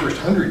for the first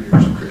 100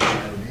 years of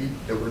Christianity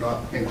that were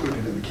not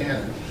included in the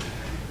canon.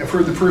 And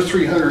for the first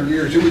 300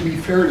 years, it would be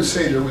fair to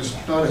say there was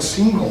not a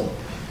single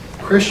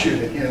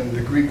Christian in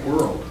the Greek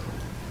world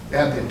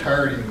that had the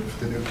entirety of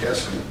the New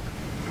Testament.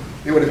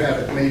 They would have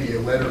had maybe a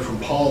letter from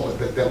Paul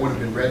that would have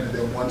been read to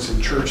them once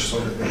in church so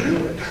that they knew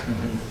it.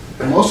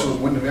 And most of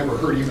them wouldn't have ever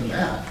heard even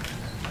that.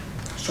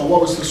 So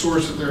what was the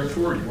source of their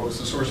authority? What was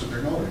the source of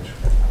their knowledge?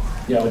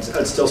 Yeah,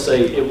 I'd still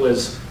say it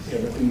was.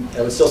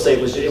 I would still say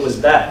it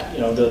was that.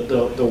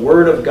 The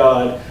Word of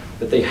God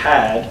that they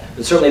had,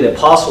 and certainly the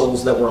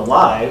apostles that were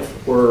alive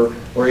were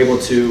able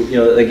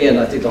to. Again,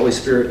 I think the Holy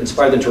Spirit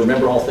inspired them to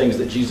remember all things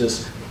that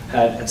Jesus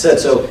had said.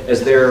 So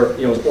as their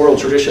oral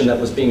tradition that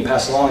was being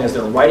passed along as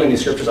they're writing these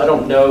scriptures, I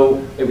don't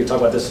know, maybe we talk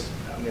about this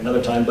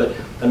another time, but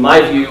in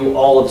my view,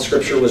 all of the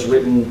scripture was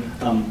written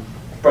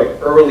probably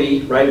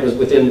early, right? It was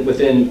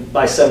within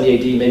by 70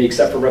 AD, maybe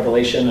except for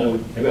Revelation.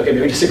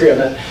 Maybe we disagree on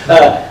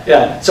that.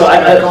 Yeah. So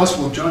the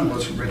Gospel of John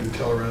wasn't written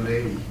until around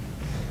 80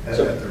 at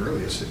the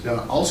earliest.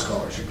 Now, all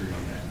scholars agree on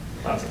that.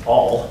 That's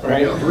all,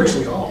 right? Yeah,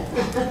 virtually all.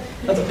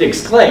 That's a big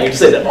claim to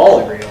say that all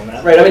agree on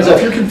that, right? I mean, so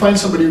if you can find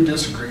somebody who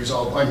disagrees,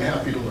 I'm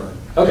happy to learn.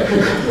 Okay,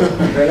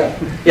 fair enough.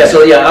 Yeah,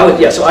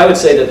 so I would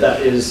say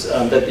that is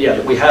that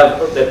we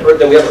have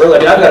early. I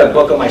mean, I've got a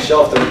book on my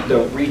shelf,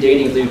 the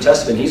redating of the New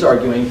Testament. He's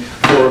arguing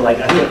for I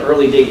think an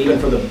early date even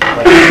for the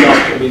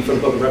for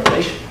the Book of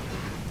Revelation.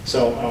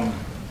 So I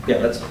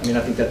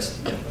think that's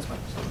fine.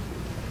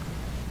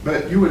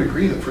 But you would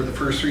agree that for the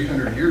first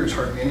 300 years,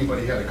 hardly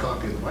anybody had a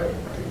copy of the Bible,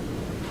 right?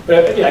 But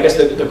I guess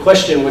the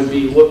question would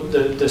be, what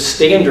the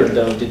standard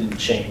though didn't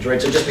change,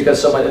 right? So just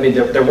because somebody,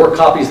 there were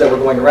copies that were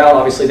going around.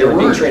 Obviously, they were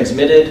being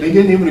transmitted. They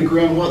didn't even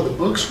agree on what the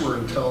books were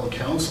until the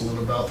council in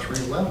about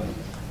 311.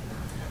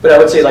 But I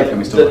would say, like, And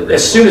we still agree.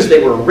 as soon as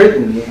they were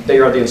written, they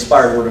are the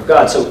inspired Word of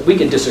God. So we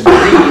can disagree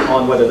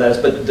on whether that is,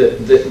 but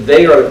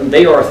they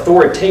are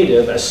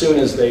authoritative as soon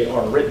as they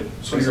are written.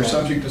 So you're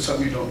subject to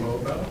something you don't know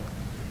about?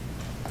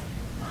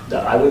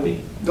 That I would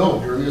be. No,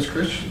 early as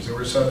Christians, they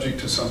were subject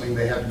to something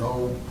they had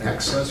no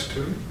access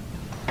to.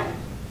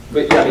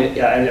 But yeah, I mean,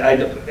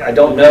 yeah, I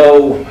don't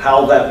know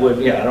how that would.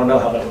 Yeah, I don't know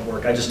how that would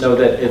work. I just know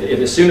that if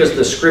as soon as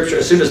the Scripture,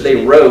 as soon as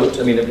they wrote,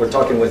 I mean, if we're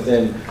talking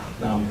within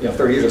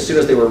 30 years, as soon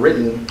as they were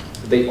written,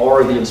 they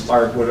are the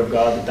inspired Word of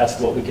God. That's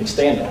what we can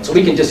stand on. So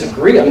we can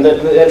disagree. I mean,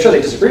 I'm sure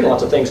they disagree on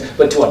lots of things,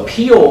 but to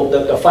appeal,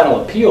 the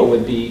final appeal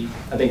would be,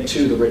 I think,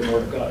 to the written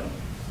Word of God.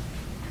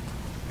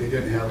 They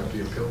didn't have it to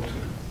be appealed to.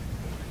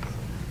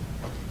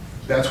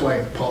 That's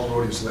why Paul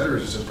wrote his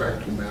letters as a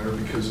practical matter,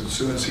 because as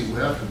soon as he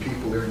left, the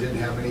people there didn't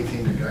have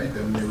anything to guide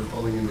them. They were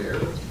falling into error,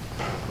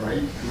 right?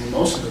 I mean,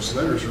 most of those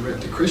letters are written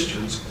to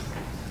Christians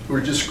who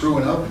were just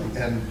screwing up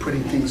and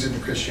putting things into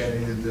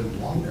Christianity that didn't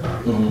belong there.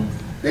 Mm-hmm.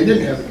 They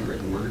didn't have any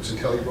written words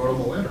until he wrote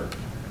them a letter.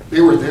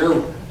 They were there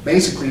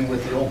basically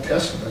with the Old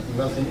Testament and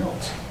nothing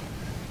else.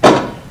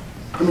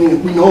 I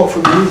mean, we know it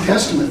from the New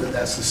Testament that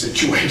that's the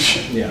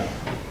situation. Yeah.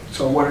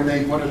 So what are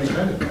they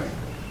guided by?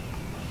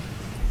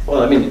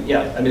 Well, I mean,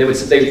 yeah. I mean,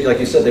 like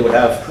you said, they would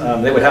have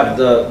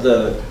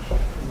the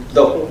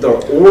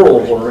oral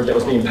word that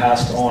was being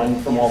passed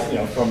on from all,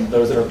 from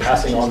those that are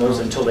passing on those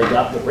until they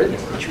got the written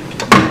word.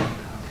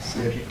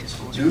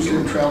 Jews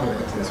didn't travel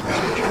like this.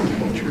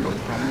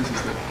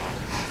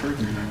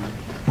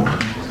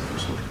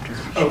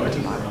 Oh, I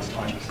didn't realize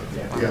time.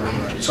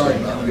 Yeah, right. Sorry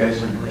about that.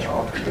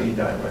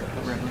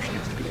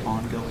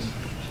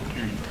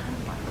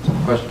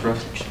 Question for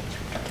us?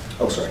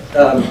 Oh, sorry.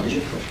 Did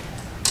you?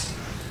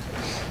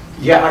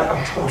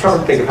 Yeah, I'm trying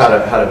to think of how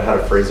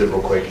to phrase it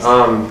real quick.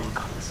 And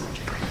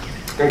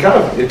kind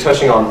of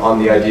touching on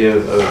the idea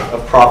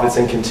of prophets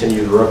and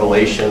continued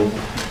revelation.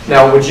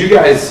 Now, would you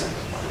guys,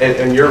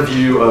 in your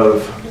view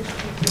of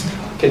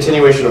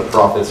continuation of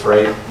prophets,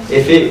 right,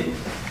 if it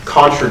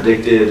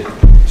contradicted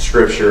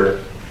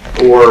Scripture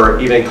or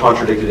even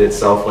contradicted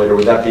itself later,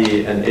 would that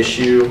be an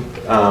issue?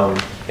 I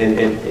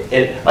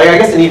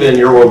guess, and even in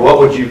your world, what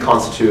would you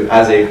constitute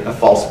as a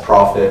false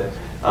prophet?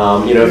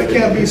 It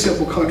can't be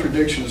simple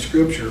contradiction of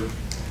Scripture.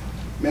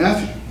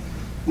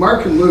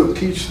 Mark and Luke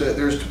teach that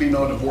there's to be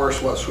no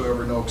divorce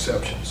whatsoever, no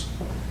exceptions.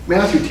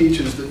 Matthew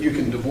teaches that you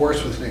can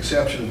divorce with an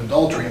exception of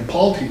adultery, and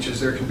Paul teaches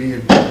there can be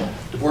a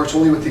divorce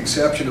only with the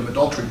exception of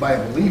adultery by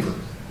a believer.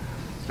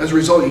 As a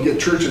result, you get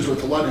churches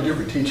with a lot of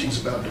different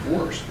teachings about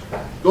divorce.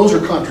 Those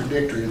are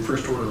contradictory in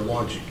first order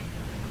logic.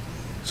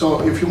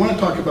 So if you want to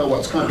talk about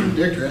what's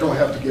contradictory, I don't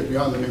have to get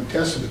beyond the New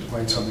Testament to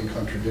find something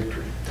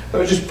contradictory.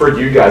 But just for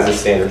you guys' as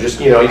standard, just,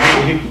 we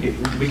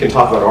can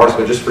talk about ours,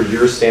 but just for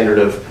your standard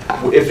of,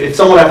 if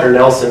someone after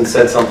Nelson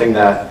said something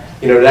that,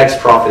 an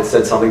ex-prophet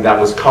said something that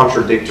was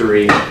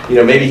contradictory,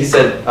 maybe he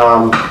said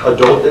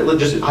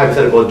just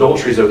hypothetical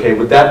adultery is okay,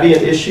 would that be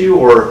an issue,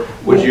 or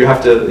would you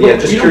have to,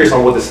 just curious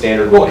on what the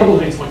standard would be? Well, a couple of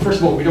things. Like, first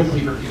of all, we don't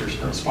believe our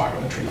leaders are inspired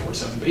on a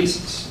 24/7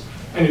 basis.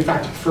 And in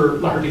fact, for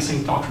Latter-day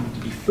Saint doctrine to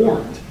be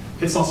formed,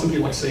 it's not simply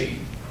like, say,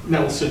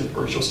 Nelson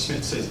or Joseph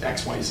Smith says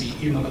X, Y, Z,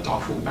 even on the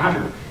doctrinal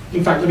matter.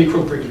 In fact, let me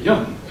quote Brigham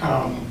Young.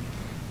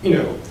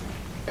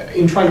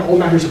 In trying all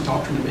matters of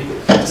doctrine to make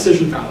a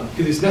decision valid,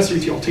 it is necessary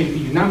to obtain a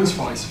unanimous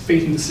vice,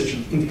 faith, and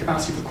decision in the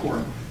capacity of the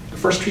quorum. The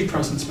first three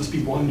presents must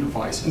be one in their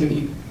vice, and then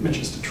he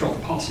mentions the 12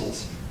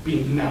 apostles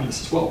being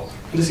unanimous as well.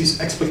 And this is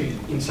explicated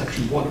in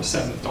section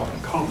 107 of the Doctrine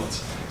and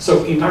Covenants.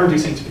 So in Latter-day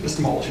Saint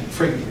epistemology and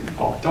framing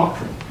of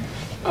doctrine,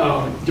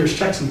 there's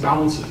checks and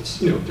balances.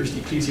 There's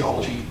the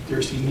ecclesiology,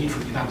 there's the need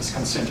for unanimous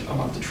consent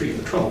among the three of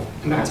the 12,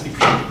 and that has to be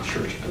presented to the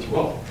church as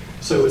well.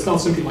 So it's not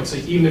simply like, say,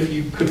 even if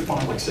you could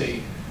find, like,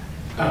 say,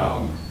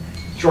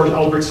 George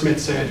Albert Smith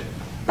said,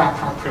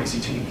 backtrack crazy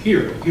thing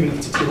here, even if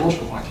it's a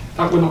theological act,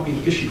 that would not be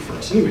an issue for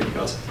us anyway,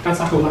 because that's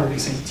not how Latter-day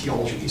Saint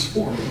theology is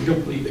formed. And we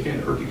don't believe,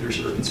 again, our leaders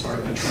are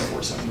inspired on a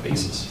 24/7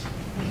 basis.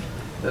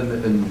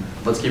 And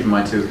let's keep in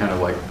mind too, kind of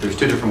like, there's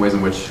two different ways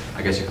in which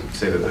I guess you could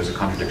say that there's a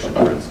contradiction,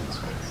 for instance.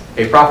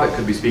 A prophet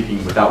could be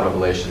speaking without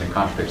revelation and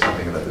contradict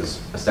something that is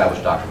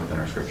established doctrine within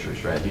our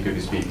scriptures, right? He could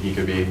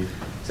be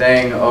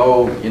saying,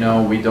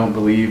 we don't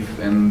believe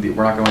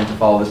we're not going to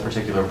follow this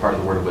particular part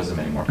of the word of wisdom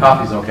anymore.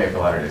 Coffee's okay for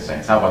Latter-day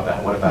Saints. How about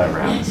that? What if that ever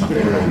happens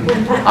someday?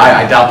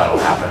 I doubt that'll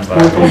happen,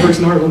 but Converts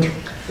in Ireland.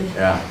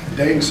 Yeah.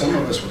 Dang, some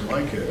of us would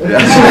like it.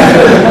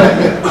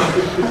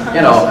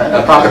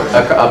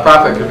 A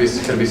prophet could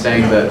be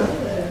saying that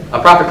a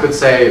prophet could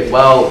say,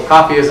 well,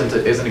 coffee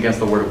isn't against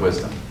the word of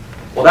wisdom.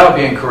 Well, that would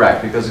be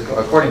incorrect, because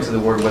according to the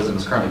word of wisdom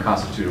is currently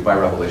constituted by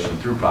revelation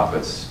through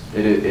prophets.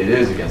 It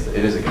is against the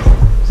word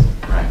of wisdom,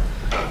 right?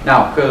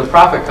 Now, could a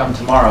prophet come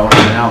tomorrow and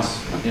announce,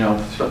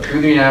 through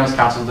the unanimous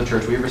council of the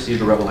church, we've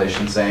received a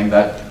revelation saying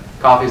that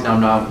coffee is now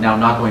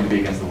not going to be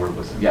against the word of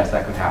wisdom? Yes,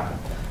 that could happen.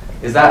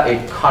 Is that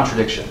a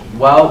contradiction?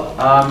 Well,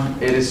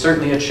 it is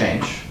certainly a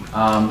change.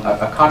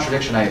 A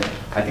contradiction, I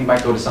think,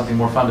 might go to something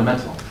more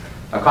fundamental.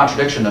 A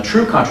contradiction, a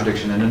true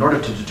contradiction, and in order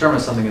to determine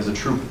something is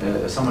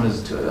someone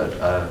is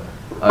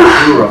a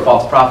true or a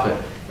false prophet,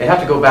 They have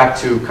to go back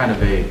to kind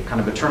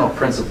of eternal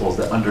principles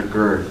that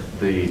undergird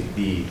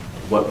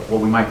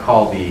what we might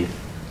call the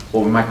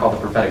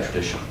prophetic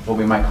tradition, what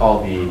we might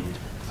call the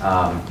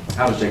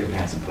how does Jacob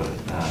Hansen put it in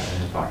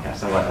his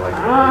podcast? I like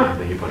the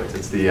way he put it.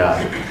 It's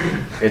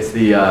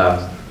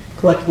the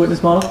collective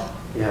witness model.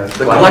 Yeah,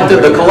 the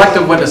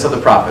collective witness of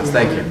the prophets.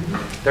 Thank you.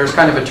 There's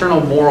kind of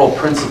eternal moral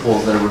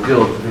principles that are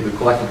revealed through the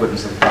collective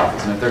witness of the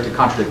prophets, and if they're to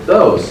contradict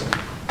those,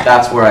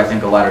 that's where I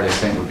think a Latter-day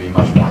Saint would be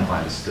much more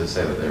inclined to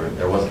say that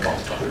there was a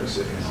false prophet.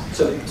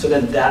 So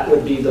then that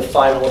would be the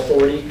final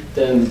authority,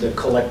 then the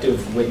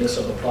collective witness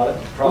of the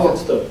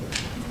prophets, the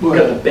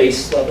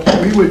base level?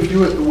 We would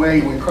view it the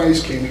way when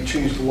Christ came, he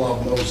changed the law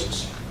of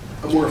Moses.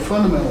 A more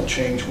fundamental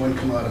change one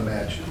cannot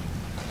imagine.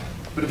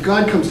 But if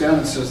God comes down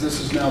and says, this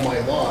is now my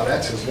law,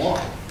 that's his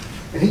law.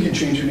 And he can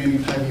change it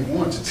anytime he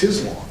wants. It's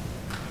his law.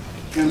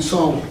 And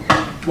so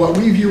what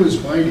we view as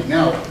binding.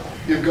 Now,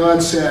 if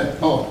God said,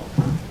 oh,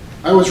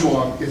 I was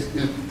wrong.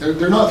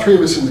 There are not three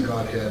of us in the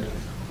Godhead.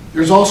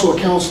 There's also a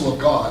council of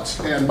gods.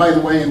 And by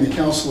the way, in the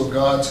council of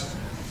gods,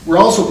 we're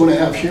also going to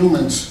have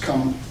humans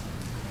come.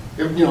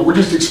 We're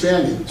just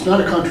expanding. It's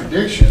not a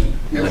contradiction.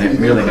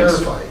 Merely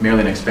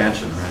an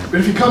expansion, right?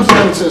 But if he comes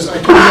down and says,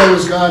 I told you I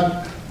was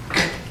God,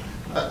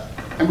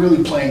 I'm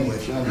really playing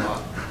with you, I'm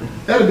not.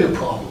 That'd be a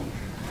problem.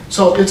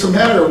 So it's a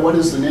matter of what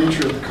is the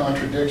nature of the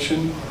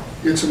contradiction.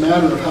 It's a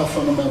matter of how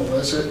fundamental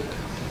is it.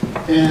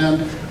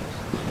 And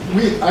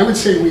I would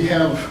say we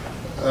have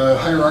a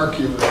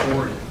hierarchy of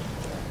authority.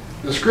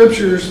 The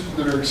scriptures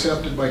that are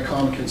accepted by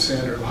common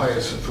consent are the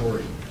highest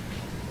authority.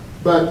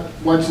 But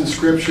what's in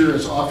Scripture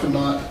is often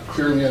not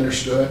clearly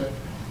understood.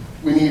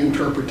 We need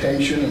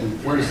interpretation,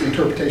 and where does the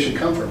interpretation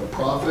come from? A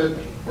prophet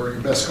or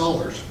your best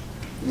scholars?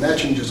 And that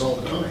changes all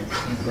the time,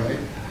 right?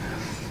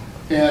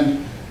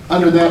 And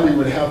under that, we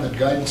would have the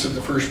guidance of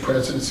the First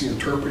Presidency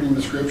interpreting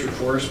the Scripture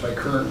for us by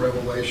current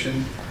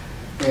revelation,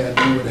 and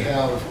we would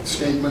have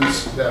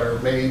statements that are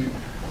made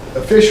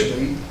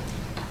officially.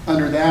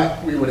 Under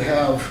that, we would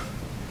have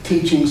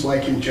teachings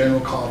like in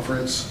General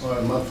Conference on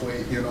a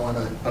monthly, on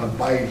a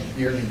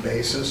bi-yearly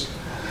basis.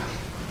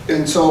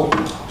 And so,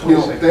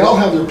 they all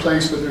have their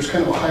place, but there's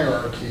kind of a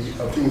hierarchy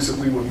of things that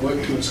we would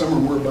look to, and some are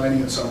more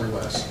binding and some are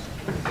less.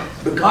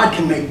 But God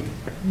can make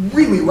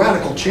really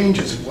radical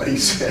changes in what he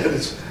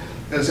says,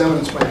 as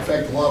evidenced by the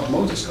fact the law of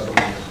Moses got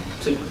away.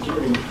 So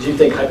do you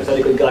think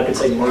hypothetically God could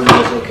say murder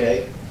is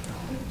okay?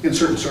 In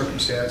certain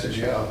circumstances,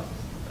 yeah.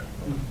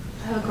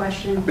 I have a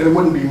question. But it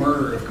wouldn't be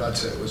murder if God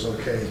said it was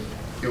okay.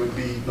 It would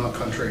be not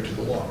contrary to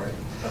the law, right?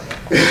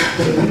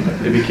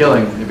 It'd be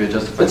killing. It'd be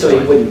justified. So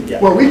he wouldn't. Yeah.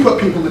 Well, we put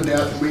people to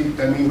death. We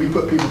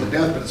put people to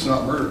death, but it's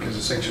not murder because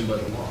it's sanctioned by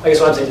the law. I guess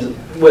what I'm saying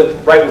is,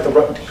 with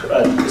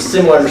the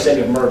similar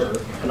understanding of murder,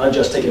 an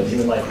unjust taking of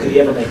human life, could he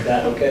ever make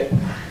that okay?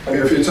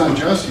 If it's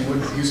unjust, he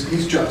would.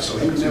 He's just, so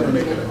he would never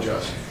make it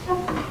unjust.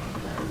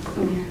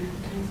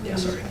 Yeah,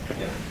 sorry.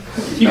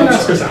 You can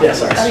ask us that. Yeah,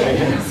 sorry.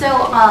 Okay.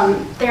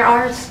 So there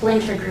are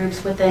splinter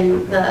groups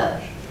within the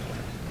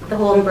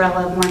whole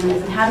umbrella of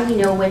Mormonism. How do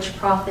we know which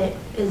prophet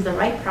is the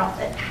right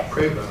prophet?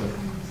 Pray about it.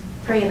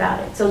 Pray about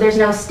it. So there's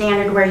no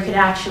standard where you could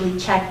actually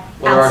check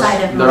Well,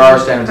 outside of there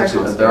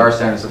are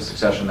standards of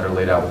succession that are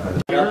laid out within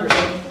the.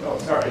 Oh,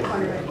 sorry.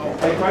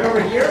 Like right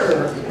over here?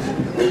 Or?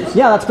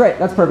 Yeah, that's great.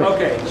 That's perfect.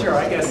 Okay, sure,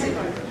 I guess.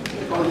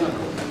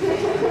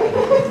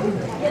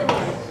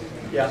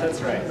 Yeah,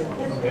 that's right.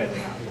 Good.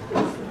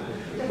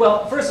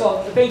 Well, first of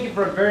all, thank you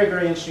for a very,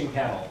 very interesting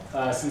panel.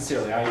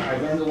 Sincerely, I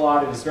learned a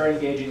lot. It was very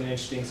engaging and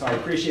interesting, so I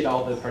appreciate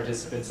all the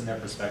participants and their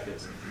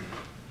perspectives.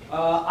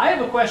 I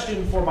have a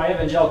question for my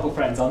evangelical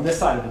friends on this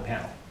side of the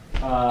panel.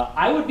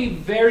 I would be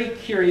very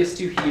curious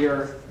to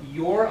hear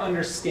your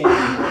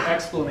understanding or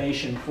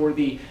explanation for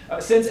the,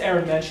 since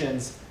Aaron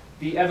mentions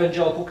the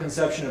evangelical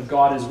conception of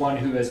God as one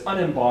who is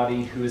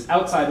unembodied, who is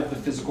outside of the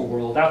physical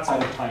world,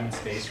 outside of time and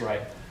space,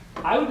 right?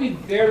 I would be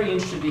very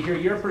interested to hear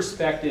your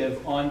perspective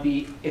on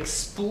the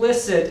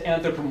explicit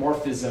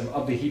anthropomorphism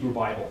of the Hebrew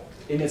Bible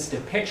in its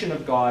depiction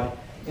of God,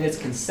 in its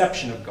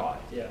conception of God.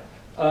 Yeah.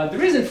 The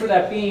reason for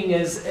that being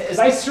is, as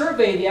I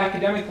survey the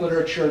academic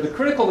literature, the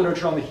critical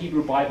literature on the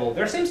Hebrew Bible,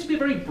 there seems to be a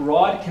very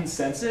broad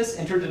consensus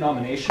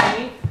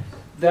interdenominationally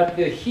that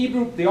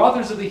the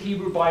authors of the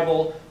Hebrew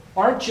Bible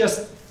aren't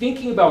just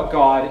thinking about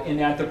God in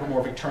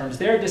anthropomorphic terms,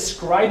 they're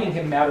describing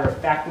him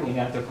matter-of-factly in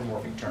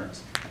anthropomorphic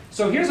terms.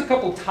 So here's a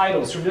couple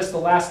titles from just the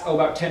last,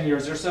 about 10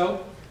 years or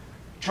so.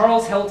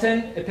 Charles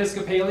Hilton,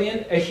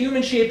 Episcopalian, A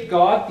Human-Shaped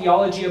God,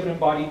 Theology of an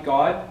Embodied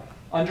God.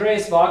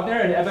 Andreas Wagner,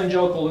 an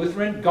Evangelical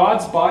Lutheran,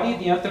 God's Body,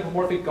 the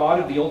Anthropomorphic God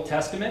of the Old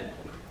Testament.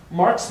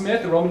 Mark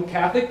Smith, a Roman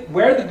Catholic,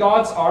 Where the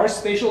Gods Are,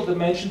 Spatial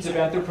Dimensions of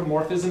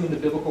Anthropomorphism in the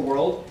Biblical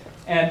World.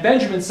 And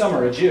Benjamin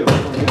Sommer, a Jew,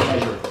 for good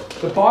measure,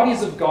 The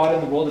Bodies of God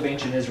in the World of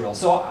Ancient Israel.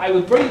 So I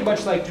would very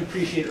much like to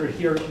appreciate or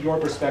hear your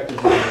perspective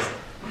on this.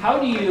 How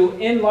do you,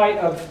 in light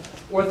of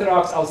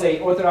Orthodox, I'll say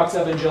Orthodox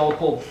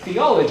evangelical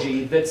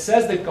theology that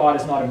says that God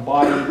is not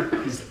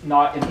embodied, he's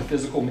not in the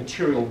physical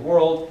material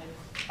world,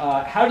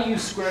 how do you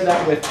square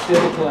that with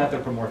biblical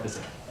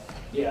anthropomorphism?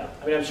 Yeah,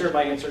 I mean, I'm sure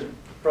my answer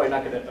probably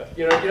not going to,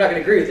 you're not going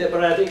to agree with it,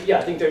 but I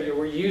think that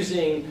we're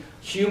using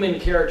human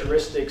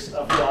characteristics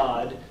of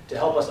God to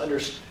help us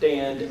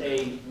understand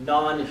a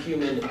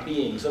non-human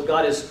being. So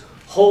God is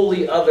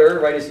wholly other,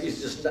 right?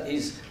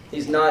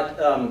 He's not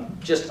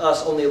just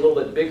us, only a little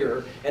bit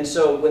bigger. And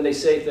so when they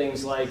say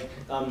things like,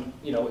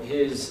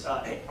 his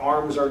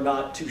arms are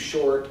not too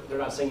short, they're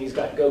not saying he's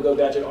got go-go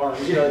gadget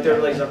arms.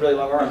 They're like really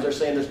long arms. They're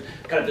saying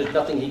there's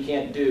nothing he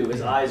can't do.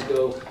 His eyes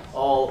go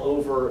all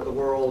over the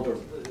world, or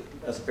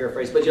that's a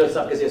paraphrase, but it's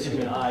not because he has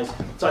human eyes.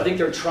 So I think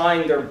they're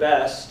trying their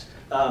best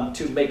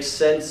to make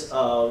sense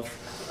of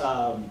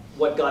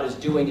what God is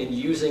doing and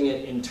using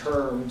it in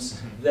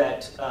terms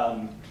that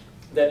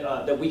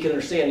we can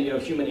understand,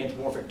 human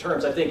anthropomorphic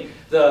terms. I think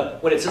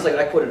when it says, like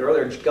I quoted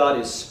earlier, God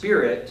is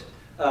spirit,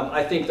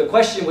 I think the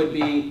question would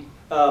be,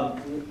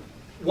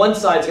 one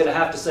side's going to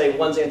have to say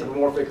one's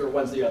anthropomorphic or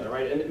one's the other,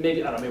 right? And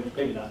maybe, I don't know,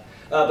 maybe not.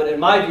 But in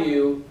my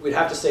view, we'd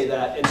have to say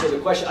that. And so the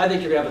question, I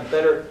think you're going to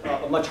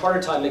have a much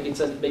harder time making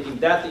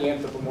that the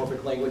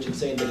anthropomorphic language and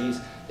saying that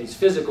he's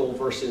physical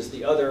versus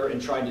the other, and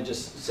trying to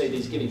just say that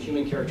he's giving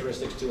human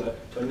characteristics to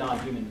a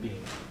non-human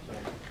being.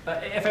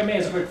 If I may,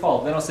 as a quick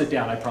follow-up, then I'll sit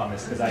down, I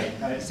promise, because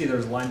I see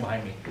there's a line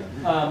behind me.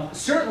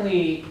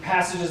 Certainly,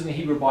 passages in the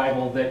Hebrew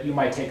Bible that you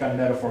might take on a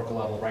metaphorical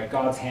level, right?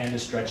 God's hand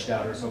is stretched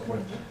out or so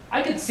forth.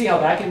 I could see how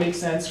that can make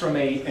sense from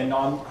a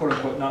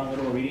quote-unquote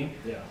non-literal reading.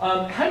 Yeah.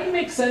 How do you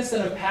make sense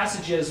then of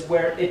passages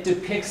where it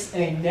depicts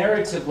a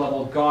narrative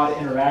level God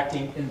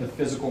interacting in the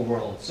physical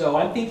world? So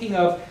I'm thinking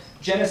of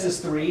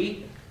Genesis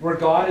 3, where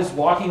God is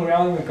walking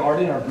around in the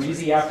garden on a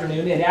breezy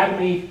afternoon, and Adam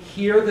and Eve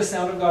hear the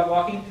sound of God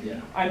walking.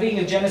 Yeah. I'm thinking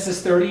of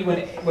Genesis 30,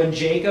 when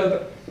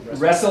Jacob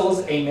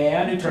wrestles a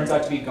man who turns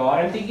out to be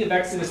God. I'm thinking of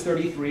Exodus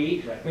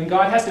 33, when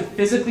God has to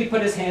physically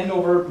put his hand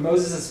over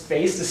Moses'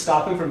 face to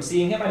stop him from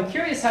seeing him. I'm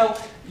curious how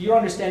your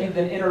understanding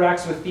then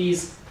interacts with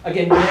these,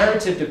 again,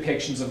 narrative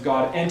depictions of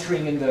God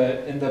entering in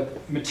the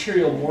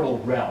material mortal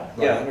realm.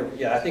 Right?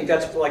 Yeah. I think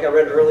that's, like I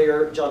read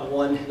earlier, John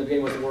 1, in the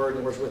beginning was the Word, and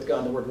the Word was with God,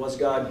 and the Word was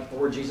God, the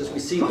Word Jesus. We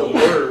see the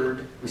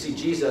Word, we see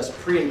Jesus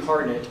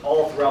pre-incarnate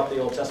all throughout the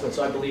Old Testament.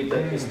 So I believe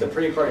that it's the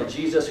pre-incarnate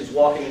Jesus who's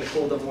walking in the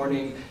cool of the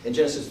morning. In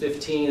Genesis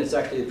 15, it's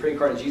actually the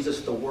pre-incarnate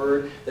Jesus, the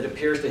Word, that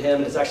appears to him,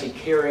 and it's actually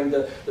carrying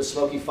the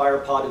smoky fire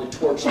pot and the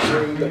torch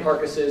through the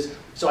carcasses.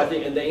 So I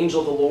think, and the angel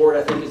of the Lord,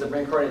 I think, is the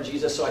pre-incarnate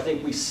Jesus. So I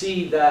think we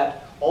see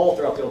that all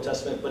throughout the Old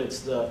Testament, but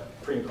it's the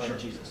pre-incarnate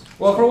Jesus.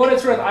 Well, for what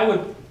it's worth, I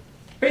would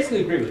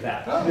basically agree with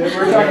that. We're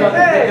talking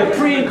about the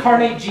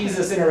pre-incarnate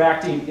Jesus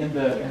interacting in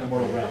the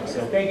mortal realm.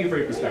 So thank you for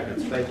your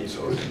perspective. Thank you.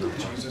 So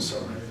Jesus,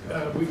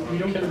 we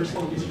don't get a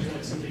response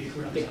to somebody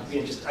who I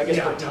guess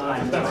for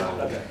time.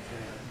 Okay.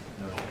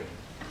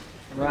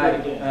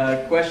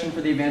 Right. Question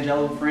for the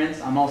Evangelical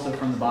friends. I'm also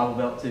from the Bible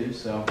Belt too,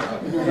 so.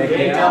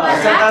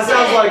 That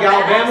sounds like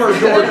Alabama or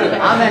Georgia.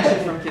 I'm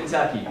actually from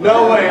Kentucky.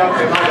 No way.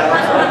 Okay, my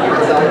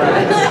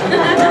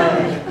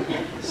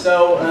bad.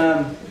 So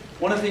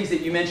one of the things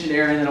that you mentioned,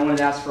 Aaron, and I wanted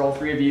to ask for all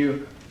three of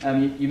you.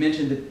 You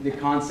mentioned the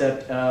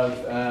concept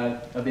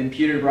of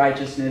imputed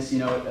righteousness.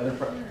 Other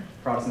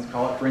Protestants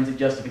call it forensic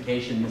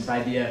justification. This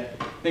idea.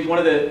 I think one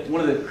of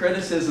the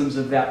criticisms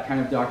of that kind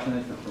of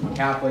doctrine from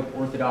Catholic,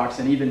 Orthodox,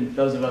 and even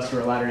those of us who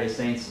are Latter-day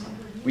Saints,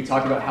 we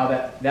talk about how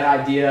that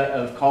idea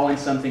of calling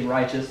something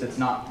righteous that's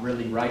not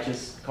really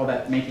righteous, call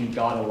that making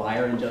God a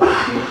liar in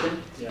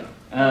justification. Yeah.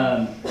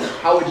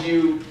 How would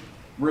you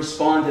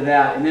respond to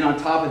that? And then on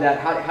top of that,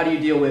 how do you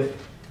deal with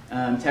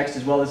text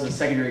as well? This is a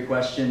secondary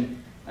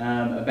question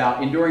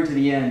about enduring to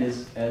the end,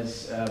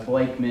 as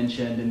Blake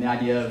mentioned, and the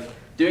idea of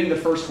doing the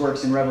first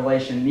works in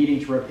Revelation, needing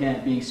to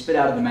repent, being spit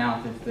out of the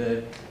mouth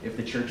if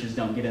the churches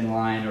don't get in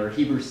line, or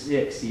Hebrews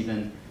 6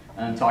 even,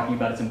 talking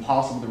about it's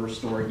impossible to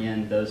restore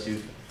again those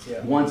who've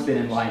once been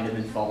enlightened and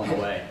then fallen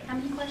away. How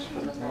many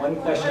questions was that? One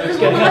question.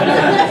 1/2.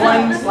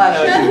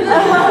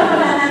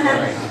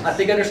 I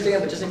think I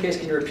understand, but just in case,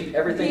 can you repeat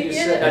everything you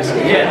said?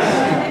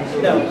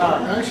 Yes. No,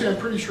 actually, I'm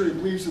pretty sure he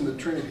believes in the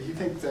Trinity. He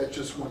thinks that's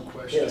just one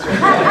question. Yes.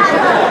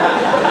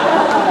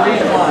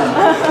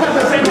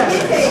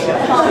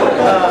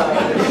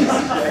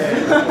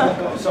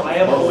 So I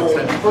have I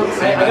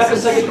got the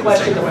second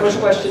question. The first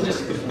question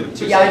just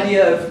the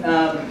idea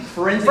of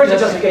forensic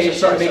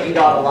justification, making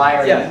God a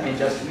liar in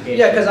justification.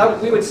 Yeah,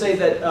 because we would say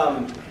that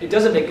it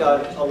doesn't make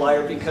God a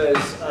liar because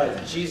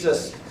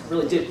Jesus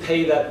really did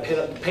pay that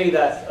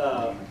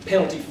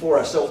penalty for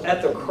us. So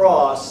at the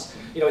cross,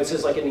 it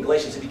says like in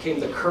Galatians, it became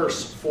the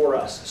curse for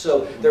us.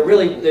 So they're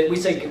really, we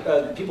say,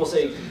 people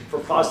say for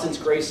Protestants,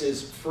 grace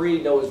is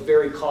free. No, it's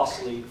very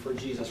costly for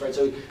Jesus, right?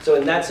 So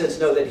in that sense,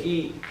 know that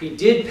he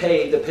did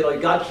pay the penalty.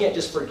 God can't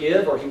just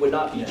forgive, or he would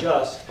not be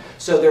just.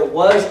 So there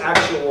was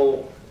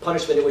actual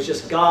punishment. It was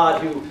just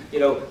God who,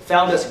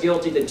 found us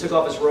guilty, then took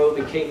off his robe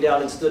and came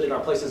down and stood in our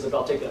places, and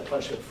I'll take that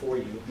punishment for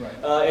you. Right.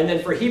 And then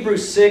for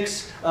Hebrews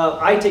 6,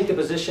 I take the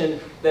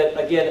position that,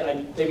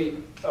 again,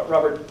 maybe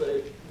Robert,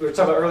 we were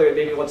talking about earlier,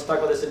 maybe he wants to talk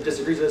about this and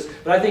disagrees with this,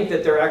 but I think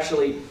that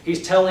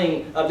he's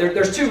telling,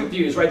 there's two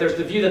views, right? There's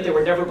the view that they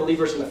were never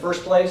believers in the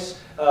first place,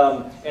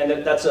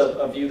 And that's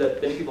a view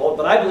that many people hold.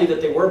 But I believe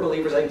that they were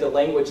believers. I think the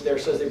language there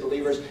says they're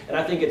believers. And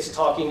I think it's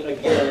talking,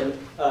 again,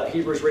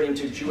 Hebrews writing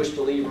to Jewish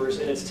believers,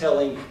 and it's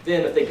telling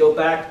them if they go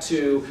back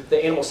to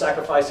the animal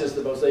sacrifices,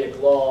 the Mosaic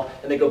law,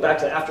 and they go back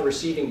to after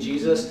receiving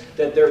Jesus,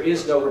 that there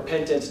is no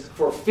repentance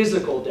for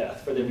physical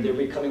death, for them.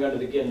 They're coming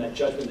under, again, that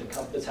judgment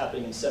that's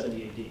happening in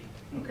 70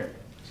 AD. Okay.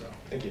 So,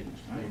 Thank you.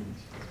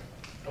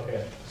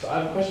 Okay, so I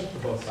have a question for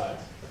both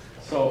sides.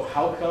 So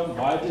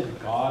why did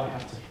God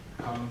have to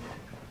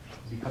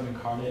become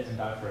incarnate and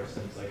die for our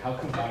sins? Like, how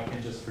come God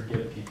can't just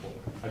forgive people?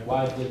 Like,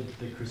 why did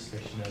the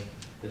crucifixion and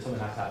did something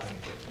have to happen in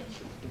the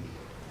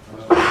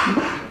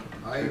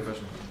first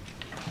place?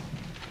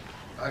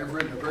 I've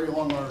written a very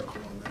long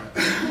article on that.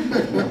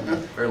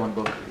 Very long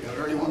book. Yeah,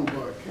 very long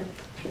book.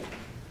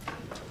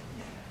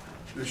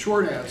 The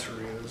short answer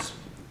is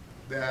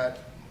that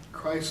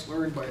Christ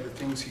learned by the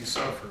things he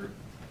suffered,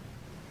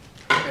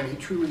 and he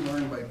truly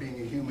learned by being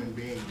a human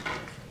being.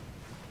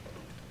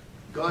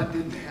 God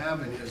didn't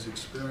have in his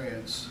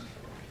experience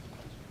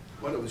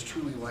what it was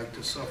truly like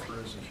to suffer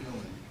as a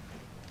human,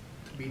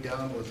 to be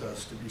down with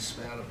us, to be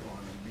spat upon,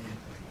 and be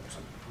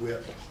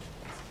whipped.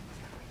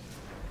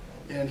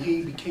 And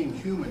he became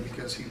human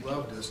because he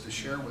loved us, to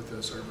share with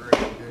us our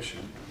very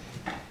condition.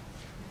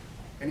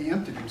 And he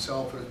emptied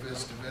himself of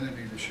his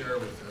divinity to share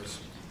with us.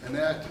 And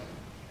that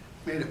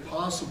made it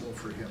possible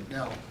for him.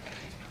 Now,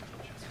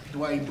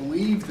 do I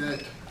believe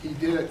that he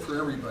did it for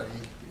everybody?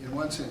 In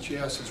one sense,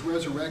 yes. His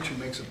resurrection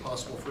makes it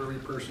possible for every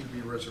person to be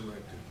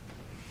resurrected.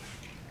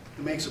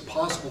 It makes it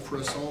possible for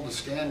us all to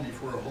stand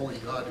before a holy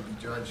God to be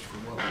judged for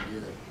what we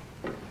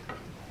did.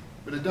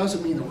 But it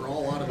doesn't mean that we're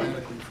all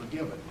automatically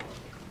forgiven.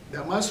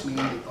 That must mean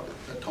that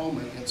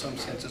atonement, in some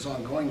sense, is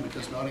ongoing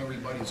because not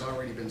everybody's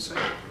already been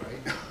saved,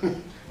 right?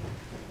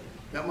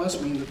 That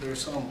must mean that there's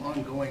some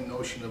ongoing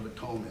notion of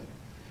atonement.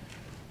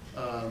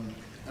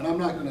 And I'm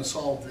not going to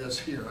solve this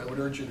here. I would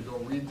urge you to go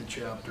read the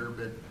chapter,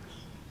 but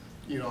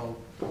you know,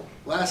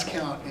 last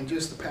count, in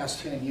just the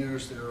past 10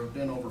 years, there have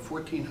been over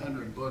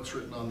 1,400 books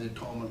written on the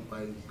atonement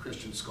by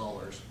Christian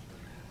scholars.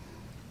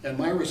 And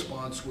my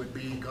response would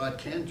be, God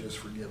can just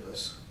forgive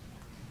us.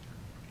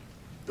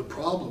 The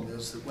problem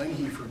is that when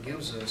he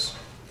forgives us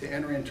to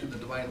enter into the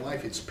divine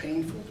life, it's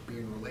painful to be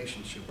in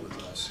relationship with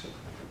us.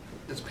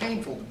 It's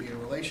painful to be in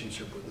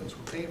relationship with us.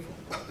 We're painful.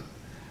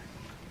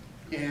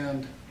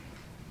 And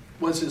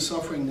was his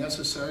suffering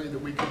necessary that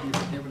we could be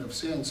forgiven of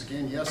sins?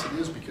 Again, yes, it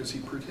is, because he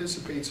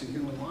participates in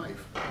human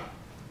life.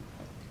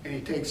 And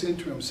he takes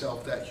into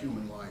himself that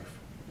human life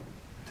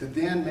to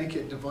then make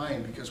it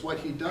divine, because what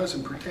he does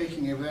in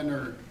partaking of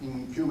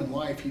entering human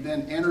life, he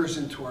then enters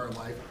into our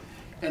life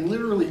and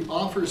literally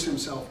offers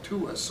himself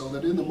to us, so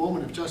that in the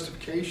moment of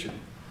justification,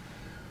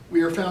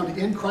 we are found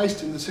in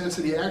Christ in the sense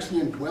that he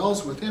actually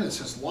indwells within us.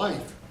 His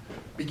life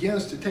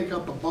begins to take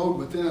up abode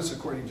within us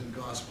according to the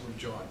Gospel of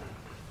John.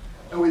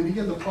 And we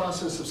begin the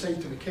process of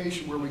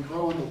sanctification where we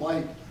grow in the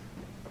light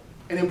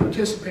and in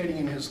participating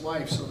in his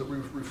life so that we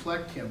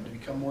reflect him to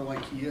become more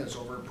like he is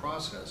over a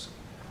process.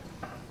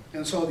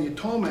 And so the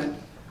atonement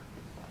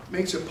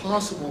makes it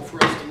possible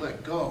for us to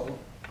let go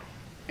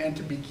and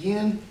to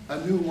begin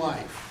a new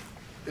life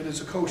that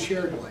is a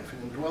co-shared life,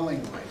 an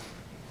indwelling life.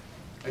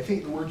 I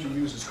think the word you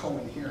use is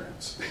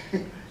co-inherence.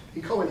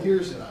 He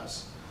co-inheres in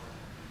us.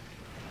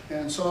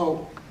 And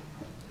so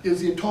is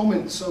the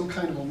atonement some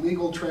kind of a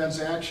legal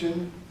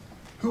transaction?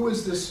 Who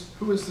is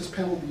this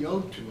penalty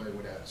owed to, I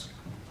would ask?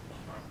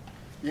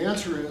 The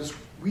answer is,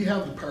 we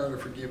have the power to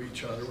forgive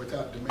each other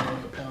without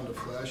demanding a pound of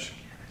flesh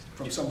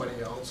from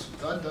somebody else.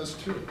 God does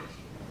too.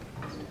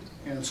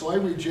 And so I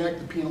reject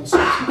the penal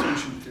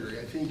substitution theory.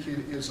 I think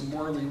it is a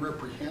morally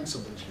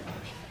reprehensible theory.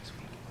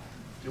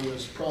 It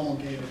was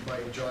promulgated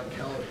by John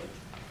Calvin,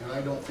 and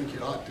I don't think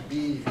it ought to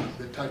be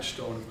the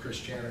touchstone of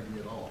Christianity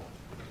at all.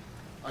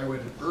 I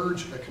would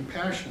urge a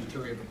compassion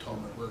theory of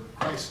atonement where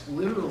Christ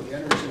literally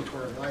enters into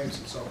our lives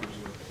and suffers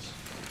with us.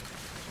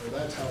 So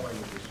that's how I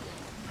would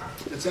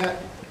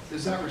respond.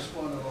 Does that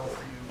respond at all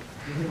for you?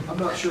 I'm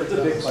not sure it's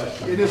a big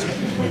question. It is a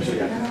big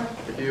question.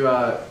 If you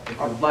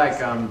would like,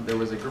 there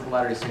was a group of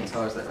Latter-day Saint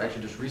scholars that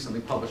actually just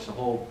recently published a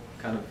whole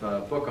kind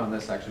of book on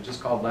this, actually,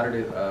 just called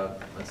Latter-day,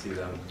 let's see,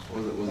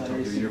 what was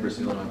it, the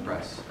University of Illinois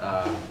Press?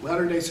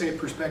 Latter-day Saint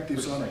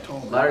Perspectives on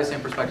Atonement. Latter-day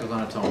Saint Perspectives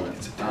on Atonement,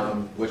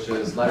 which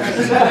is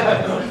Latter-day Saint,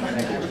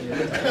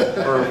 thank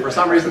you. For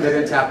some reason, they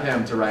didn't tap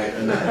him to write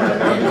in that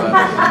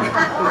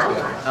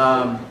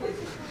book.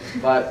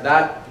 But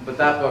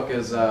that book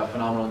is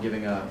phenomenal in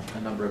giving a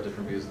number of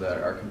different views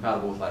that are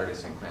compatible with Latter-day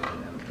Saint claims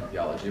and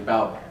theology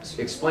about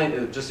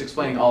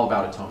explaining all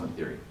about atonement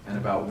theory and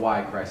about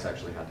why Christ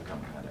actually had to come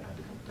down.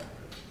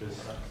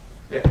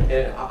 Yeah,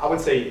 and I would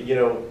say, you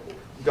know,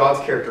 God's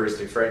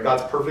characteristics, right?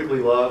 God's perfectly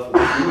love.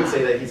 We would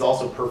say that he's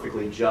also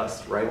perfectly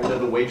just, right? We know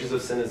the wages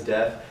of sin is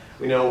death.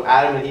 We know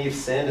Adam and Eve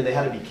sinned, and they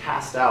had to be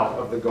cast out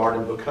of the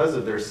garden because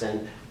of their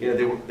sin. You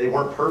know, they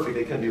weren't perfect.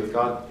 They couldn't be with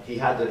God. He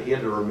had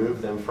to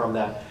remove them from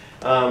that.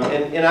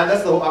 And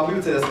that's we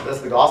would say that's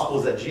the gospel,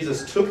 is that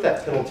Jesus took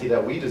that penalty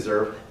that we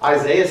deserve.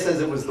 Isaiah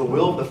says it was the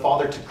will of the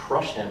Father to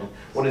crush him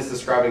when it's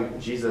describing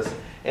Jesus.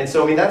 And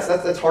so, I mean,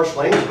 that's harsh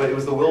language, but it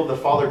was the will of the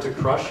Father to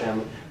crush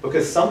him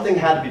because something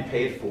had to be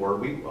paid for.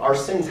 Our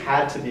sins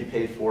had to be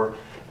paid for.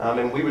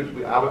 And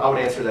I would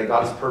answer that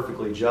God is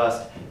perfectly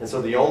just. And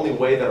so the only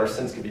way that our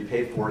sins can be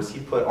paid for is he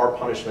put our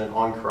punishment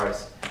on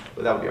Christ.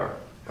 But that would be our...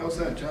 How's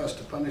that just,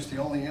 to punish the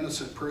only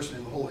innocent person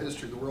in the whole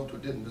history of the world who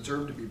didn't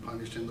deserve to be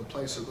punished in the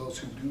place of those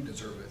who do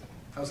deserve it?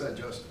 How's that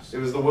justice? It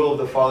was the will of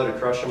the Father to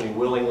crush him. He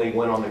willingly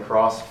went on the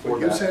cross for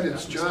that. You said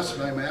it's just,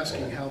 and I'm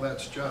asking how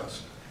that's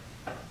just.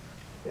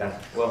 Yeah,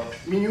 well...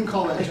 I mean, you can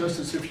call that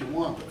justice if you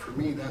want, but for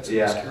me, that's a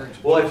miscarriage.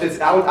 Well, if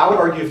it's, I would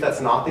argue if that's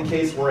not the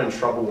case, we're in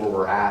trouble where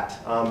we're at,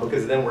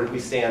 because then we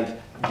stand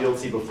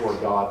guilty before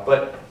God.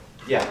 But,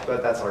 yeah,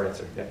 but that's our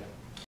answer, yeah.